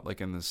came out like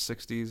in the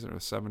 60s or the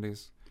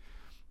 70s?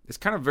 It's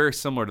kind of very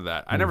similar to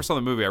that. I never saw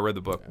the movie. I read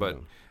the book,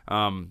 but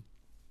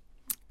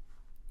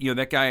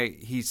that guy,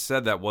 he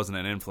said that wasn't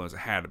an influence. It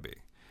had to be.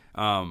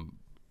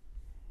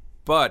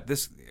 But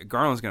this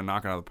Garland's going to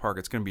knock it out of the park.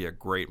 It's going to be a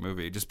great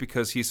movie just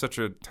because he's such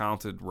a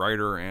talented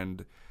writer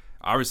and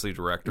obviously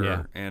director.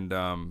 Yeah. And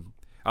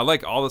I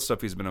like all the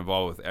stuff he's been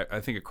involved with. I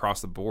think across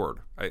the board,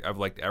 I've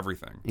liked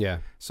everything. Yeah.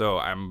 So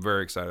I'm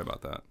very excited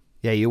about that.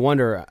 Yeah, you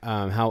wonder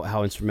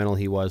how instrumental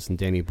he was in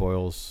Danny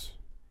Boyle's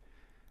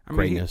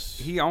greatness.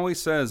 He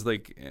always says,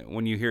 like,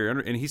 when you hear,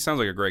 and he sounds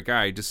like a great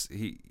guy.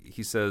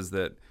 He says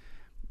that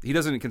he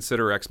doesn't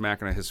consider Ex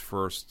Machina his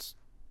first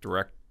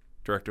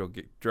directorial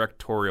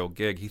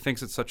gig. He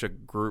thinks it's such a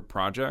group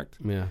project.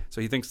 Yeah.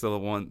 So he thinks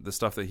the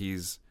stuff that he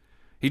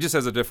just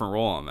has a different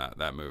role on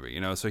that movie,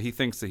 you know. So he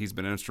thinks that he's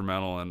been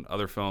instrumental in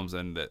other films,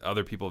 and that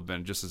other people have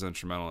been just as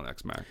instrumental in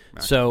Ex Machina.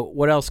 So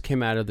what else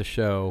came out of the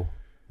show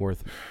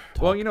worth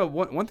talking? Well, you know,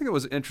 one thing that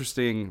was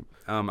interesting,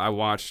 I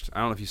watched. I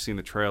don't know if you've seen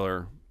the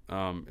trailer.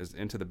 Is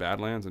Into the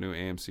Badlands, a new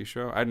AMC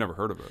show. I'd never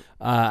heard of it.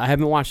 I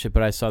haven't watched it,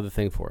 but I saw the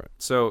thing for it.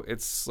 So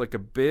it's like a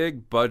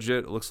big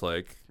budget. It looks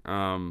like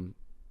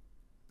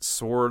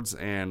swords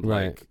and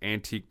like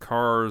antique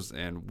cars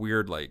and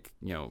weird, like,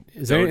 you know.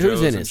 Is there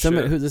who's in it?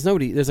 There's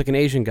nobody. There's like an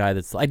Asian guy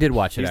that's. I did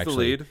watch it. He's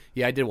actually. the lead.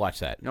 Yeah, I did watch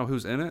that. You know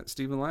who's in it?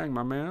 Stephen Lang,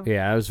 my man.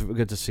 Yeah, it was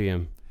good to see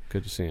him.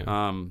 Good to see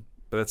him.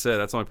 But that's it.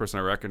 That's the only person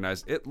I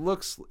recognize. It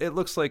looks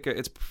like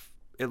a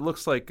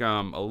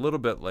little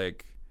bit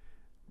like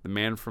The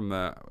Man from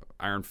the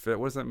Iron Fist.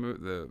 What is that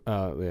movie?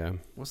 Yeah.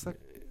 What's that?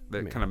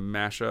 That kind of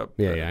mashup.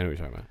 Yeah, I know what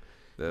you're talking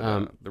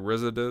about. The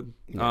RZA did.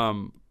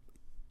 Yeah.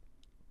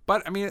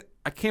 But I mean,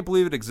 I can't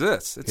believe it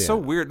exists. It's so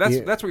weird. That's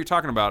what you're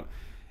talking about.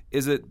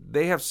 Is that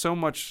they have so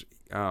much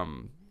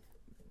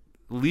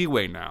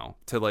leeway now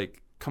to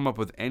like come up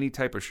with any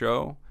type of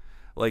show,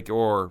 like,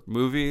 or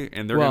movie,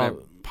 and they're gonna,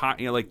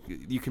 you know, like,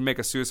 you can make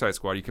a Suicide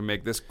Squad. You can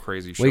make this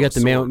crazy show. Well, you got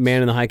the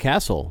Man in the High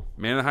Castle.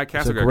 Man in the High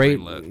Castle got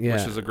greenlit,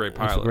 which is a great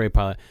pilot. It's a great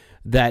pilot.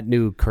 That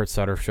new Kurt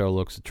Sutter show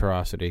looks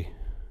atrocity.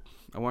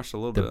 I watched a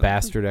little bit. The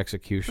Bastard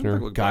Executioner.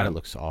 God, bad. It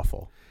looks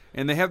awful.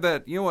 And they have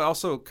that, you know what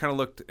also kind of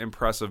looked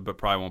impressive, but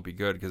probably won't be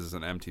good because it's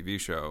an MTV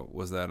show,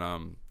 was that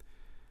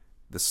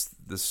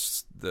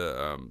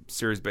the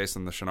series based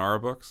on the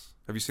Shannara books.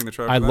 Have you seen the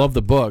trailer? I love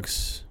the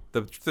books.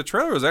 The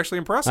trailer was actually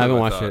impressive. I haven't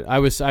watched it.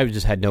 I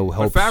just had no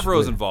hope. But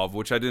Favreau's involved,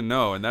 which I didn't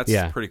know, and that's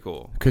pretty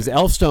cool. Because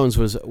Elfstones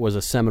was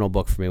a seminal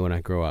book for me when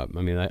I grew up.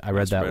 I mean, I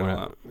read that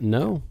when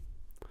no.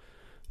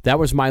 That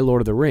was my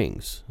Lord of the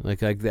Rings. Like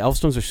the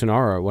Elfstones of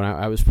Shannara when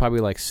I was probably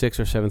like 6th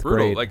or 7th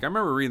grade. Like I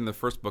remember reading the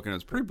first book and it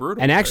was pretty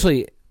brutal. And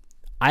actually,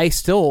 I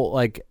still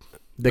like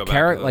the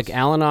character, like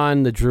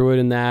Al-Anon, the druid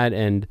in that,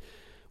 and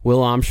Will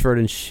Omsford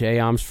and Shay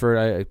Omsford.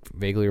 I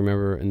vaguely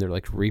remember, and they're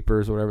like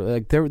Reapers or whatever.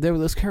 Like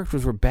those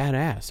characters were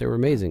badass. They were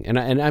amazing. And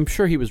I'm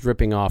sure he was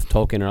ripping off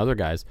Tolkien and other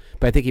guys,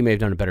 but I think he may have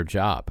done a better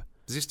job.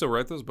 Does he still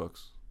write those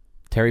books?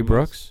 Terry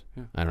Brooks?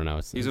 Yeah. I don't know.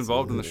 He's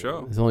involved in the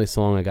show. It's only so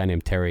long a guy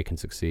named Terry can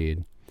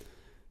succeed.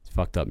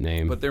 Fucked up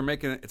name. But they're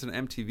making it's an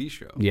MTV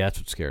show. Yeah, that's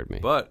what scared me.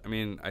 But I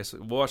mean,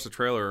 we'll watch the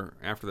trailer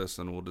after this,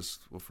 and we'll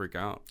freak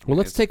out. Well,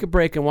 let's take a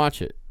break and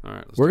watch it. All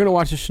right, we're gonna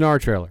watch the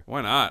Shannara trailer.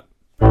 Why not?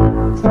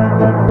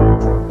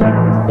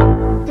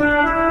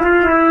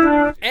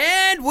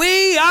 And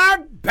we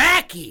are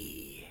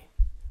backy.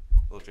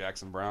 Little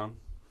Jackson Brown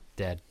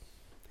dead.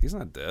 He's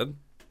not dead.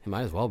 He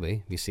might as well be.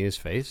 Have you seen his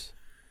face?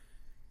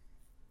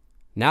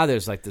 Now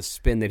there's like this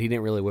spin that he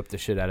didn't really whip the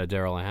shit out of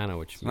Daryl Hannah,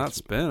 which it's not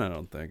spin. I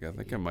don't think. I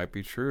think it might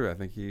be true. I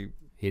think he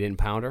didn't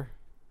pound her.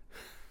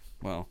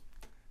 Well,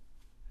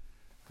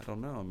 I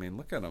don't know. I mean,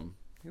 look at him.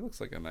 He looks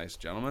like a nice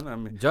gentleman. I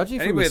mean, judging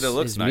anybody from that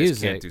looks his nice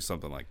music, can't do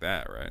something like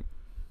that, right?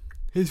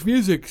 His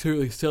music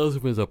certainly sells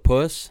him as a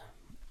puss.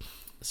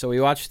 So we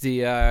watched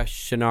the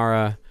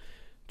Shannara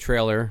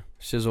trailer,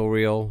 sizzle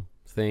reel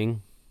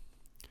thing.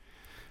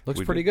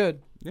 Looks pretty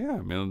good. Yeah,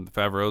 I mean,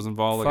 Favreau's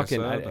involved, like I said.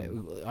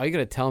 All you got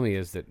to tell me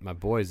is that my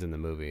boy's in the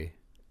movie.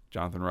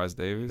 Jonathan Rhys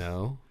Davies?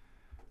 No.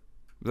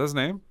 Is that his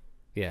name?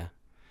 Yeah.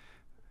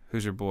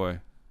 Who's your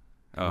boy?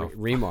 Oh,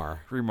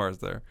 Remar. Remar's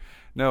there.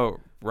 No,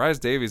 Rhys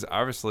Davies,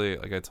 obviously,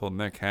 like I told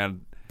Nick,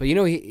 had... But you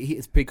know,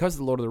 it's because of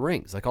the Lord of the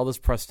Rings. Like all those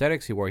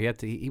prosthetics he wore,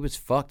 he was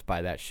fucked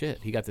by that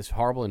shit. He got this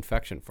horrible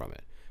infection from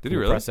it. Did he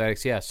really?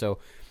 Prosthetics, yeah. So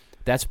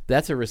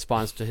that's a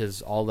response to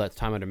his all that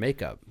time under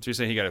makeup. So you're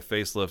saying he got a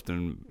facelift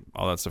and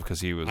all that stuff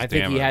because he was damaged? I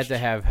think he had to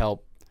have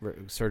help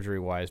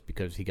surgery-wise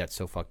because he got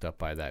so fucked up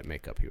by that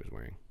makeup he was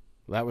wearing.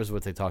 That was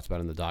what they talked about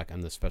in the doc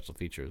and the special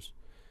features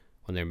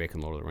when they were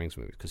making Lord of the Rings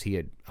movies because he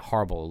had a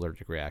horrible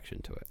allergic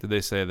reaction to it. Did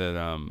they say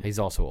that... he's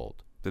also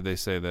old. Did they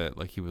say that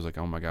like he was like,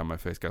 oh my God, my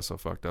face got so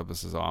fucked up.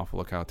 This is awful.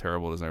 Look how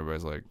terrible it is. And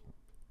everybody's like,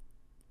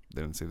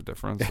 they didn't see the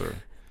difference? Or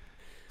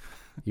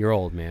You're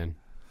old, man.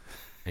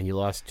 And you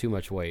lost too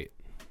much weight.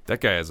 That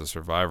guy is a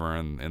survivor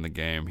in the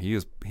game. He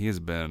has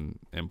been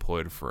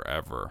employed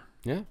forever.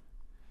 Yeah.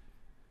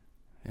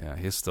 Yeah,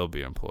 he'll still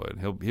be employed.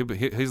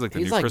 He's like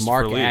the new like Christopher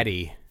Mark Lee.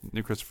 Addy.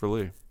 New Christopher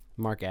Lee.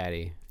 Mark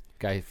Addy.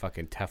 Guy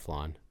fucking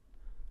Teflon.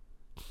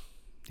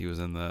 He was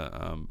in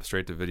the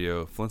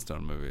straight-to-video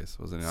Flintstone movies,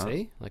 wasn't he?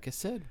 See? Like I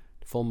said.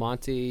 Full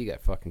Monty, you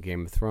got fucking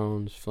Game of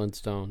Thrones,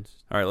 Flintstones.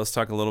 All right, let's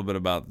talk a little bit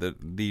about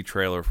the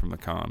trailer from the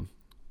con.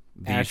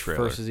 Ash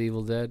versus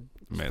Evil Dead.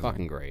 Amazing. It's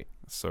fucking great.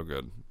 It's so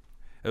good.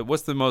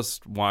 What's the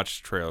most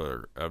watched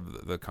trailer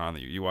of the con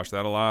that you watched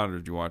that a lot, or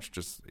did you watch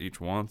just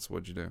each once?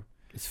 What'd you do?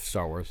 It's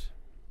Star Wars.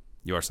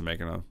 You watched the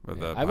making of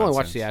the I've only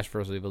watched the Ash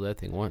vs. Evil Dead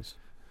thing once.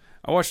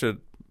 I watched it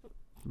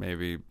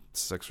maybe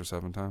 6 or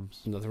 7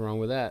 times. Nothing wrong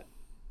with that.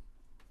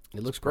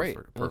 It looks great.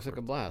 It looks like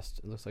a blast.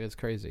 It looks like it's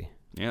crazy.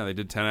 Yeah, they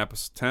did 10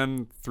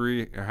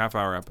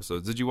 3.5-hour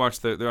episodes. Did you watch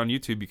they're on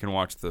YouTube? You can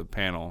watch the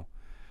panel,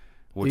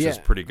 which is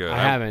pretty good. I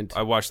haven't.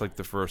 I watched like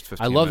the first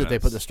 15 I love minutes. that they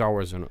put the Star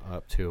Wars one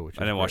up too. Which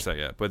I didn't watch that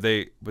yet, but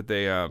they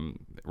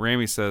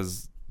Raimi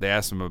says they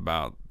asked him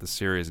about the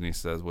series, and he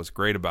says what's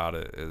great about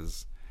it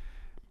is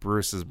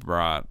Bruce has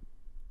brought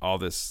all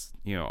this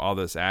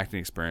acting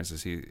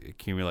experiences he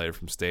accumulated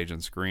from stage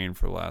and screen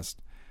for the last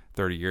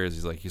 30 years.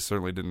 He's like, he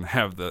certainly didn't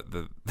have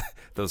the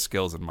those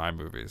skills in my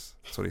movies.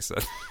 That's what he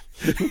said.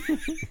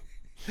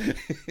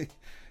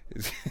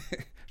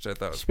 Which I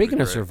thought was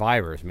Speaking of great.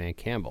 survivors, man,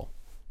 Campbell,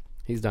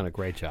 he's done a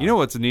great job. You know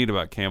what's neat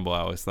about Campbell, I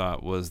always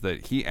thought, was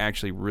that he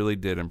actually really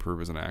did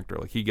improve as an actor.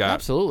 Like he got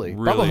absolutely.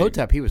 really, Bubba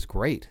Hotep, he was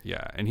great.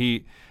 Yeah,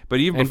 but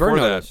even and before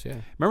Burn that, Notice, yeah.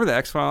 remember the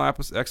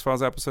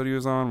X-Files episode he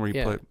was on where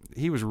he played?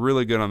 He was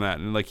really good on that,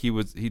 and like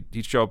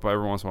he'd show up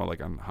every once in a while,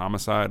 like on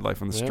Homicide,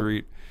 Life on the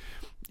Street.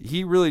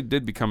 He really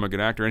did become a good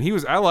actor,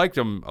 and I liked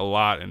him a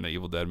lot in the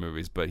Evil Dead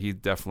movies, but he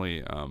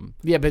definitely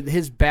but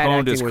his bad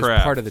acting was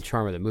craft. part of the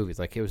charm of the movies.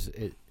 Like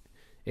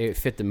it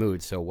fit the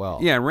mood so well.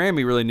 Yeah, and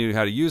Raimi really knew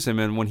how to use him,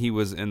 and when he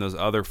was in those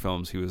other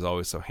films, he was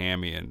always so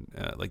hammy, and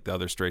like the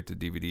other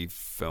straight-to-DVD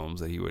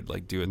films that he would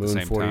like do at Moon the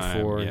same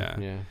 44,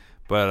 time. Yeah.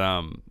 But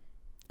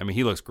I mean,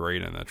 he looks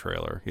great in the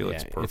trailer. He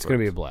looks perfect. It's gonna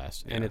be a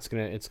blast, and it's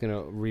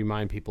gonna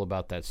remind people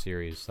about that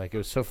series. Like it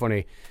was so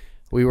funny.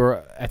 We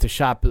were at the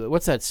shop.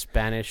 What's that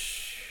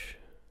Spanish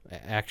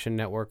action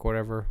network?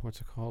 Whatever. What's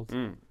it called?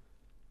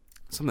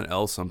 Something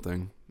else.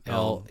 Something.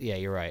 Yeah,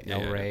 you're right.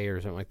 El Rey or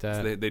something like that.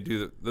 So they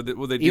do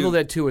the Evil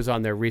Dead 2 was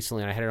on there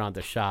recently, and I had it on at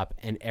the shop,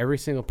 and every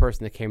single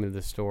person that came into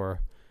the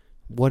store,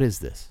 what is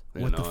this?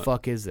 What the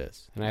fuck is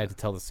this? And I had to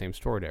tell the same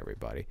story to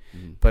everybody.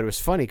 But it was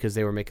funny because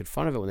they were making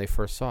fun of it when they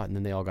first saw it, and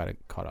then they all got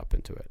caught up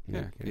into it.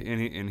 Yeah,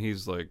 and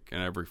he's like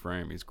in every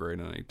frame, he's great,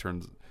 and he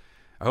turns.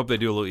 I hope they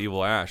do a little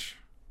Evil Ash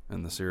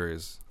in the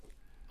series.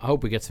 I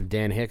hope we get some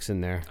Dan Hicks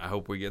in there. I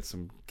hope we get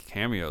some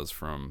cameos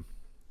from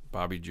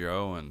Bobby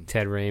Joe and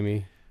Ted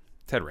Raimi.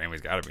 Ted Raimi's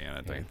got to be in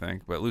it, I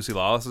think. But Lucy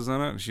Lawless is in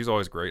it, and she's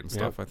always great and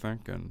stuff, I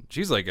think. And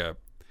she's like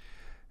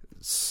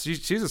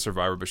she's a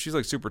survivor, but she's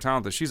like super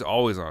talented. She's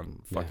always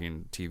on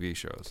fucking TV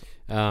shows.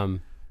 And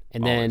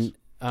then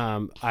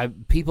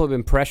people have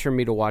been pressuring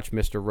me to watch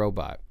Mr.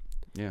 Robot.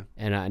 Yeah.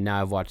 And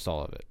now I've watched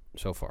all of it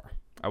so far.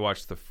 I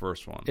watched the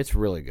first one. It's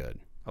really good.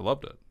 I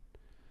loved it.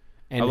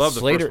 And I love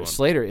the first one.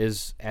 Slater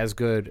is as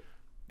good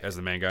as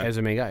the main guy. As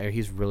the main guy,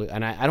 he's really,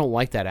 and I don't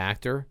like that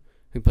actor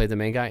who played the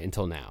main guy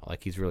until now.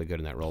 Like he's really good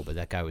in that role, but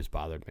that guy always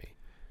bothered me.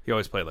 He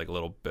always played like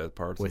little bit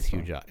parts with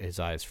huge his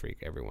eyes freak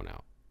everyone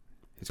out.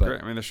 He's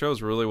great. I mean, the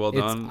show's really well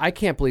done. I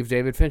can't believe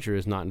David Fincher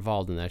is not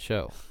involved in that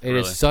show. It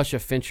is such a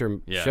Fincher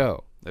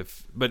show.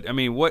 But I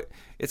mean,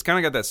 it's kind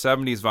of got that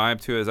 70s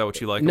vibe to it. Is that what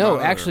you like? No,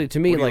 about actually, it, to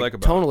me, like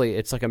tonally,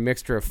 it's like a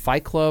mixture of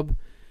Fight Club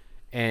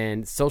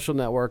and Social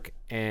Network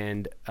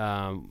and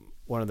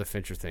one other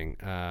Fincher thing,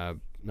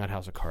 not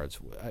House of Cards.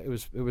 It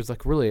was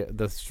like really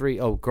the three.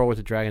 Oh, Girl with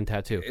the Dragon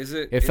Tattoo.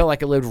 It felt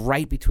like it lived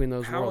right between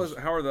those worlds.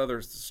 How are the other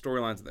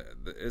storylines?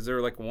 Is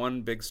there like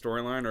one big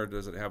storyline, or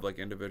does it have like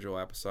individual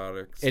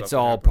episodic? It's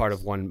all part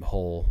of one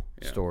whole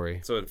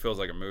story. So it feels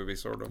like a movie,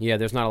 sort of. Yeah,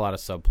 there's not a lot of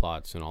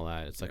subplots and all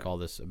that. It's like all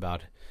this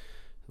about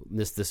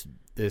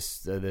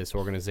this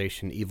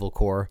organization, Evil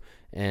Corps,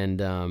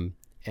 and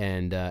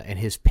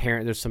his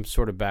parent. There's some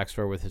sort of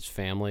backstory with his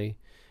family.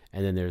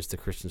 And then there's the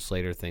Christian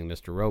Slater thing,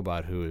 Mr.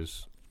 Robot, who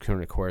is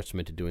currently coerced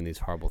into doing these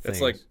horrible things.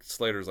 It's like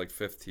Slater's like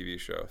fifth TV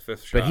show,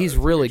 but he's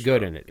really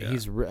good in it. Yeah.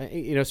 He's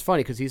it's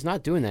funny because he's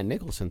not doing that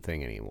Nicholson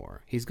thing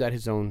anymore. He's got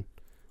his own,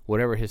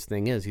 whatever his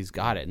thing is, he's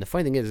got it. And the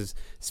funny thing is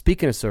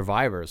speaking of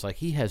survivors, like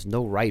he has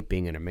no right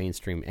being in a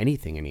mainstream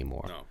anything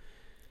anymore. No.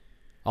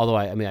 Although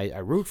I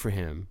root for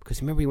him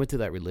because remember he went through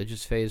that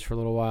religious phase for a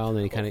little while,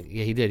 and then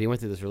he did. He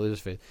went through this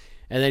religious phase,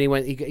 and then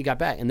he got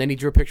back, and then he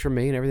drew a picture of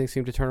me, and everything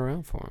seemed to turn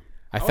around for him.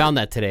 I found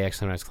that today,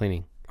 actually, when I was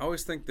cleaning. I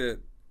always think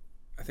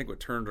what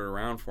turned it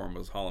around for him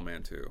was Hollow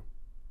Man 2.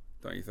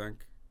 Don't you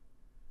think?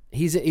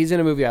 He's in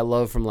a movie I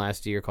love from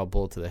last year called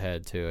Bullet to the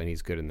Head, too, and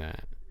he's good in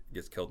that. He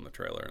gets killed in the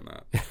trailer in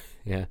that.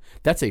 Yeah.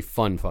 That's a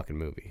fun fucking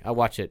movie. I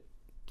watch it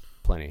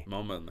plenty.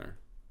 Momoa in there.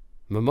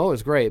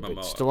 Momoa's great, but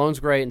Stallone's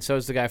great, and so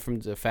is the guy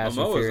from the Fast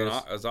and Furious.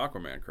 Momoa is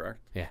Aquaman,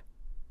 correct? Yeah.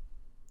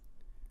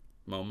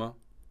 Momoa?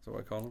 Is that what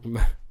I call him?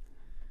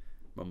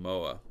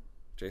 Momoa.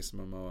 Jason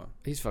Momoa.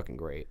 He's fucking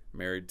great.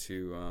 Married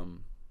to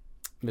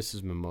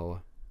Mrs.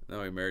 Momoa.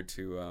 No, he married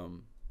to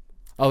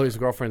his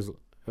girlfriend's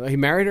he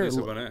married her?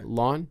 Lisa Bonet.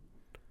 Lon?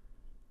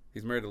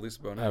 He's married to Lisa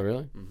Bonet. Oh,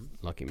 really? Mm-hmm.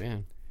 Lucky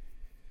man.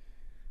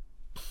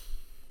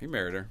 He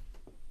married her.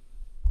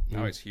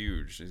 Now he's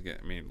huge.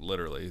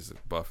 Literally, he's a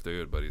buff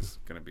dude, but he's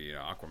going to be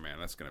Aquaman.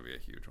 That's going to be a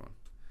huge one.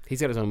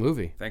 He's got his own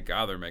movie. Thank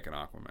God they're making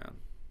Aquaman.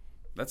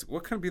 That's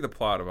what can be the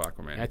plot of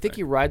Aquaman? I think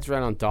he rides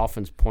around on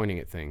dolphins pointing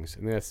at things.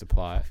 I think that's the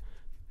plot.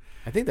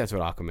 I think that's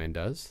what Aquaman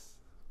does.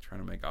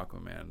 Trying to make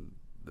Aquaman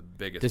the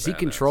biggest. Does he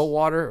control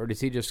water, or does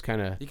he just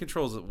kind of? He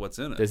controls what's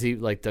in it. Does he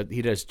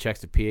he does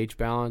checks the pH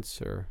balance,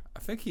 or? I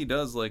think he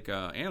does like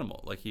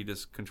animal. Like he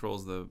just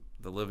controls the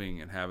the living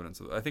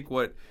inhabitants. I think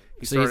what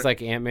he's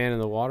like Ant-Man in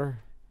the water.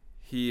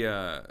 He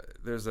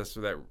there's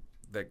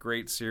that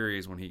great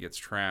series when he gets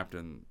trapped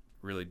and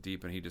really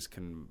deep, and he just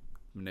can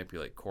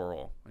manipulate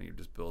coral, and he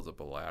just builds up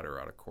a ladder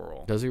out of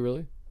coral. Does he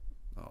really?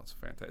 Oh, it's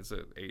fantastic! It's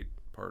an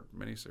 8-part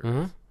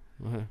miniseries.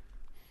 Uh-huh.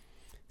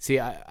 See,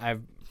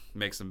 I've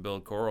makes them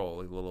build coral,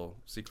 like little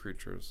sea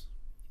creatures.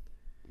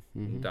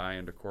 Mm-hmm. Die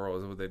into coral.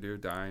 Is that what they do?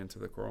 Die into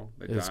the coral?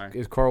 They die.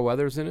 Is Carl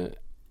Weathers in it?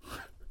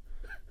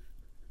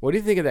 What do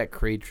you think of that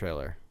Creed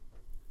trailer?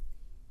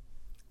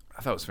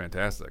 I thought it was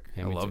fantastic.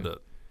 Yeah, I loved too.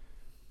 it.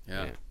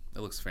 Yeah, it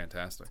looks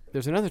fantastic.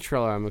 There's another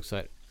trailer I'm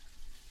excited.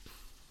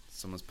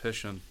 Someone's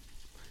pishing.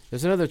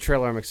 There's another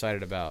trailer I'm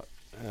excited about.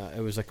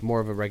 It was like more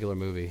of a regular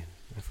movie.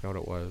 I forgot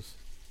what it was.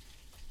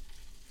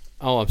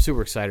 Oh, I'm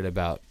super excited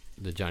about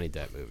the Johnny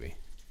Depp movie.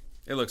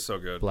 It looks so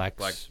good. Black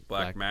Mass.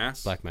 Black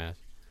Mass.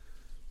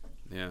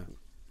 Yeah.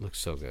 Looks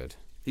so good.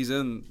 He's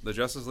in the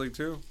Justice League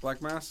too,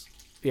 Black Mass?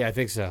 Yeah, I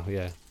think so,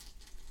 yeah.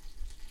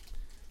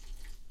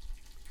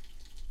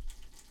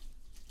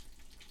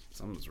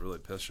 Someone's really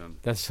pissing.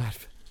 That's not...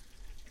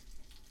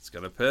 It's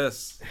gonna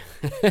piss.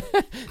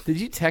 Did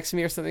you text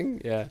me or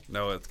something? Yeah.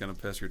 No, it's gonna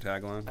piss your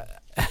tagline.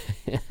 I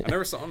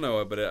never saw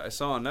Noah, but I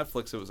saw on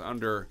Netflix it was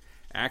under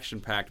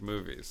action-packed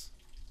movies.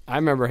 I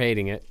remember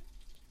hating it.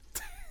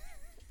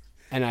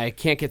 And I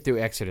can't get through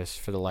Exodus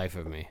for the life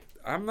of me.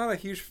 I'm not a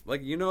huge...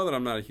 that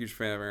I'm not a huge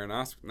fan of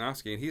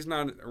Aronofsky, and he's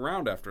not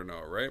around after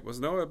Noah, right? Was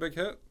Noah a big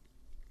hit?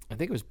 I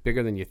think it was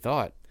bigger than you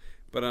thought.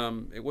 But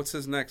what's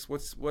his next?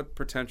 What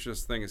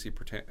pretentious thing is he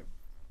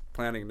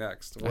planning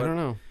next? I don't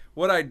know.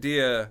 What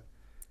idea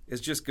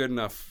is just good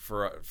enough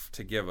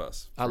to give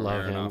us? I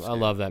love him. I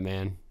love that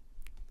man.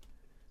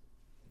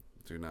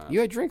 Do not. You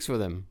had drinks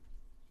with him.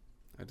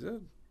 I did.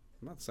 I'm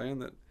not saying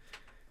that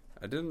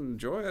I didn't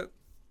enjoy it.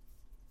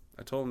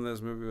 I told him that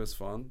his movie was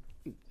fun.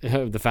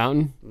 The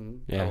Fountain?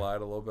 Mm-hmm. Yeah. I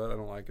lied a little bit. I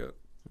don't like it.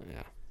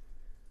 Yeah.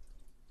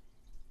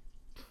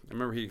 I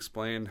remember he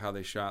explained how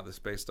they shot the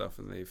space stuff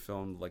and they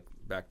filmed like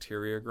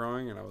bacteria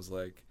growing, and I was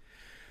like,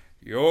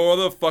 "You're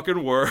the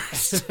fucking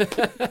worst."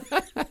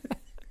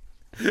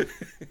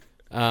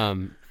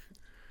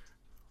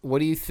 What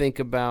do you think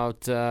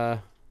about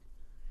the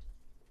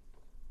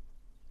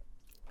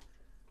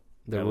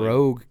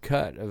Rogue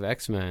cut of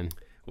X-Men?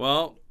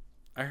 Well,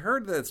 I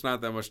heard that it's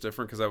not that much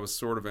different because I was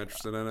sort of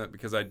interested in it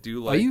because I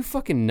do like... Are you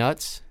fucking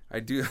nuts? I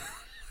do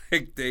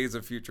like Days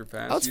of Future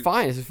Past. Oh, it's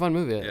fine. It's a fun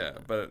movie. Yeah,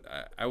 but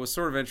I was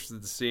sort of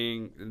interested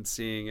in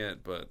seeing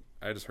it, but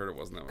I just heard it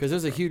wasn't that much. Because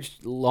there's a huge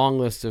long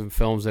list of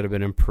films that have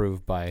been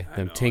improved by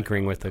them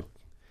tinkering with it.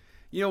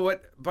 You know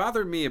what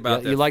bothered me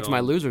about that you liked film,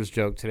 my Losers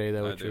joke today,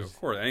 though. I do. Of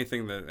course,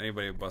 anything that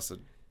anybody busts a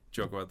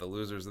joke about the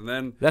Losers. And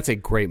then... That's a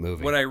great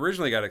movie. What I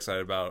originally got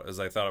excited about is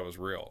I thought it was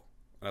real.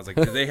 I was like,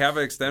 did they have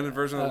an extended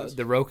version of this?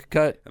 The Rogue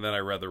cut? And then I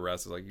read the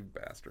rest. I was like, you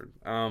bastard.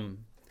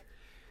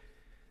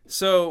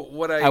 So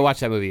what I watched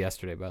that movie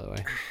yesterday, by the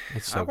way.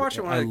 It's so good.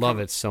 I love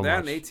it so much. That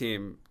and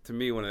A-Team, to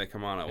me, when they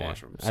come on, I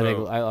watch them. So I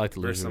think I like The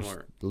Losers.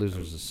 Similar. The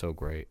Losers is so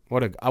great.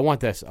 I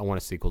want this. I want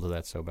a sequel to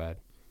that so bad.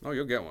 Oh,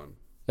 you'll get one.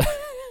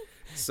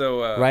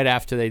 So right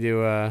after they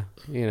do,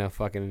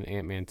 fucking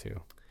Ant-Man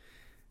 2.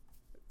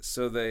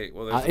 So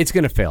it's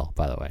gonna fail,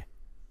 by the way.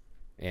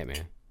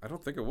 Ant-Man. I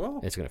don't think it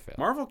will. It's gonna fail.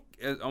 Marvel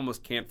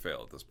almost can't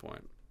fail at this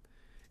point.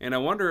 And I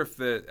wonder if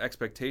the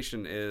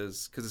expectation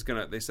is because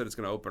they said it's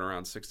gonna open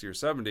around 60 or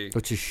 70,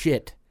 which is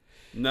shit.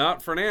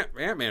 Not for an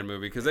Ant-Man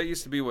movie, because that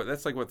used to be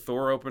that's like what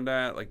Thor opened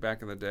at, like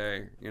back in the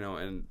day,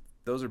 and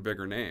those are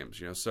bigger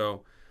names,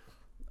 So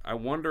I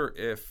wonder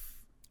if.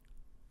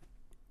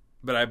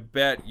 But I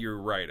bet you're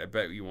right. I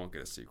bet you won't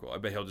get a sequel. I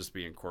bet he'll just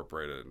be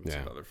incorporated in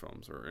some other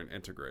films or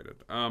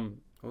integrated. What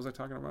was I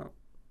talking about?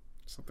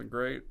 Something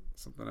great?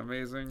 Something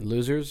amazing?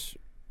 Losers?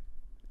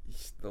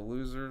 The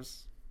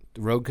Losers?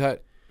 The Rogue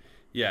cut?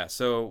 Yeah,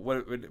 so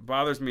what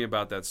bothers me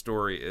about that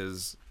story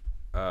is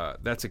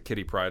that's a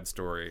Kitty Pryde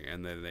story,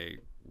 and then they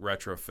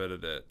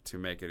retrofitted it to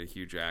make it a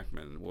Hugh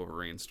Jackman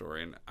Wolverine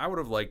story. And I would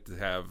have liked to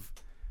have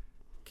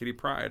Kitty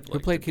Pryde. Who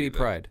played Kitty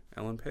Pryde?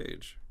 Ellen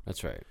Page.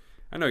 That's right.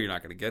 I know you're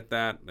not going to get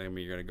that. I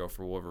mean, you're going to go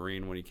for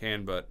Wolverine when you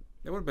can, but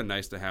it would have been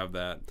nice to have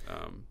that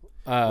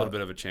a little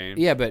bit of a change.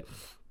 Yeah, but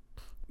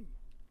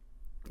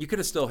you could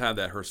have still had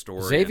that her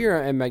story. Xavier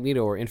and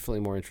Magneto are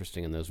infinitely more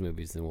interesting in those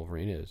movies than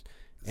Wolverine is.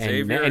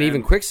 And and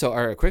even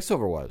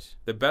Quicksilver was.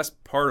 The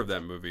best part of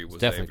that movie was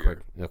definitely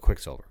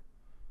Quicksilver.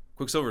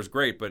 Quicksilver's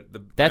great, but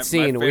that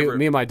scene,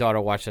 me and my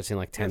daughter watched that scene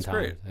like 10 times.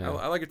 Great. Yeah.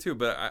 I like it too,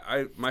 but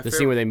my favorite...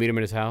 scene where they meet him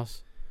in his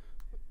house?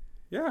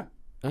 Yeah.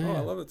 Oh, yeah. I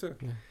love it too.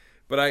 Yeah.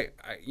 But I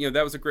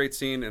that was a great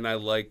scene, and I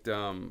liked,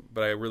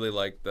 but I really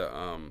liked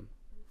the,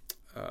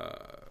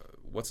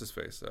 what's his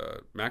face?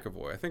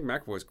 McAvoy. I think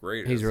McAvoy's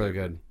great. He's really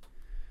good.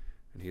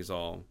 And he's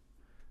all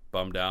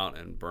bummed out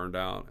and burned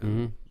out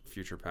and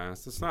Future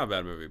Past. It's not a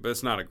bad movie, but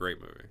it's not a great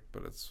movie,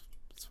 but it's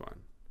fine.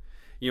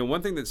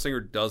 One thing that Singer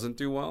doesn't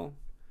do well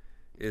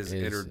is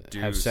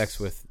introduce... Have sex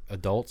with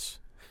adults?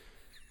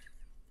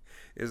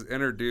 Is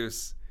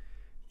introduce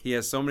He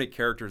has so many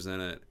characters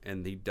in it,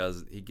 and he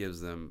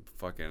gives them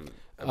fucking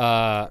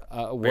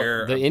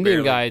the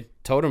Indian guy,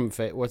 Totem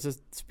what's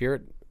his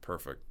spirit?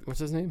 Perfect. What's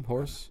his name?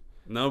 Horse?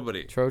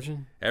 Nobody.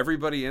 Trojan?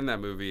 Everybody in that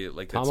movie,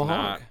 like, that's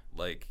not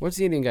like. What's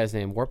the Indian guy's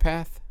name?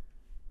 Warpath?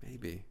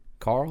 Maybe.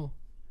 Carl?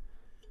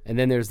 And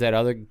then there's that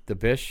other, the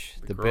Bish.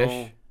 The girl.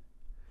 Bish.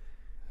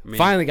 I mean,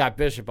 Finally got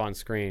Bishop on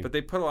screen. But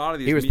they put a lot of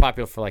these. He was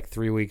popular for like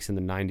 3 weeks in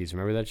the 90s.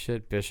 Remember that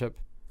shit? Bishop?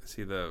 Is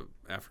he the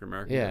African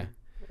American? Yeah.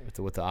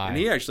 With the eye. And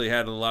he actually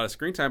had a lot of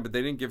screen time, but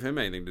they didn't give him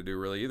anything to do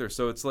really either.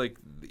 So it's like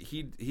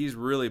he's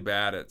really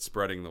bad at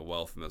spreading the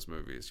wealth in those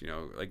movies. You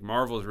know, like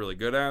Marvel is really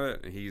good at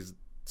it, and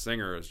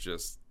Singer is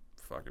just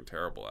fucking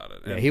terrible at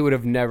it. Yeah, he would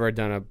have never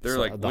done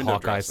the Hawkeye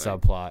dressing.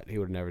 subplot. He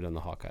would have never done the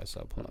Hawkeye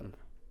subplot,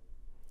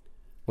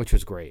 which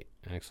was great.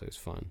 Actually, it was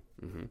fun.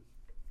 Mm-hmm.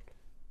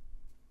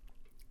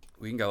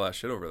 We got a lot of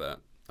shit over that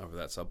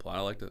subplot.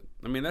 I liked it.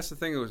 I mean, that's the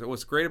thing.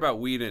 What's great about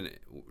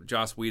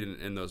Joss Whedon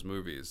in those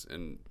movies,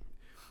 and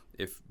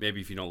if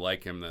you don't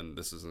like him, then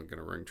this isn't going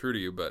to ring true to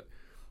you. But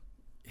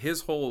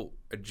his whole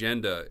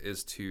agenda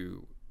is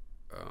to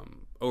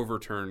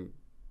overturn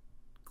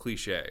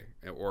cliche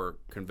or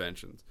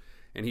conventions,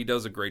 and he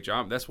does a great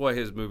job. That's why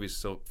his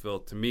movies feel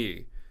to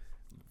me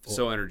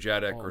so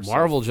energetic. Or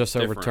Marvel so just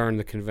different. overturned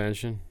the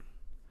convention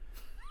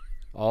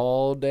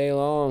all day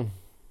long.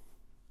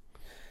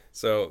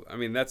 So I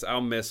mean,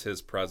 I'll miss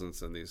his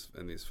presence in these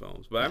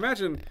films, but I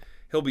imagine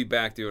he'll be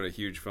back doing a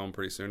huge film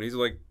pretty soon. He's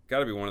like got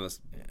to be one of the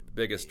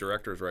biggest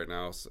directors right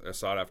now,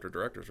 sought after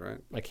directors, right?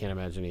 I can't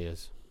imagine he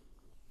is.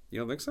 You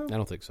don't think so? I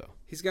don't think so.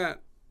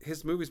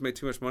 His movies made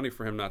too much money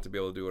for him not to be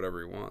able to do whatever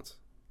he wants.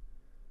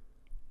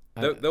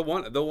 They'll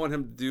want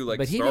him to do like.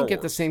 But he Star didn't get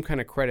Wars. the same kind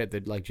of credit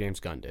that like James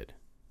Gunn did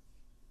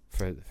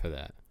for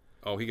that.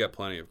 Oh, he got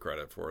plenty of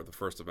credit for the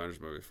first Avengers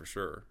movie for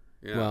sure.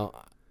 Yeah.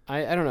 Well,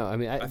 I don't know. I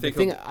mean, I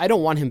think I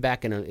don't want him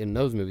back in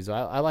those movies.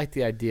 I like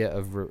the idea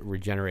of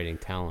regenerating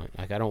talent.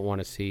 Like I don't want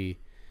to see.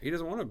 He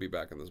doesn't want to be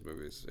back in those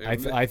movies.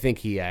 I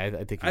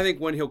think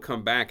when he'll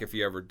come back, if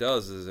he ever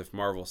does, is if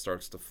Marvel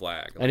starts to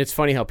flag. And it's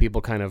funny how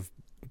people kind of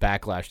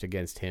backlashed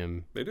against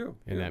him. They do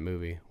in that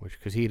movie,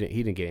 because he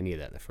didn't get any of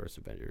that in the first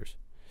Avengers.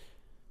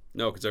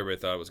 No, because everybody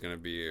thought it was going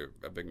to be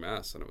a big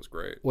mess, and it was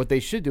great. What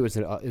they should do is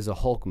a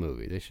Hulk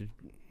movie. They should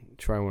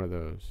try one of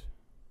those.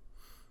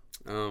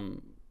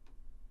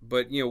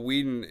 But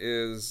Whedon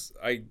is.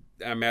 I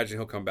imagine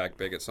he'll come back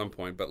big at some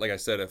point. But like I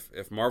said,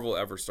 if Marvel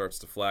ever starts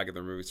to flag and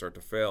their movies start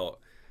to fail,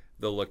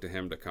 they'll look to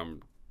him to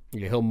come.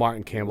 Yeah, he'll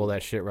Martin Campbell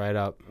that shit right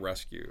up.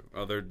 Rescue.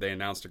 Oh, they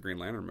announced a Green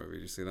Lantern movie.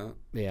 Did you see that?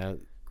 Yeah.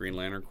 Green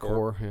Lantern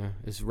Corps. Yeah.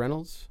 Is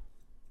Reynolds?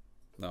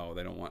 No,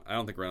 they don't want. I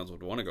don't think Reynolds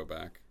would want to go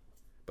back,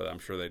 but I'm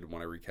sure they'd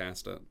want to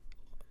recast it.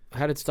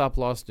 How did Stop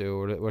Loss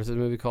do? What's the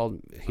movie called?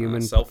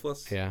 Human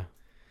Selfless. Yeah.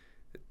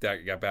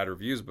 That got bad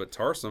reviews, but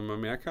Tarsem. I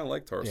mean, I kind of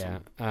like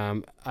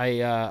Tarsem.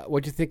 Yeah.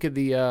 What'd you think of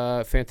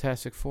the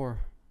Fantastic Four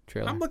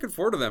trailer? I'm looking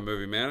forward to that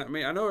movie, man. I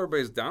mean, I know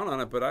everybody's down on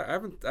it, but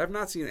I've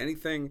not seen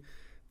anything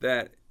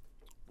that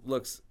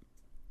looks.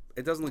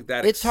 It doesn't look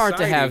that. It's hard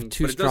to have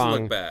too but strong. It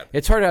doesn't look bad.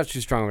 It's hard to have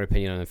too strong of an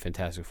opinion on the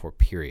Fantastic Four.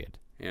 Period.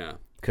 Yeah.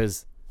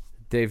 Because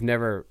they've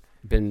never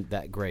been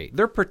that great.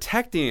 They're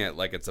protecting it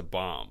like it's a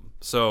bomb,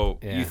 so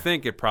you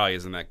think it probably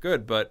isn't that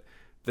good. But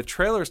the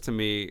trailers, to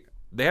me,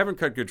 they haven't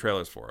cut good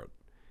trailers for it.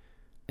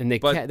 And the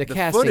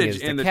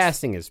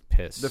casting is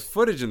pissed. The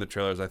footage in the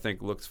trailers, I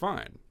think, looks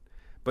fine.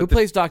 But who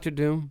plays Dr.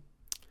 Doom?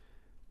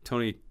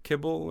 Tony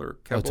Kibble or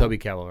Kebbell? Oh, Toby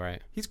Kebbell,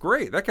 right? He's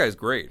great. That guy's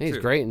great. He's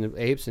great in the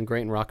Apes and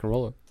great in Rock and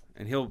Roller.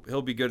 And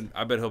he'll be good.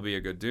 I bet he'll be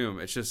a good Doom.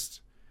 It's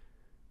just,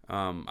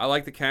 I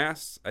like the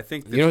cast. I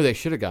think who they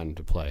should have gotten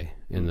to play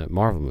in the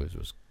Marvel movies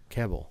was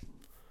Kebbell,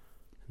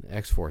 the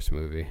X-Force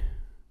movie.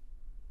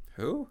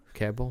 Who?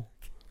 Kebbell.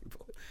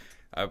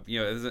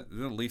 Isn't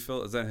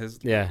Leafield? Is that his?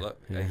 Yeah.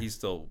 He's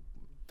still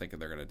thinking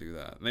they're going to do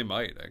that. They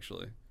might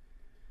actually.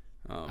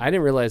 I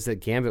didn't realize that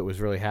Gambit was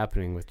really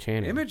happening with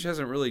Channing. Image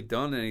hasn't really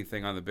done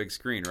anything on the big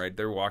screen, right?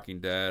 They're Walking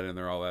Dead and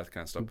they're all that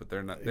kind of stuff, but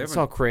they're not. It's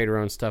all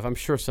creator-owned stuff. I'm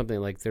sure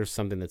there's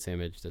something that's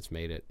Image that's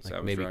made it,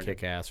 like maybe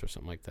Kick-Ass or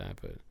something like that.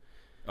 But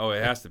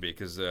it has to be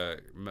because I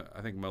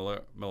think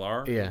Millar.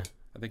 Yeah,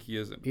 I think he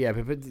is. Yeah,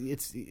 but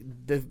it's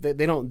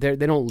they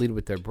don't lead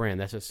with their brand.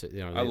 That's just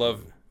I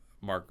love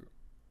Mark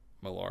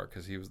Millar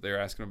because they're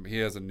asking him. He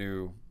has a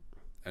new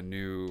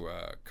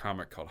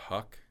comic called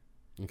Huck.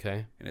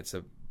 Okay, and it's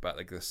about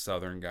like this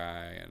Southern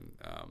guy, and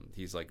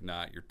he's like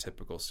not your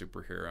typical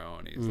superhero,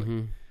 and he's like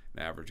an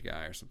average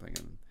guy or something.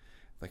 And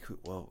like,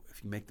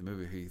 if you make the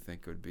movie, who you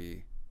think would be?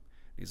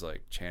 And he's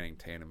like Channing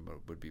Tatum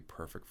would be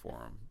perfect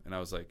for him. And I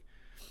was like,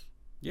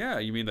 yeah,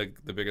 you mean like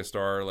the biggest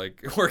star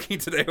like working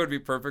today would be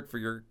perfect for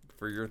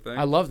your thing?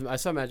 I loved him. I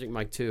saw Magic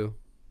Mike too.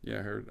 Yeah,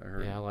 I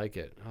heard. Yeah, I like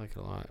it. I like it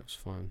a lot. It was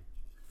fun.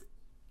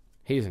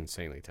 He's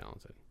insanely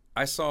talented.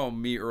 I saw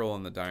Me, Earl,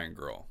 and the Dying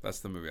Girl. That's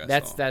the movie I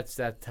saw.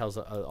 That tells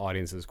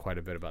audiences quite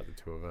a bit about the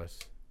two of us.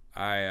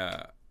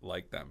 I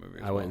like that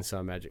movie. Went and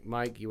saw Magic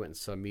Mike. You went and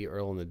saw Me,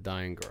 Earl, and the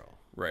Dying Girl.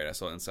 Right. I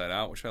saw Inside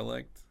Out, which I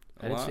liked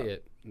a lot. I didn't see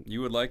it.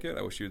 You would like it?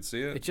 I wish you would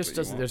see it. It just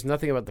doesn't. There's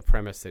nothing about the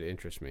premise that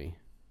interests me.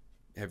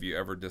 have you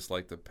ever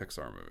disliked a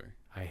Pixar movie?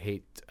 I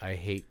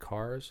hate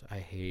Cars. I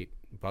hate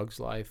Bugs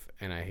Life,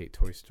 and I hate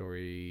Toy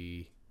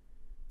Story.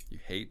 You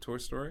hate Toy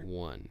Story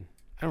 1.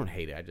 I don't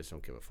hate it. I just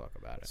don't give a fuck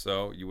about it.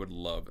 So you would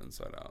love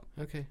Inside Out.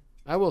 Okay,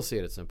 I will see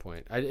it at some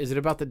point. Is it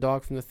about the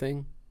dog from The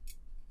Thing?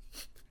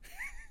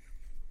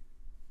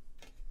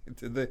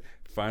 Did they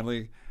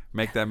finally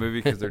make that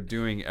movie? Because they're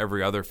doing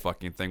every other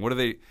fucking thing. What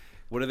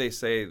do they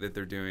say that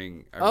they're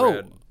doing?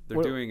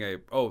 They're doing a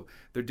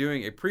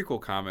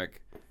prequel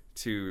comic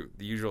to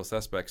The Usual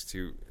Suspects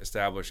to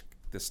establish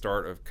the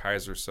start of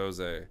Kaiser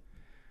Soze.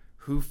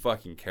 Who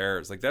fucking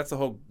cares? Like, that's the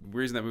whole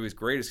reason that movie's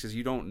great, is because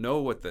you don't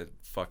know what the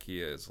fuck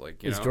he is.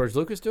 Like, is George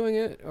Lucas doing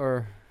it,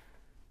 or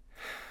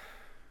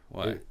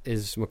what?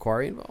 Is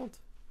Macquarie involved?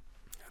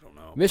 I don't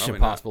know. Mission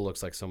Impossible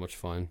looks like so much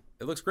fun.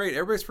 It looks great.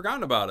 Everybody's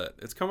forgotten about it.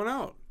 It's coming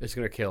out. It's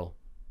gonna kill.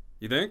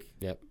 You think?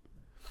 Yep.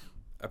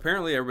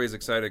 Apparently, everybody's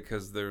excited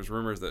because there's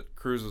rumors that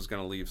Cruise was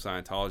going to leave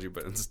Scientology,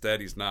 but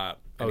instead he's not.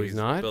 And he's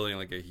not? Building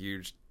like a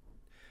huge,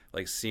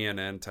 like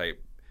CNN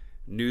type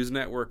news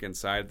network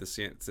inside the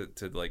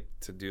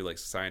to do like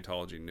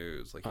Scientology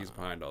news. Like, he's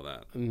behind all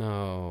that.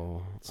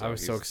 No, so I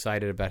was so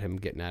excited about him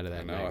getting out of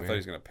that. I thought he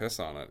was gonna piss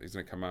on it. He's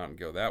gonna come out and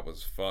go, "That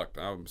was fucked.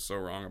 I'm so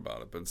wrong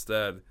about it." But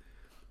instead,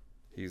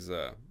 he's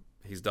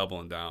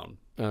doubling down.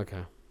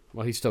 Okay,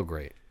 well, he's still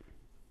great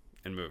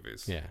in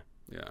movies. Yeah,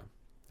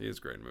 he is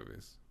great in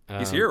movies.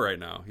 He's here right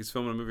now. He's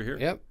filming a movie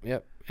here.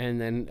 Yep. And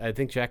then I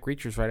think Jack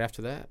Reacher's right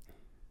after that,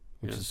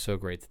 which is so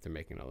great that they're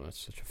making it. That's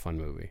such a fun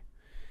movie.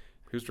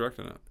 Who's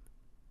directing it?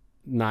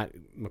 Not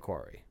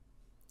Macquarie.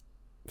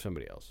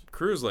 Somebody else.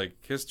 Cruise, like,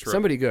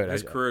 somebody good.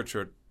 His career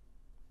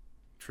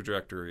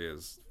trajectory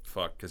is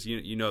fucked, because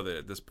you know that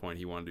at this point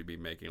he wanted to be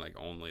making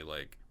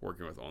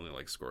working with only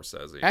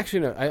Scorsese. Actually,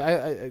 no.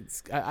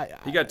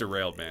 He got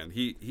derailed, man.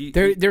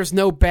 There's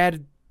no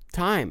bad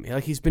time.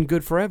 Like, he's been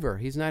good forever.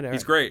 He's not.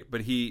 He's great,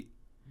 but he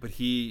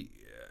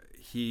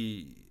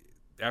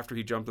after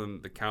he jumped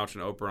on the couch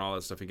and Oprah and all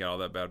that stuff, he got all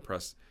that bad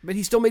press. But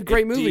he still made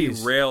great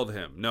movies. Derailed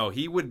him. No,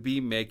 he would be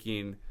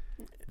making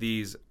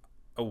these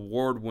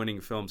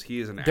award-winning films. He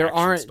is an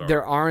action star.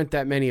 There aren't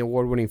that many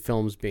award-winning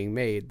films being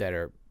made that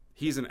are.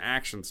 He's an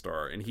action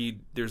star,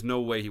 and there's no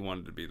way he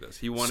wanted to be this.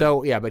 He wanted.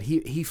 So yeah, but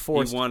he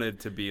forced. He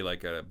wanted to be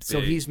like a. Big, so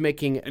he's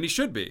making, and he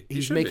should be.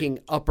 He's making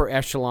upper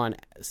echelon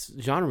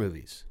genre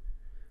movies.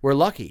 We're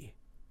lucky.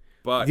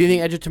 But do you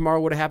think Edge of Tomorrow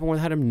would have happened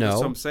without him? No. That's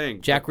what I'm saying.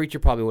 Jack Reacher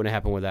probably wouldn't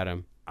have happened without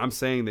him. I'm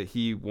saying that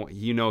he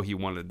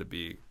wanted to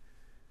be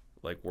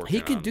like working.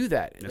 He could do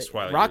that.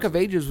 Rock of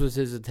Ages was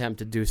his attempt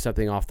to do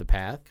something off the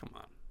path. Come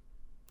on.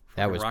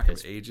 That was Rock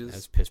of Ages.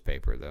 That's piss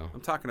paper, though.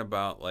 I'm talking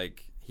about,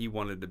 like, he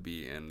wanted to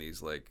be in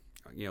these, like,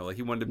 like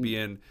he wanted to be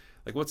in,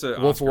 like, what's a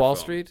Wolf Oscar of Wall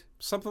film? Street?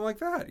 Something like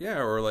that, yeah.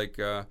 Or like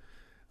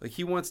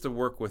he wants to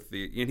work with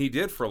and he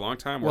did for a long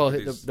time. Well,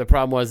 the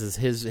problem was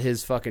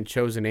his fucking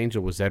chosen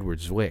angel was Edward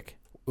Zwick.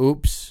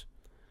 Oops.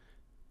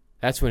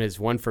 That's when it's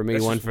one for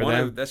me, one for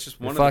them. That's just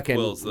one of the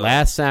quills.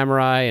 Last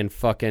Samurai, and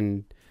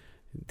fucking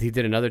he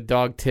did another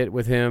dog tit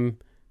with him.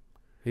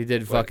 He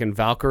did fucking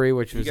Valkyrie,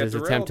 which was his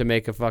attempt to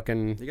make a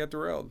fucking. He got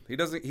derailed.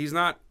 He's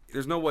not.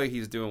 There's no way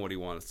he's doing what he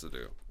wants to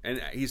do,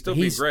 and he's still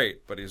be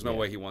great. But there's no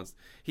way he wants.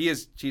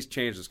 He's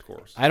changed his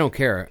course. I don't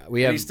care.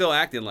 He's still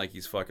acting like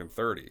he's fucking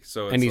 30.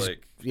 So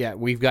it's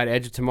we've got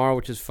Edge of Tomorrow,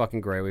 which is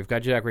fucking great. We've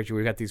got Jack Reacher.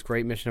 We've got these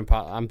great Mission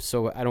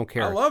Impossible. I don't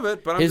care. I love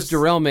it, but his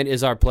derailment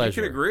is our pleasure.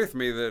 You can agree with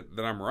me that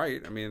I'm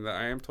right. I mean,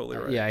 I am totally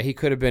right. Yeah, he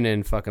could have been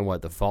in fucking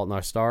The Fault in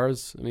Our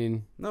Stars. I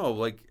mean, no,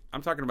 like,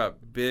 I'm talking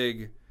about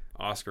big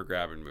Oscar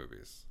grabbing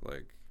movies,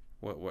 like.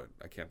 What?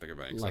 I can't think of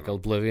any. Like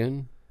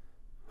Oblivion.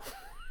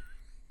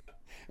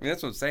 I mean,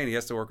 that's what I'm saying. He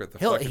has to work with the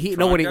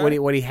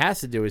what he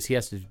has to do is he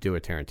has to do a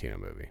Tarantino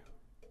movie,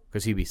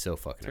 because he'd be so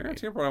fucking.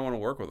 Tarantino probably want to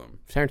work with him.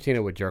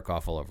 Tarantino would jerk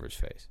off all over his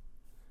face.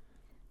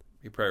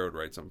 He probably would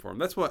write something for him.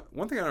 That's one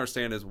thing I don't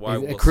understand is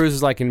why Cruise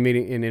is like in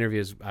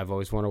interviews. I've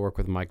always wanted to work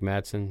with Mike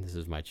Madsen. This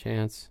is my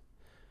chance.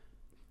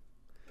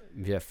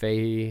 Jeff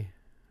Fahey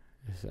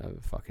is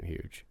fucking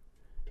huge.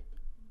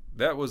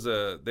 That was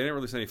they didn't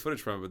release any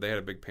footage from it, but they had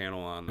a big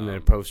panel on and then a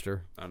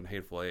poster on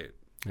Hateful Eight.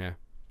 Yeah,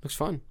 looks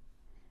fun.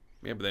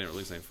 Yeah, but they didn't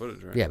release any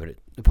footage, right? Yeah, but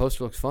the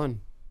poster looks fun.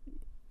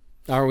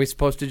 Are we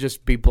supposed to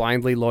just be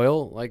blindly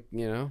loyal, like,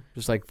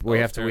 just like we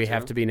have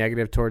to be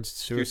negative towards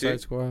Suicide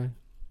Squad?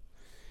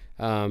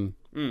 Let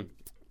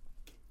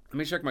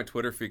me check my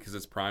Twitter feed because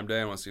it's Prime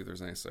Day. I want to see if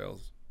there's any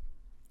sales.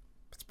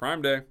 It's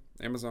Prime Day,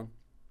 Amazon.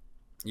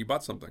 You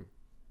bought something.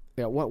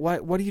 Yeah,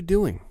 what are you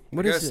doing? I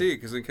gotta see,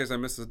 because in case I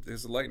miss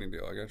his lightning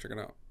deal, I gotta check it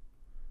out.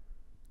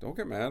 Don't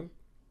get mad.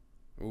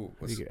 Ooh,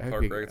 what's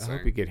Clark Gregg saying? I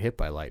hope you get hit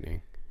by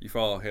lightning. You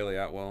follow Haley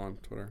Atwell on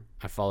Twitter?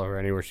 I follow her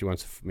anywhere she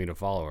wants me to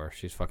follow her.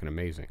 She's fucking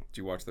amazing.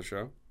 Did you watch the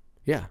show?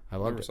 Yeah, I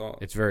loved it. Saw it.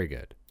 It's very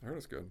good. I heard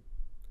it's good.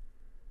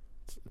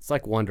 It's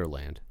like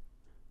Wonderland.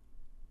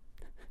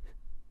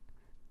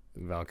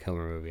 The Val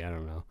Kilmer movie. I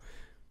don't know.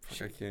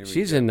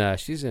 She's in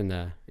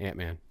Ant-Man.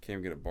 Can't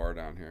even get a bar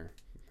down here.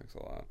 Thanks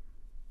a lot.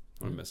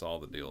 I'm going to miss all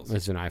the deals.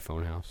 It's an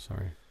iPhone house.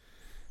 Sorry.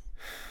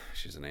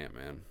 She's an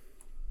Ant-Man.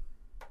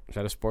 Is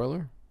that a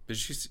spoiler?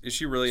 Is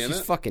she really in it?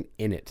 She's fucking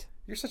in it.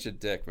 You're such a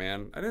dick,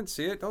 man. I didn't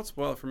see it. Don't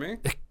spoil it for me.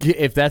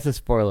 If that's a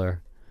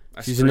spoiler.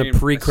 She's in the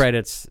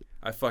pre-credits.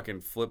 I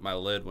fucking flipped my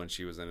lid when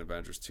she was in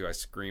Avengers 2. I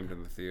screamed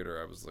in the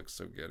theater. I was like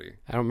so giddy.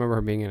 I don't remember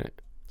her being in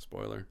it.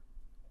 Spoiler.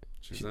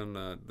 She's in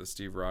the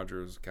Steve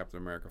Rogers Captain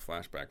America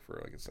flashback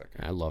for like a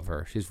second. I love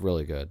her. She's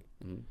really good.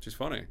 Mm-hmm. She's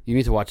funny. You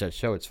need to watch that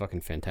show. It's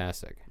fucking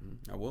fantastic.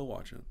 Mm-hmm. I will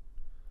watch it.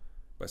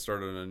 I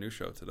started a new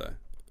show today.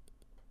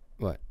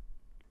 What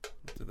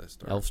did I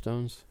start?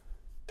 Elfstones?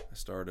 I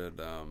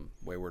started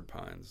Wayward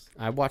Pines.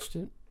 I watched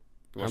it.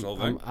 You watched the whole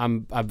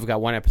thing? I've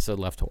got one episode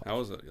left to watch. How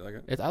was it? You like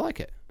it? I like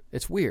it.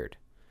 It's weird.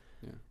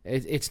 Yeah.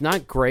 It's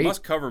not great. It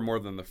must cover more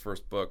than the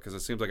first book because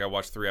it seems like I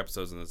watched 3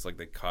 episodes and it's like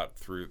they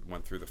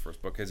went through the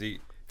first book.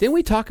 Didn't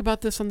we talk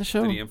about this on the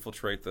show? Did he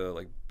infiltrate the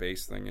like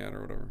base thing yet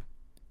or whatever?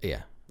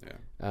 Yeah.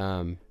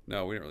 Yeah.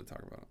 No, we didn't really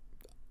talk about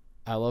it.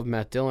 I love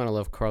Matt Dillon. I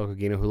love Carla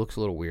Gugino, who looks a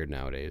little weird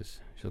nowadays.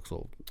 She looks a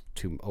little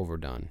too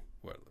overdone.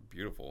 What?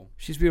 Beautiful.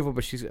 She's beautiful,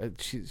 but she's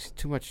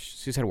too much.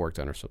 She's had work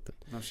done or something.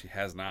 No, she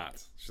has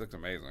not. She looks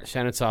amazing.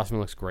 Shannon Sossman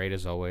looks great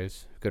as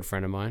always. Good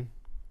friend of mine.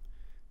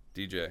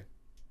 DJ.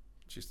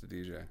 She used to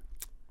DJ.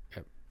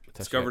 Yep.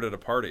 Discovered at a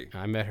party.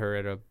 I met her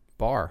at a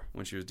bar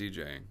when she was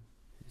DJing.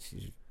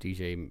 She's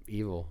DJ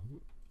Evil.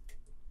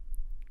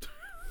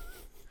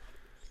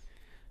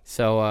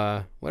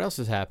 So, what else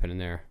is happening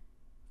there?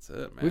 That's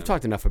it, man. We've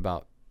talked enough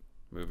about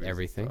movies,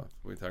 everything.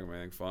 We talking about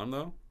anything fun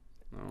though?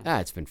 No.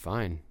 It's been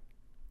fine.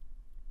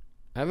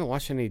 I haven't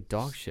watched any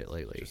dog shit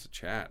lately. Just a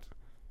chat.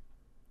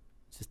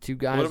 It's just 2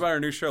 guys. What about our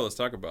new show? Let's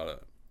talk about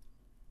it.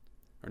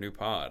 Our new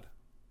pod.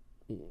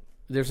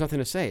 There's nothing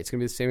to say. It's gonna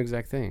be the same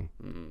exact thing.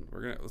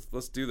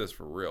 Let's do this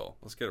for real.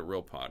 Let's get a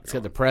real pod. Let's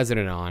get the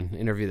president on.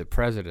 Interview the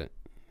president.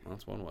 Well,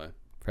 that's one way.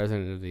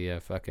 President of the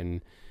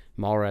fucking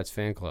Mallrats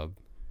fan club.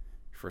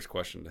 First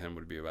question to him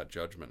would be about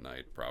Judgment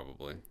Night,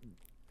 probably.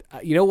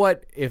 You know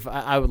what? If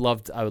I would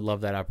love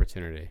that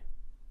opportunity.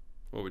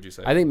 What would you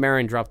say? I think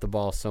Maron dropped the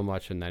ball so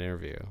much in that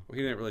interview. Well,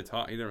 he didn't really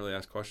talk. He didn't really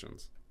ask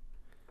questions.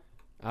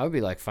 I would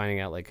be like finding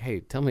out, like,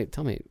 hey, tell me,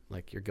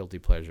 like your guilty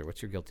pleasure.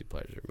 What's your guilty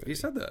pleasure movie? He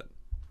said that.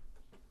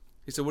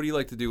 He said, "What do you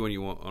like to do when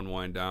you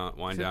wind down?"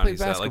 He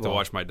said, "I like to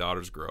watch my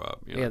daughters grow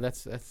up." You know? Yeah,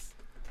 that's.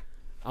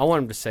 I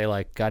want him to say,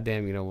 like,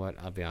 "Goddamn, you know what?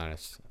 I'll be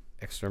honest.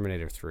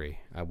 Exterminator 3.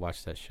 I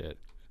watched that shit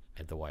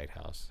at the White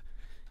House."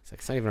 He's like,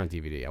 "It's not even on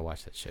DVD. I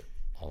watch that shit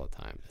all the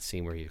time." The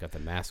scene where he's got the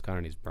mask on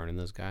and he's burning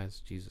those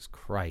guys. Jesus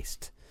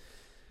Christ.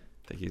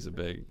 I think he's a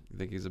big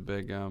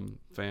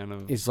fan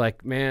of. He's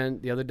like, man,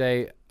 the other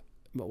day,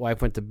 my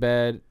wife went to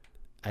bed.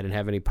 I didn't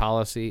have any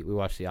policy. We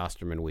watched the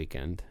Osterman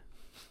Weekend.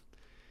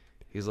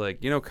 He's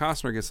like,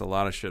 Costner gets a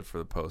lot of shit for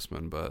The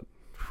Postman, but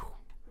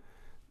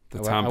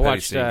I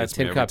watched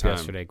Tin Cup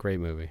yesterday. Great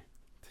movie.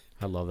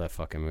 I love that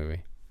fucking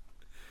movie.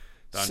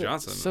 Don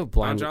Johnson. So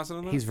blind. Don Johnson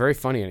in that? He's very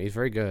funny and he's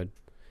very good.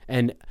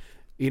 And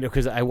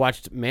because I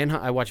watched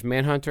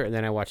Manhunter and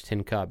then I watched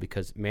Tin Cup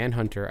because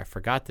Manhunter, I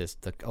forgot this.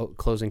 The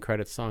closing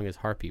credits song is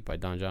 "Heartbeat" by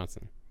Don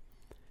Johnson.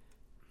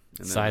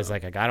 So I was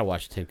like, I gotta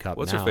watch Tin Cup.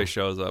 What's her face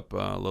shows up?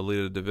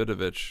 Lolita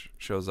Davidovich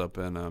shows up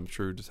in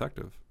True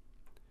Detective.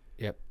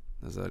 Yep.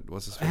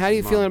 What's his face? How are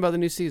you feeling about the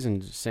new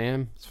season,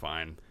 Sam? It's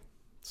fine.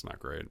 It's not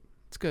great.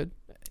 It's good.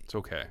 It's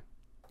okay.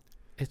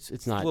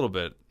 It's not a little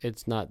bit.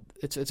 It's not.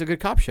 It's a good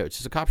cop show. It's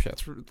just a cop show.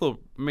 It's a little.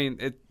 I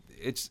mean,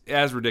 it's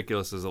as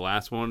ridiculous as the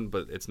last one,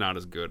 but it's not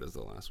as good as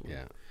the last one.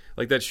 Yeah.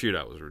 Like that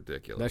shootout was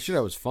ridiculous. That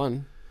shootout was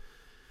fun.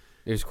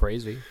 It was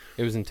crazy.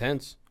 It was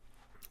intense.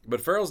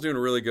 But Farrell's doing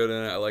really good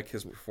in it. I like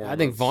his performance. I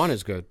think Vaughn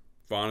is good.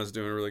 Vaughn is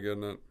doing really good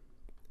in it.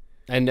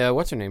 And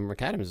what's her name?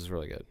 McAdams is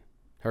really good.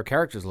 Her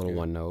character's a little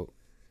one note.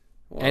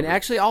 Well, and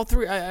actually, all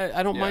 3,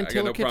 I don't mind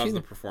Taylor Kitsch. I got no problems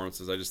with the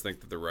performances. I just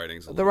think that the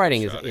writing's the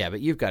writing is, yeah, but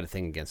you've got a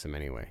thing against him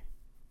anyway.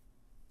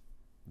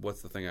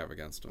 What's the thing I have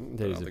against him?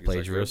 That he's a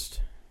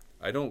plagiarist.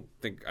 I don't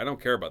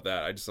care about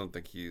that. I just don't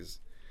think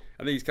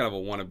I think he's kind of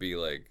a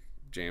wannabe like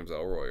James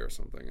Elroy or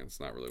something. And it's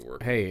not really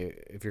working. Hey,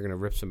 if you're gonna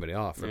rip somebody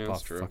off, rip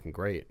off fucking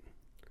great.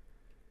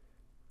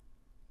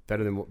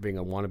 Better than being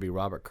a wannabe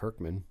Robert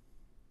Kirkman.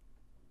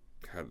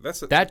 God,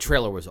 that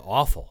trailer was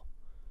awful.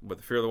 But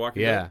the Fear of the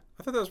Walking Dead?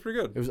 I thought that was pretty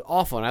good. It was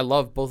awful, and I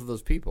love both of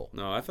those people.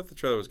 No, I thought the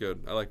trailer was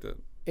good. I liked it.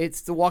 It's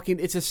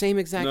the same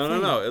exact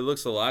thing. No. It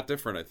looks a lot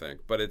different, I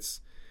think. But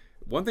it's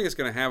one thing it's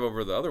going to have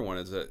over the other one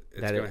is that it's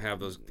going to have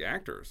those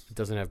actors. It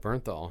doesn't have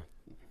Bernthal.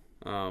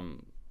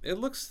 It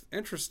looks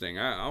interesting.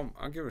 I'll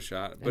give it a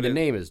shot. But the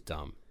name is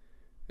dumb.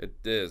 It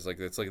is.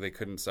 It's like they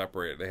couldn't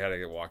separate it. They had to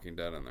get Walking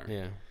Dead in there.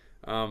 Yeah.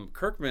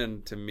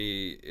 Kirkman, to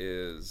me,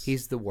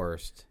 he's the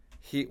worst.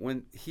 He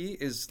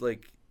is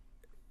like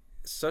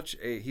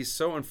he's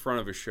so in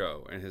front of his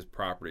show and his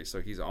property,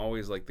 so he's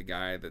always like the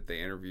guy that they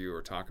interview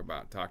or talk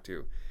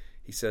to.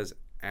 He says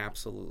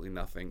absolutely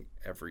nothing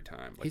every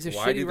time. Like, he's a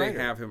why shitty do they writer.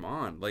 have him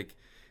on? Like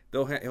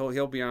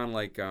he'll be on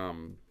like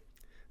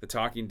The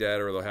Talking Dead,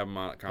 or they'll have him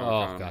on at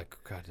Comic-Con. Oh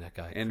god, that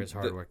guy Chris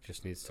Hardwick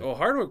just needs to. Oh,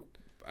 Hardwick,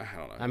 I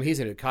don't know. I mean,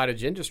 he's in a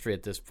cottage industry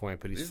at this point,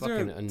 but he's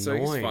fucking annoying. So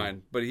he's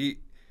fine, but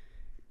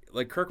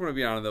Kirkman would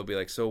be on, and they'll be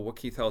like, "So, what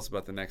can you tell us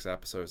about the next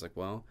episode?" It's like,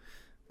 well,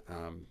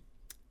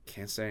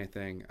 can't say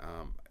anything.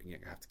 I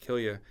have to kill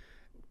you.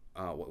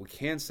 What we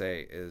can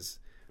say is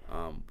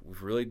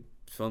we've really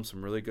filmed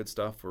some really good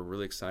stuff. We're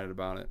really excited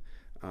about it.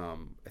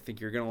 I think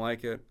you're going to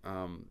like it.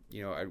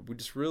 We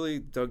just really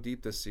dug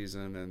deep this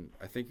season, and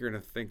I think you're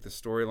going to think the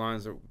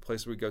storylines are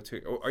places we go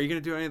to. Are you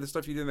going to do any of the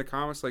stuff you did in the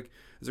comics? Like,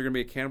 is there going to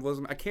be a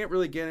cannibalism? I can't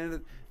really get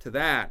into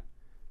that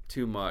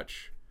too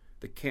much.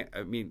 But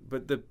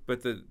the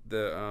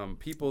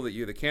people that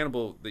the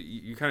cannibal that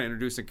you kind of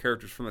introducing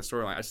characters from the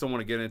storyline. I just don't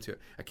want to get into it.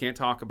 I can't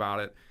talk about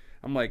it.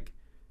 I'm like,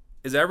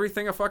 is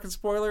everything a fucking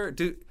spoiler?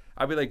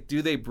 I'd be like,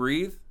 do they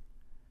breathe?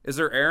 Is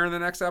there air in the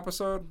next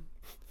episode?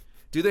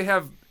 Did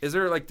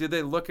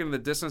they look in the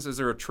distance? Is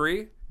there a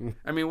tree?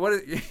 I mean,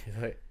 what?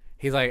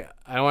 He's like,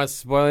 I don't want to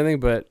spoil anything,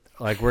 but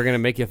like, we're gonna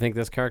make you think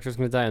this character's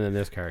gonna die, and then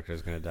this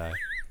character's gonna die,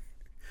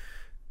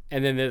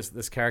 and then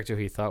this character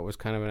who he thought was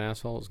kind of an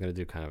asshole is gonna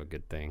do kind of a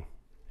good thing,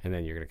 and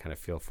then you're gonna kind of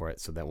feel for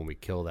it, so that when we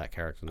kill that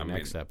character in the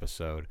next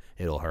episode,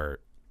 it'll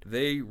hurt.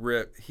 They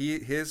rip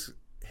his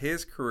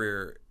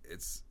career.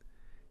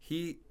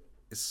 He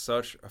is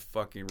such a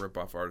fucking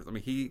rip-off artist. I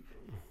mean, he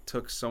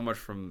took so much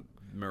from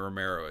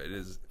Romero. It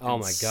is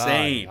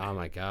insane. Oh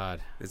my god.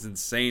 It's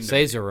insane.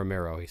 Cesar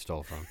Romero he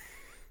stole from.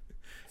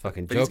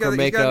 Fucking but Joker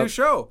makeup. He's got a new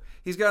show.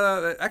 He's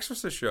got an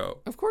Exorcist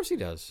show. Of course he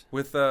does.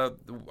 With the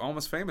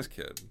Almost Famous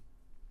kid.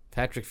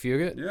 Patrick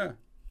Fugit? Yeah.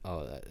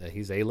 Oh,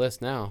 he's A-list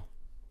now.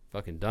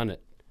 Fucking done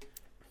it.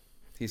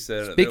 He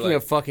said. Speaking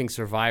of fucking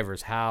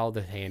survivors, Hal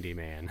the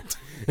Handyman.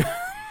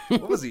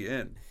 What was he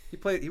in?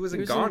 He was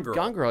in Gone Girl.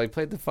 Gone Girl. He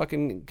played the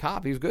fucking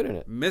cop. He was good in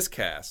it.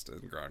 Miscast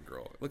in Gone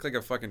Girl. Looked like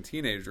a fucking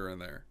teenager in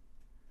there.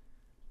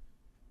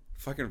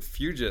 Fucking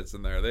Fugit's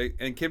in there.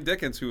 And Kim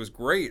Dickens, who was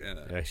great in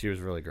it. Yeah, she was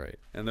really great.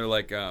 And they're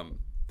like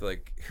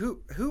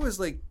who was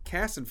like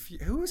casting?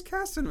 Who was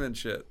casting him and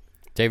shit?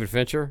 David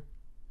Fincher.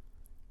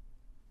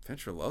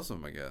 Fincher loves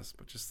him, I guess,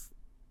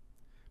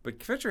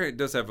 but Fincher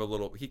does have a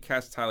little. He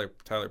cast Tyler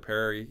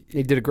Perry.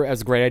 He did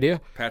that's a great idea.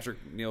 Patrick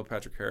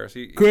Harris.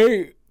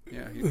 Great.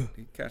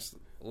 He cast.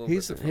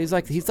 He's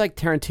like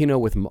Tarantino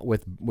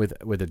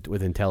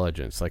with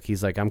intelligence. Like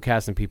he's like, I'm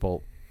casting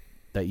people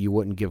that you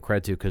wouldn't give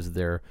credit to because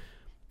they're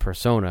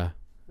persona,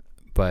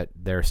 but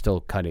they're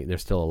still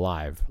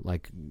alive.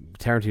 Like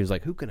Tarantino's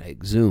like, who can I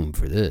exhume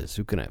for this?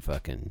 Who can I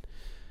fucking?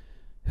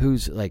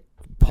 Who's like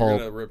Paul? You're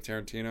gonna rip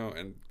Tarantino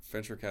and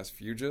Fincher cast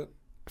Fugit?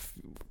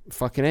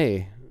 Fucking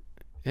A,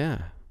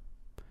 yeah.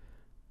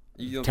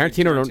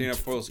 Tarantino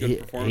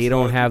he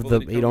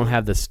don't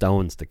have the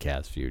stones to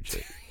cast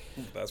Fugit.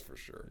 That's for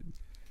sure.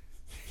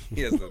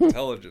 He has the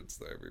intelligence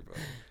there,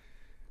 everybody.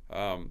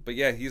 But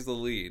yeah, he's the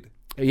lead.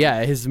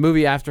 Yeah, his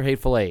movie After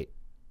Hateful Eight.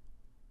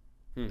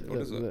 What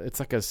is it? It's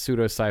like a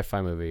pseudo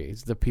sci-fi movie.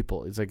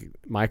 It's like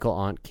Michael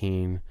Aunt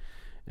Keene.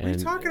 What are you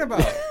talking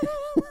about?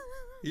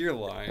 You're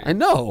lying. I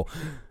know.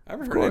 I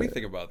haven't heard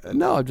anything about that.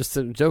 No, I'm just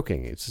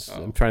joking. It's just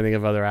I'm trying to think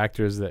of other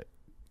actors that.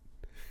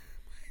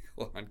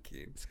 Michael Aunt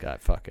Keene. It's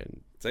got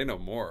fucking. Say no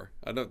more.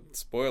 I don't.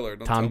 Spoiler.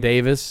 Don't Tom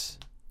Davis.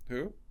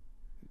 Who?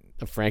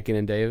 Franken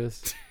and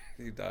Davis.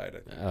 He died, I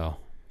think. Oh,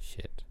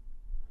 shit.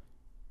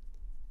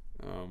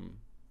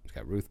 It's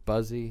got Ruth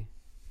Buzzy.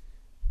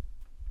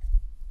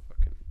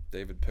 Fucking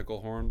David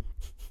Picklehorn.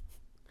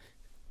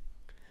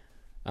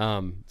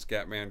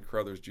 Scatman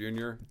Crothers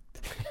Jr.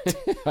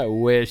 I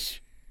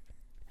wish.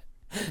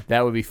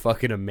 That would be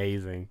fucking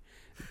amazing.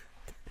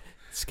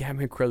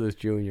 Scatman Crothers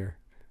Jr.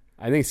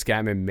 I think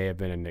Scatman may have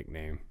been a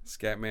nickname.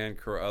 Scatman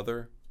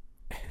Crother.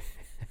 I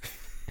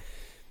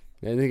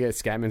think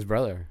it's Scatman's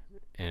brother.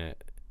 And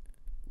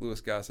Louis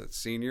Gossett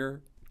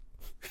Sr.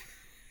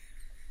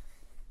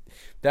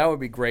 That would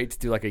be great to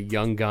do like a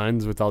Young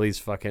Guns with all these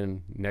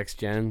fucking next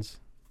gens.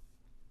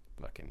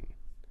 Fucking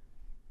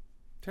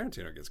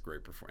Tarantino gets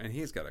great performance, and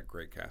he's got a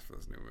great cast for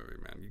this new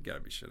movie, man. You gotta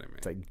be shitting me.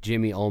 It's like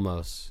Jimmy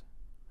Olmos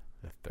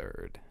the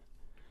third,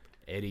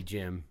 Eddie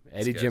Jim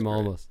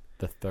Olmos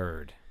the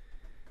third.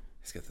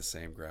 He's got the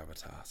same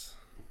gravitas.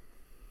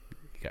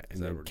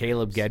 And then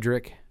Caleb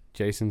Gedrick,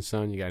 Jason's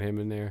son. You got him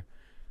in there.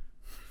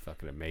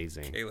 Fucking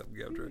amazing. Caleb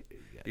Gedrick.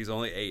 He's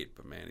only 8,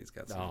 but man, he's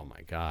got some. Oh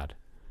my god.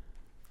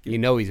 You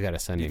know he's got a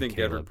son. Do you think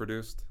Caleb. Gedrick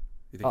produced?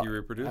 You think he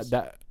reproduced?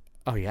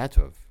 He had to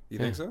have. You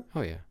think so?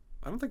 Oh yeah.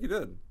 I don't think he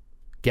did.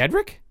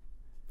 Gedrick?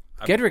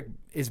 Gedrick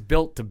is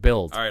built to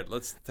build. All right,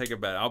 let's take a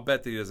bet. I'll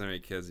bet that he doesn't have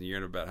any kids, and you're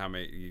gonna bet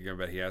You're gonna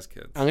bet he has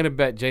kids. I'm gonna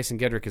bet Jason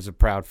Gedrick is a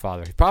proud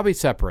father. He's probably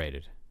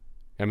separated.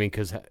 I mean,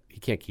 because he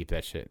can't keep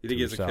that shit. You think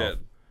he has a kid?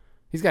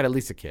 He's got at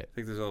least a kid. I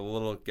think there's a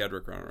little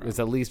Gedrick running around. There's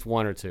at least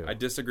one or two. I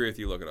disagree with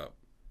you. Look it up.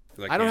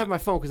 I don't have my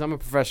phone because I'm a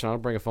professional. I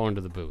don't bring a phone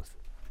into the booth.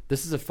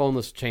 This is a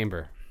phoneless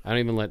chamber. I don't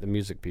even let the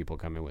music people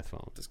come in with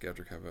phones. Does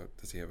Gedrick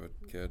does he have a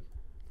kid?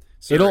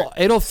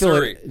 It'll fill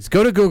it.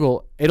 Go to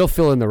Google. It'll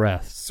fill in the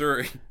rest.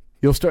 Surrey.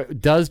 You'll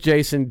start. Does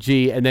Jason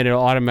G. And then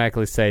it'll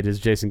automatically say, does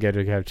Jason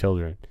Gedrick have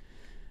children?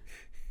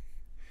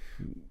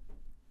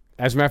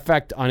 As a matter of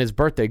fact, on his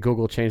birthday,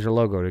 Google changed their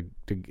logo to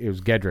it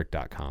was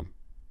Gedrick.com.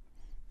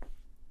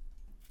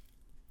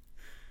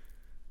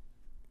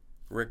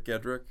 Richard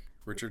Gedrick.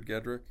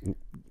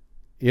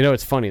 You know,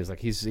 it's funny. It's like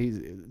he's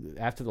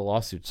after the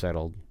lawsuit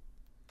settled,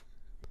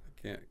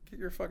 Can't get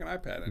your fucking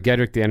iPad in.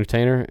 Gedrick the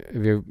Entertainer.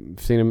 Have you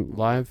seen him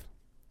live?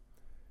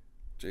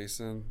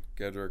 Jason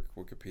Gedrick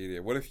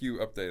Wikipedia. What if you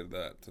updated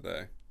that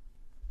today?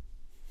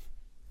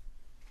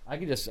 I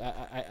could just.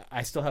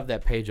 I still have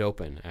that page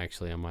open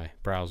actually on my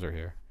browser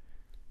here.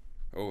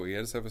 Oh, he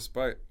does have a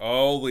spy.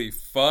 Holy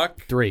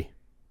fuck! 3.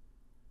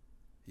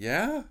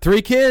 Yeah.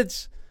 3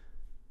 kids.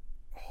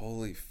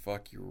 Holy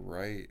fuck! You're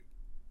right.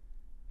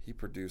 He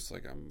produced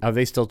like a. Are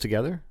they still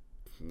together?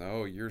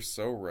 No, you're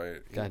so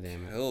right. He God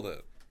damn it. Killed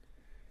it.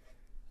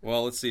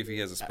 Well, let's see if he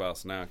has a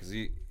spouse now, because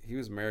he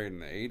was married in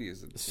the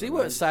 80s. See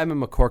what Simon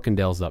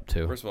McCorkindale's up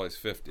to. First of all, he's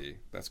 50.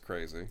 That's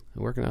crazy.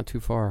 Working out too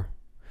far.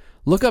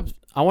 Look up.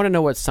 I want to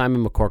know what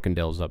Simon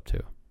McCorkindale's up to. I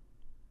don't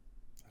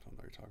know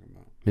what you're talking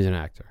about. He's an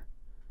actor.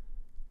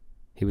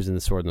 He was in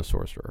The Sword and the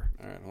Sorcerer.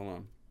 All right, hold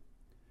on.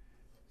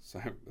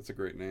 Simon, that's a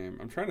great name.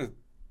 I'm trying to.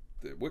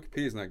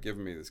 Wikipedia's not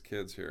giving me these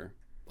kids here.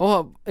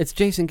 Oh, it's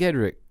Jason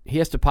Gedrick. He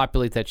has to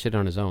populate that shit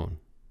on his own.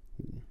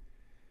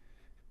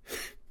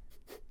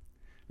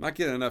 I'm not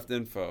getting enough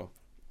info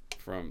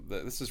from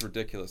this is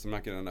ridiculous. I'm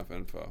not getting enough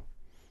info.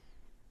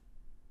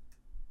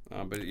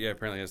 But yeah,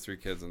 apparently he has 3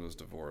 kids and was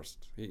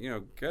divorced.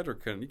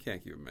 Gedrick couldn't. You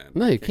can't keep a man.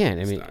 No, you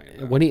can't. I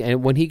mean,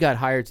 when he got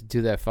hired to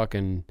do that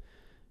fucking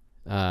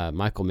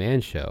Michael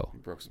Mann show, he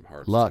broke some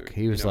hearts. Luck, too.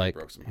 he was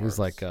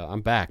like,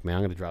 I'm back, man.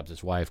 I'm gonna drop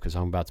this wife because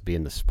I'm about to be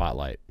in the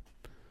spotlight.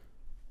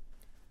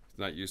 He's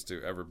not used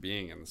to ever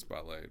being in the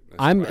spotlight.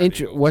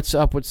 What's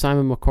up with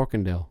Simon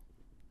McCorkindale?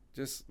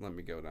 Just let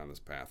me go down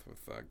this path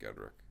with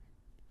Gedrick.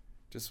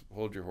 Just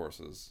hold your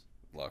horses.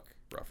 Luck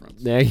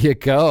reference. There you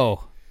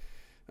go.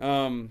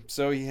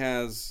 So he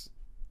has.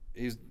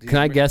 Can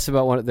I guess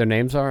about what their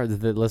names are?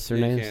 The list their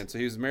names. Can. So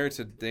he was married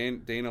to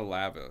Dana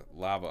Lava.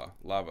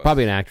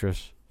 Probably an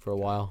actress for a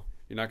while.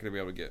 You're not going to be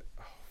able to get.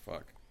 Oh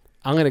fuck.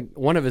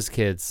 One of his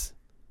kids.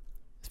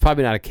 It's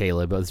probably not a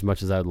Caleb, as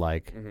much as I would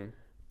like. Mm-hmm.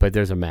 But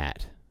there's a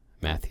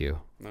Matthew.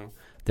 No.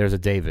 There's a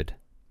David.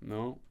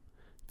 No.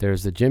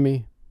 There's a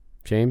James.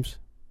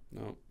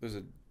 No. There's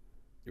a.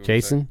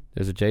 Jason.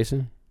 There's a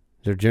Jason.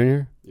 Is there a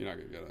Junior? You're not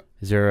going to get it.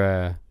 Is there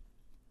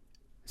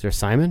a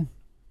Simon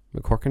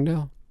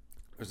McCorkindale?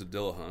 There's a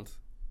Dillahunt.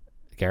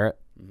 Garrett.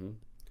 Mm-hmm.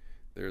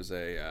 There's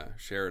a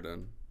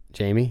Sheridan.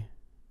 Jamie.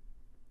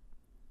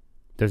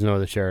 There's no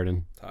other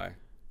Sheridan. Ty.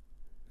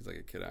 He's like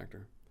a kid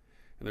actor.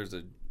 And there's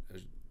a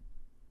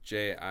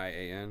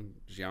Jian.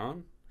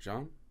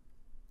 Jean.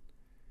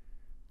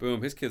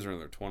 Boom. His kids are in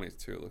their 20s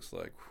too. It looks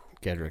like.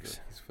 Gedrick's.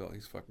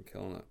 He's fucking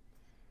killing it.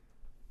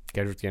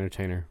 Gedrick the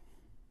Entertainer.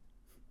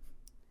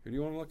 Who do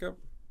you want to look up?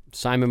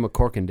 Simon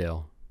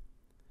McCorkindale.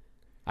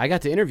 I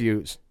got to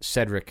interview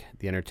Cedric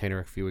the Entertainer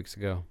a few weeks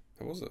ago.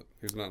 How was it?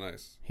 He was not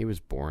nice. He was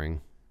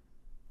boring.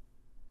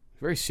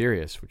 Very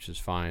serious, which is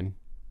fine.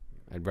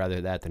 I'd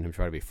rather that than him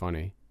try to be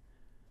funny.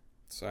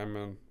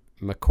 Simon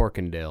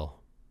McCorkindale.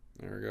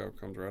 There we go.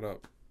 Comes right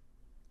up.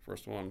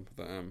 First one with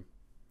the M.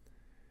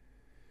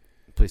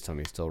 Please tell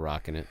me he's still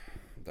rocking it.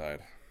 Died.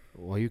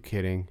 Well, are you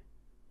kidding?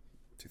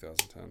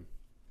 2010.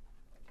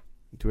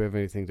 Do we have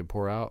anything to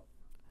pour out?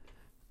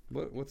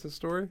 What's his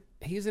story?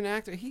 He's an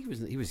actor. He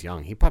was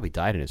young. He probably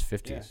died in his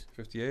 50s. Yeah,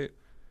 58.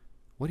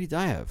 What did he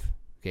die of?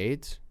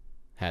 AIDS?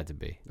 Had to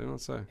be. They don't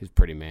say. He's a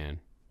pretty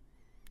man.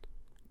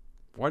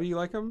 Why do you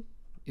like him?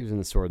 He was in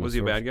The Sword and the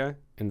Sorcerer. Was he a bad guy?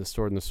 In The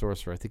Sword and the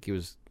Sorcerer. I think he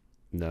was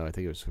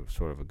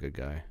sort of a good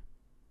guy.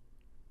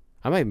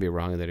 I might be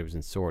wrong in that he was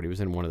in Sword. He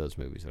was in one of those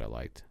movies that I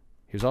liked.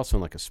 He was also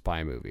in like a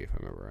spy movie, if I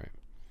remember right.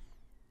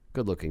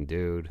 Good looking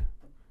dude.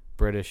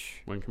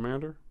 British. Wing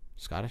Commander?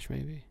 Scottish,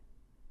 maybe?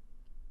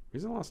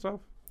 He's in a lot of stuff.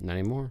 Not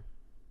anymore.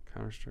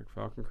 Counter-Strike,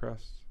 Falcon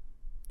Crest.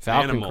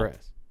 Falcon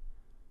Crest.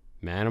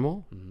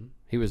 Manimal? Mm-hmm.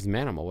 He was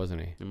Manimal,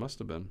 wasn't he? It must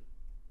have been.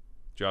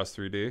 Jaws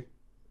 3D?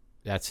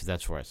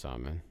 That's where I saw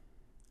him, man.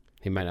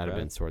 He might not have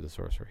been Sword the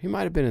Sorcerer. He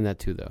might have been in that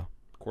too, though.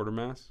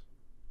 Quartermass?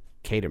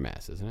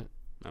 Catermass, isn't it?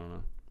 I don't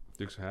know.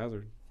 Dukes of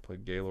Hazzard.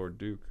 Played Gaylord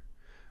Duke.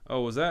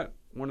 Oh, was that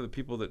one of the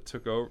people that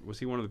took over? Was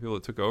he one of the people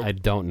that took over? I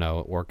don't know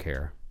or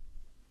care.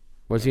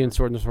 Was he in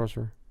Sword and the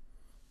Sorcerer?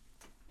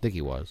 I think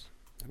he was.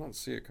 I don't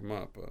see it come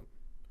up, but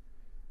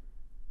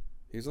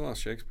he's in a lot of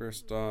Shakespeare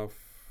stuff.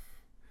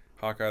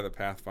 Hawkeye the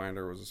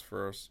Pathfinder was his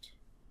first.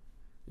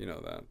 You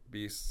know that.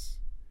 Beasts.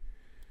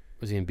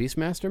 Was he in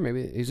Beastmaster?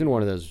 Maybe he's in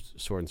one of those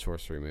Sword and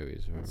Sorcery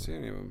movies. I don't see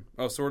any of them.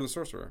 Oh, Sword and the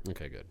Sorcerer.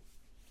 Okay, good.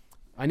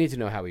 I need to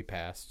know how he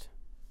passed.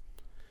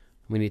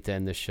 We need to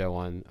end this show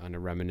on a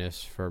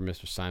reminisce for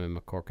Mr. Simon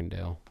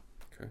McCorkindale.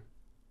 Okay.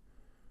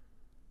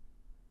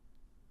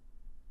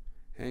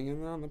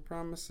 Hanging on the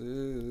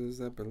promises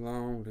that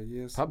belong to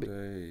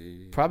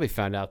yesterday. Probably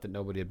found out that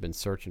nobody had been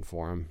searching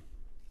for him.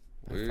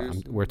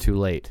 We're too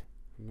late.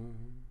 No.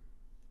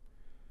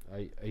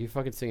 Are you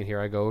fucking singing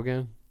Here I Go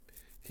Again?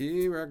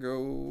 Here I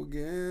go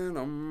again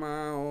on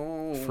my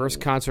own. First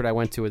concert I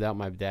went to without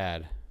my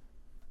dad.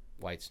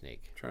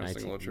 Whitesnake. Trying to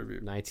sing a little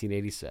tribute.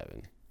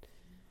 1987.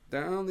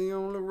 Down the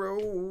only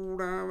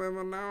road I've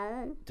ever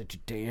known.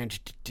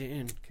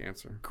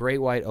 Cancer. Great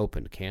White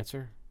opened.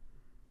 Cancer?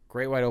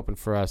 Great White opened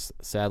for us.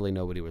 Sadly,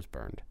 nobody was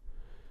burned.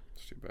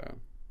 It's too bad.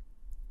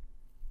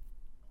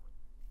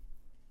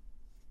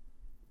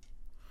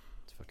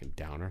 Fucking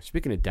downer.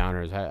 Speaking of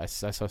downers, I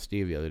saw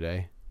Steve the other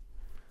day.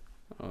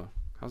 Oh,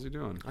 how's he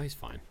doing? Oh, he's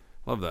fine.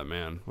 Love that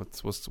man.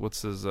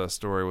 What's his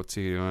story? What's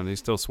he doing? He's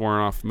still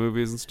swearing off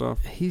movies and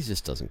stuff. He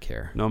just doesn't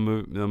care. No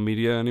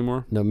media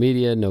anymore. No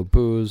media, no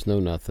booze, no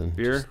nothing.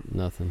 Beer, just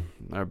nothing.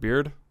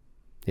 Beard.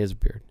 He has a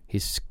beard.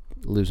 He's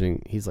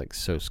losing. He's like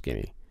so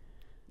skinny.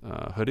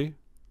 Hoodie.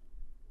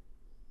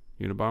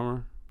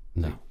 Unabomber.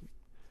 No.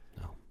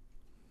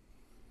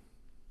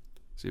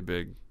 Is he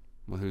big?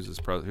 Well, who's his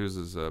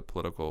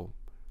political?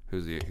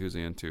 Who's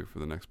he into for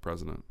the next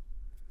president?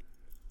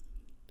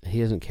 He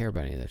doesn't care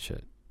about any of that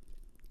shit.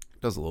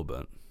 Does a little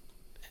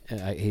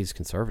bit. He's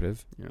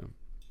conservative. Yeah.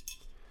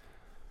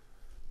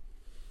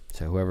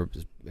 So whoever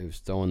was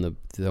throwing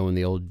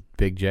the old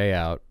Big J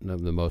out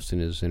the most in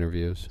his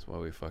interviews. That's why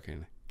we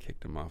fucking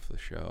kicked him off the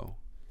show.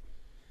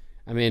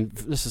 I mean,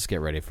 let's just get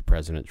ready for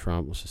President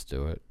Trump. Let's just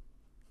do it.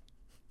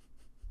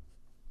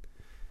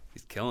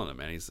 He's killing it,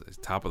 man. He's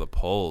top of the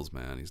polls,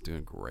 man. He's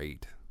doing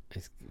great.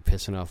 He's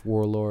pissing off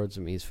warlords.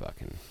 I mean, he's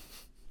fucking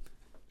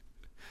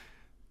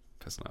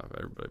pissing off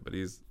everybody. But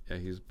he's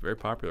very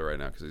popular right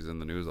now because he's in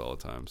the news all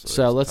the time.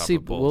 So let's see.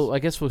 Well, I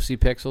guess we'll see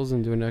Pixels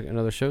and do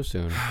another show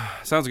soon.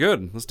 Sounds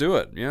good. Let's do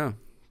it. Yeah,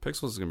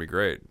 Pixels is gonna be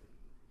great.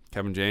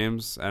 Kevin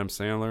James, Adam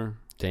Sandler,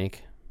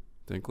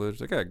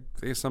 Dinklage.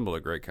 They assembled a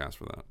great cast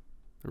for that.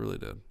 They really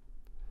did.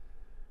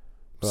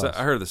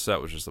 I heard the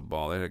set was just a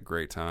ball. They had a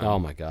great time. Oh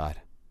my god.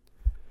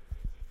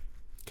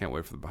 Can't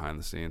wait for the behind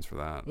the scenes for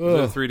that.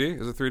 Is it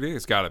 3D? Is it 3D?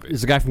 It's got to be.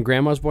 Is the guy from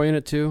Grandma's Boy in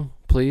it too?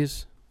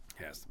 Please.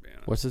 He has to be in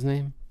it. What's his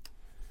name?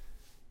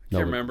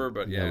 Can't remember,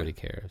 but yeah. Nobody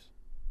cares.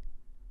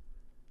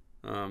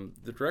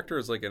 The director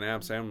is like an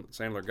Adam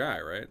Sandler guy,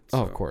 right?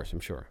 So, of course, I'm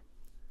sure.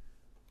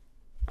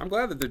 I'm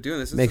glad that they're doing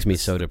this. Makes me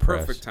so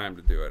depressed. Perfect time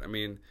to do it. I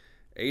mean,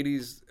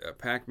 80s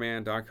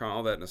Pac-Man, Donkey Kong,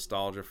 all that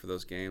nostalgia for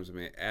those games. I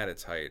mean, at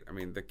its height. I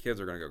mean, the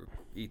kids are going to go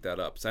eat that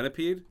up.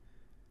 Centipede?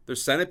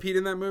 There's Centipede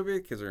in that movie.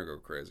 Kids are going to go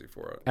crazy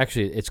for it.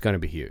 Actually, it's going to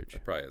be huge.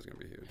 It probably is going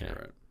to be huge. Yeah. You're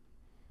right.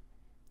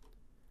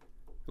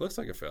 It looks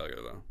like a failure,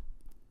 though.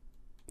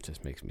 It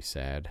just makes me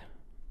sad.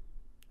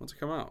 When's it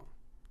come out?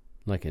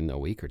 Like in a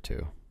week or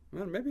two.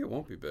 Well, maybe it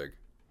won't be big.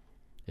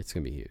 It's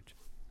going to be huge.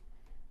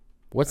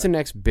 What's the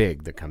next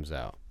big that comes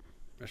out?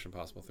 Mission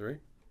Impossible 3?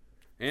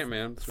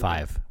 Ant-Man.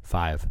 5.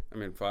 I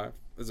mean, 5.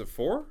 Is it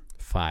 4?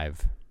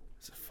 5.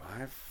 Is it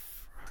 5?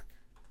 Fuck.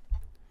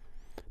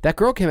 That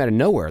girl came out of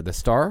nowhere. The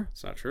star?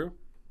 It's not true.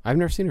 I've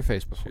never seen her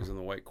face before. She's in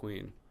The White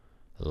Queen.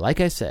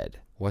 Like I said,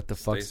 what the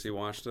fuck? Stacey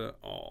watched it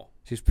all.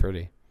 She's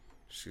pretty.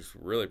 She's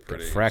really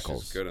pretty. Got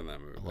freckles. She's good in that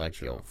movie. I like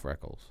the old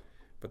freckles.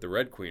 But the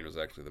Red Queen was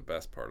actually the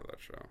best part of that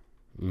show.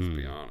 Let's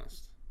be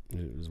honest.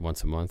 It was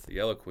once a month. The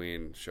Yellow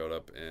Queen showed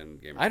up in Game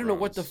of Thrones. I don't know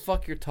what the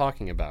fuck you're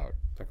talking about.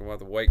 Talking about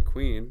the White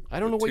Queen. I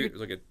don't know what It's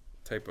like a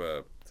type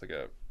of... It's like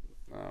a...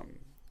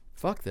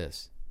 Fuck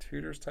this.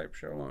 Tudors type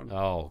show on.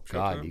 Oh,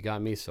 God. Showtime. You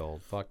got me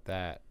sold. Fuck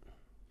that.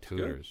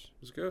 Tudors.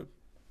 It was good.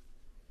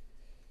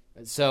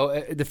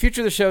 So the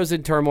future of the show is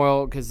in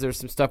turmoil because there's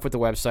some stuff with the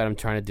website I'm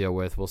trying to deal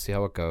with. We'll see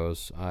how it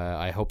goes.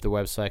 I hope the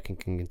website can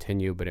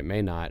continue, but it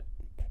may not.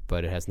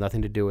 But it has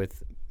nothing to do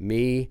with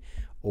me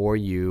or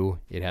you.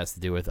 It has to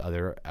do with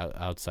other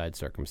outside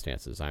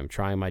circumstances. I'm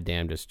trying my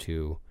damnedest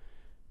to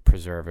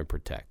preserve and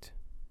protect.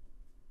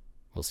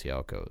 We'll see how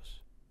it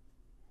goes.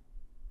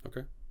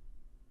 Okay.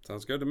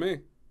 Sounds good to me.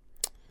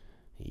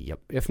 Yep.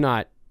 If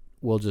not,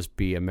 we'll just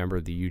be a member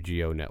of the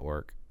UGO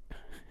network.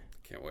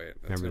 Can't wait.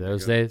 Remember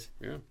those days?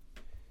 Yeah.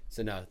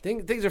 So no,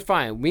 things are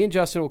fine. Me and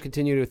Justin will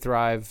continue to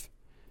thrive.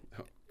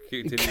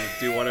 Continue to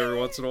do one every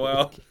once in a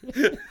while.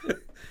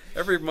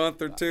 Every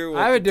month or two.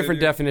 I have a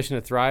different definition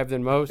of thrive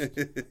than most.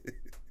 Be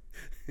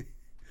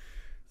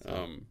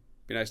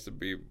nice to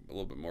be a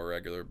little bit more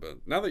regular, but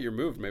now that you're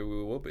moved, maybe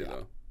we will be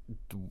though.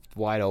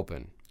 Wide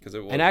open.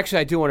 And actually,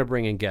 I do want to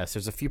bring in guests.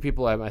 There's a few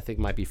people I think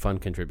might be fun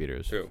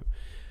contributors. Who?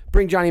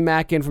 Bring Johnny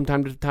Mack in from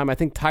time to time. I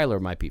think Tyler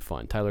might be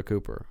fun. Tyler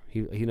Cooper.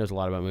 He knows a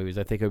lot about movies.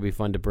 I think it would be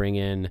fun to bring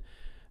in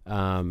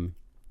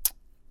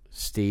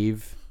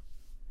Steve.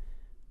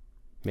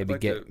 Maybe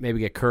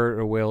get Kurt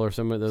or Will or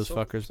some of those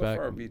fuckers back.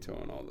 So far,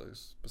 vetoing all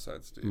those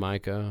besides Steve.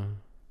 Micah.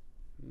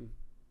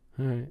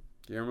 All right.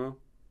 Guillermo.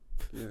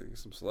 Yeah, get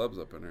some celebs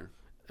up in here.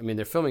 I mean,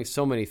 they're filming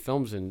so many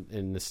films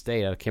in the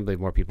state. I can't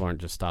believe more people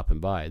aren't just stopping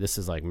by. This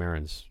is like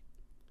Marin's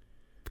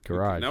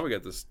garage. Now we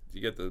got this.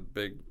 You get the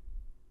big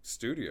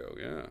studio.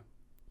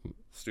 Yeah,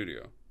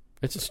 studio.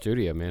 It's a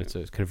studio, man. It's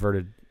a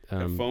converted.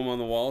 And foam on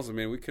the walls. I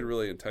mean, we could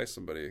really entice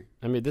somebody.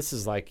 I mean, this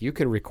is like you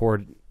can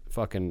record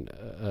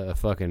a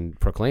fucking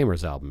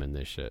Proclaimers album in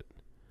this shit.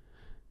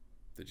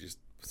 Did you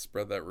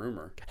spread that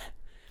rumor?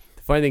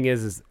 The funny thing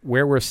is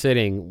where we're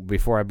sitting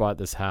before I bought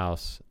this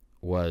house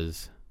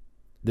was.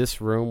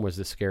 This room was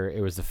the scary.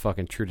 It was the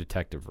fucking True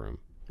Detective room.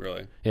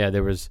 Really? Yeah,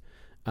 there was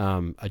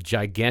a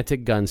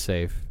gigantic gun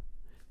safe,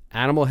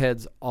 animal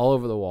heads all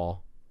over the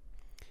wall,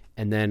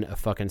 and then a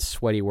fucking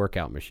sweaty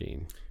workout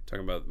machine.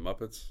 Talking about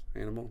Muppets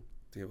animal?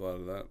 Do you have a lot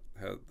of that?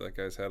 That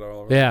guy's head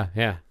all over?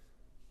 Yeah.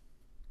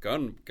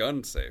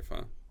 Gun safe,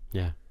 huh?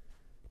 Yeah.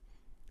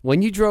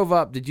 When you drove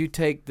up, did you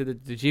take the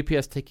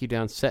GPS take you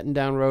down Setting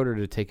Down Road, or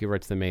did it take you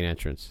right to the main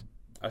entrance?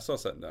 I saw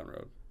Setting Down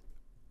Road.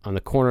 On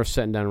the corner of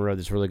Setting Down Road,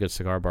 there's a really good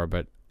cigar bar,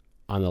 but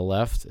on the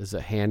left is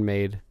a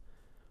handmade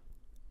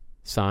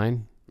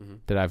sign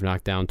that I've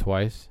knocked down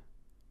twice.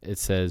 It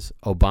says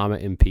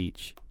Obama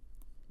impeach.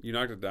 You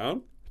knocked it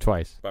down?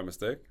 Twice. By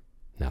mistake?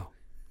 No.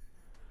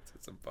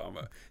 It's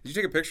Obama. Did you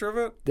take a picture of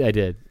it? I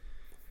did.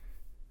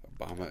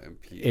 Obama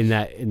impeach. In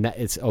that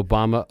it's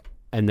Obama,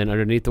 and then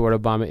underneath the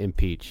word Obama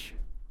impeach.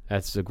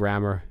 That's the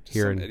grammar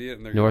here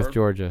in North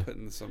Georgia.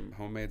 Putting some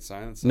homemade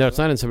sign. No, it's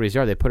not in somebody's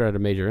yard. They put it at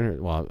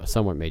a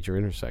somewhat major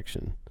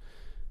intersection.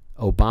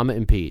 Obama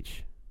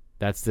impeach.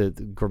 That's the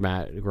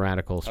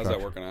grammatical structure. How's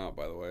that working out,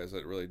 by the way? Is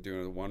it really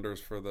doing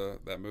wonders for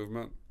that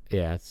movement?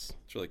 Yeah, it's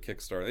really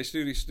Kickstarter. They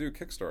should do a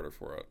Kickstarter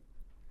for it.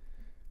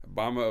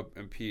 Obama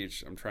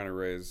impeach. I'm trying to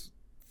raise.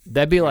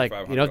 That'd be like,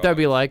 you know what that'd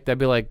be like? That'd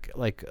be like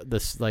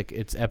this, like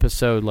it's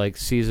episode, like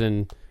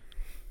season.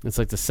 It's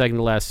like the second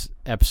to last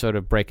episode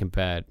of Breaking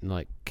Bad, and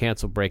like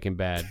cancel Breaking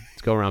Bad.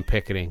 Let's go around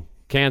picketing.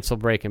 Cancel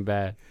Breaking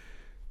Bad.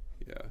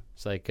 Yeah,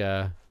 it's like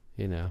I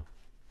think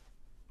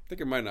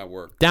it might not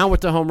work. Down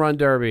with the home run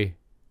derby.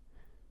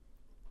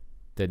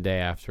 The day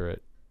after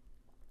it.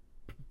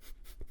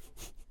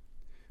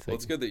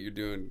 It's good that you're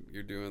doing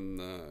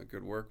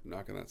good work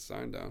knocking that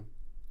sign down.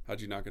 How'd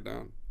you knock it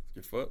down?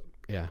 Your foot?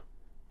 Yeah.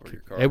 Or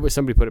your car?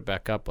 Somebody put it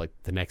back up like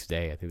the next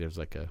day. I think there's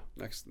like a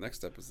next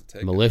step is to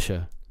take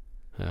militia.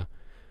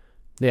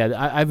 Yeah,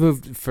 I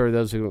moved, for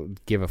those who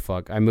give a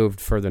fuck, I moved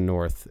further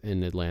north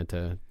in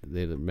Atlanta,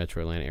 the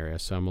metro Atlanta area,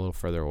 so I'm a little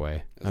further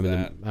away. I'm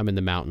in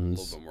the mountains.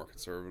 A little bit more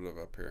conservative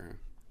up here. Huh?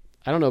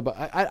 I don't know, but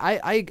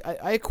I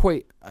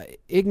equate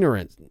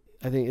ignorant.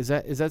 I think is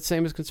that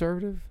same as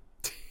conservative?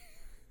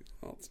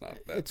 Well, it's not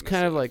that. It's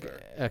kind of like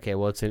fair. Okay,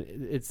 well, it's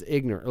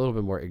ignorant, a little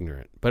bit more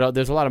ignorant, but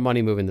there's a lot of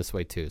money moving this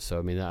way too. So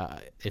I mean,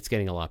 it's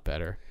getting a lot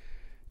better.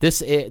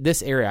 This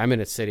area, I'm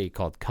in a city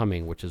called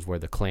Cumming, which is where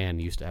the Klan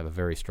used to have a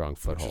very strong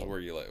foothold.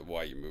 Which is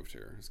why you moved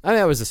here. I mean,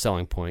 that was a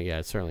selling point. Yeah,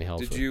 it certainly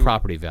helps with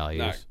property values.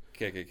 Not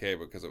KKK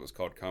because it was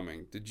called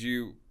Cumming.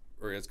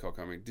 It's called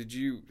Cumming. Did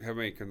you have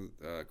any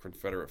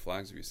Confederate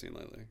flags have you seen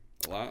lately?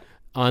 A lot?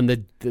 On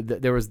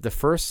there was the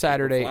first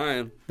Saturday.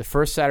 The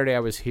first Saturday I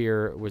was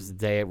here was the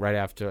day right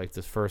after like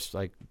this first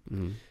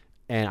and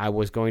I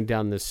was going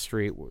down this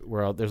street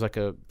where there's like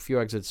a few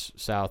exits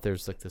south.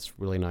 There's like this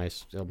really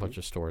nice bunch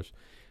of stores,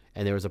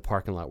 and there was a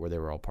parking lot where they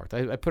were all parked.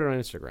 I put it on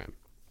Instagram.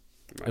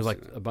 There was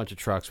like a bunch of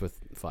trucks with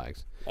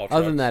flags.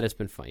 Other than that, it's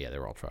been fun. Yeah, they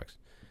were all trucks.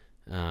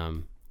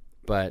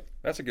 But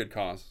that's a good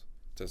cause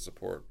to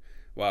support.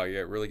 Wow, yeah,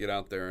 really get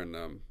out there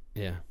and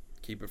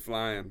keep it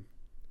flying.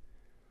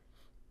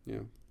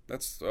 Yeah.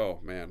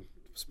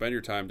 Spend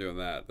your time doing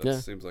that.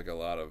 That seems like a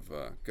lot of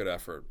good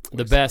effort.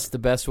 The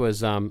best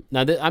was now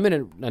I'm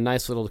in a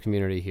nice little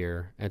community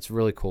here. It's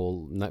really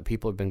cool.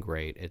 People have been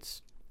great.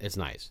 It's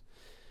nice.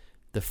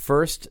 The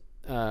first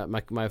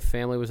my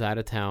family was out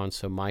of town,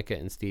 so Micah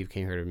and Steve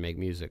came here to make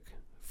music.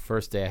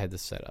 First day I had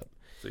this set up.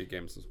 So you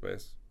gave them some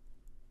space.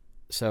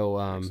 So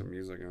make some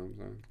music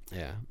on.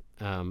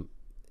 Yeah.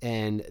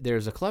 And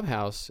there's a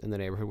clubhouse in the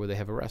neighborhood where they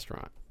have a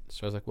restaurant.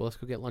 So I was like, well, let's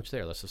go get lunch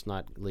there. Let's just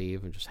not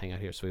leave and just hang out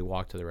here. So we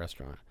walked to the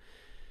restaurant.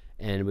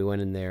 And we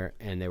went in there,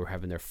 and they were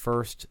having their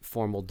first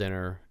formal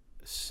dinner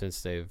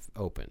since they've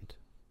opened.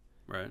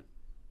 Right.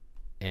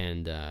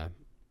 And there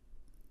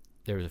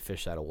was a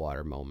fish out of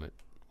water moment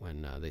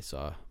when they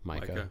saw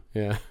Micah.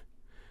 Yeah.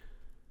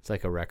 It's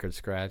like a record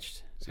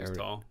scratched. He's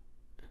tall.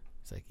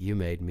 It's like, you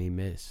made me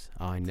miss.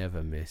 I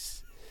never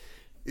miss.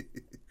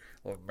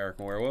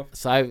 American Werewolf.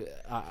 So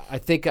I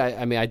think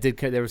I did.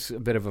 There was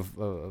a bit of a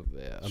moment.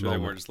 They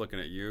weren't just looking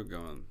at you,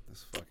 going,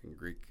 "This fucking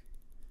Greek."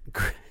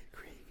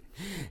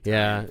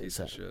 Yeah. Piece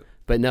of shit.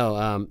 But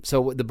no.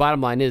 So the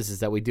bottom line is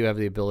that we do have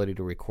the ability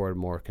to record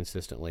more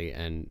consistently,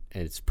 and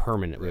it's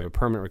permanent. Right. We have a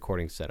permanent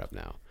recording setup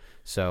now.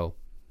 So,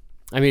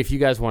 I mean, if you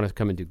guys want to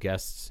come and do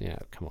guests,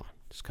 come on,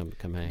 just come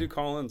hang. Do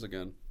call-ins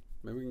again.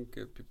 Maybe we can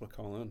get people to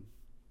call in.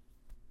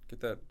 Get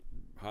that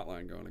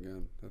hotline going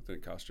again. That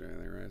didn't cost you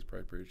anything, right? It's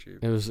probably pretty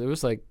cheap. It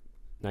was like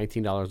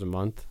 $19 a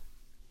month.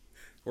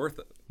 Worth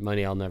it.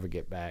 Money I'll never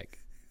get back.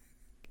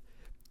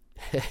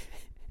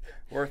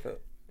 Worth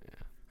it. Yeah.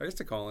 I used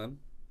to call in.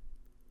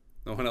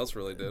 No one else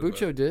really did.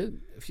 Bucho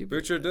did.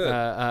 Bucho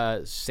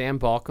did. Sam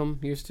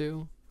Balcom used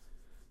to.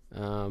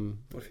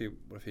 What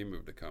if he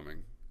moved to Cumming?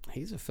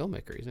 He's a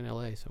filmmaker. He's in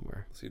L.A.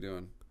 somewhere. What's he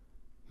doing?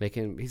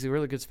 He's a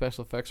really good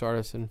special effects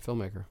artist and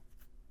filmmaker.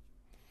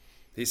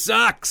 He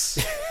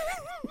sucks.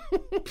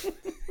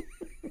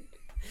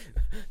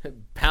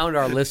 Pound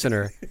our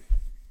listener.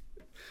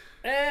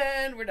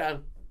 And we're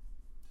done.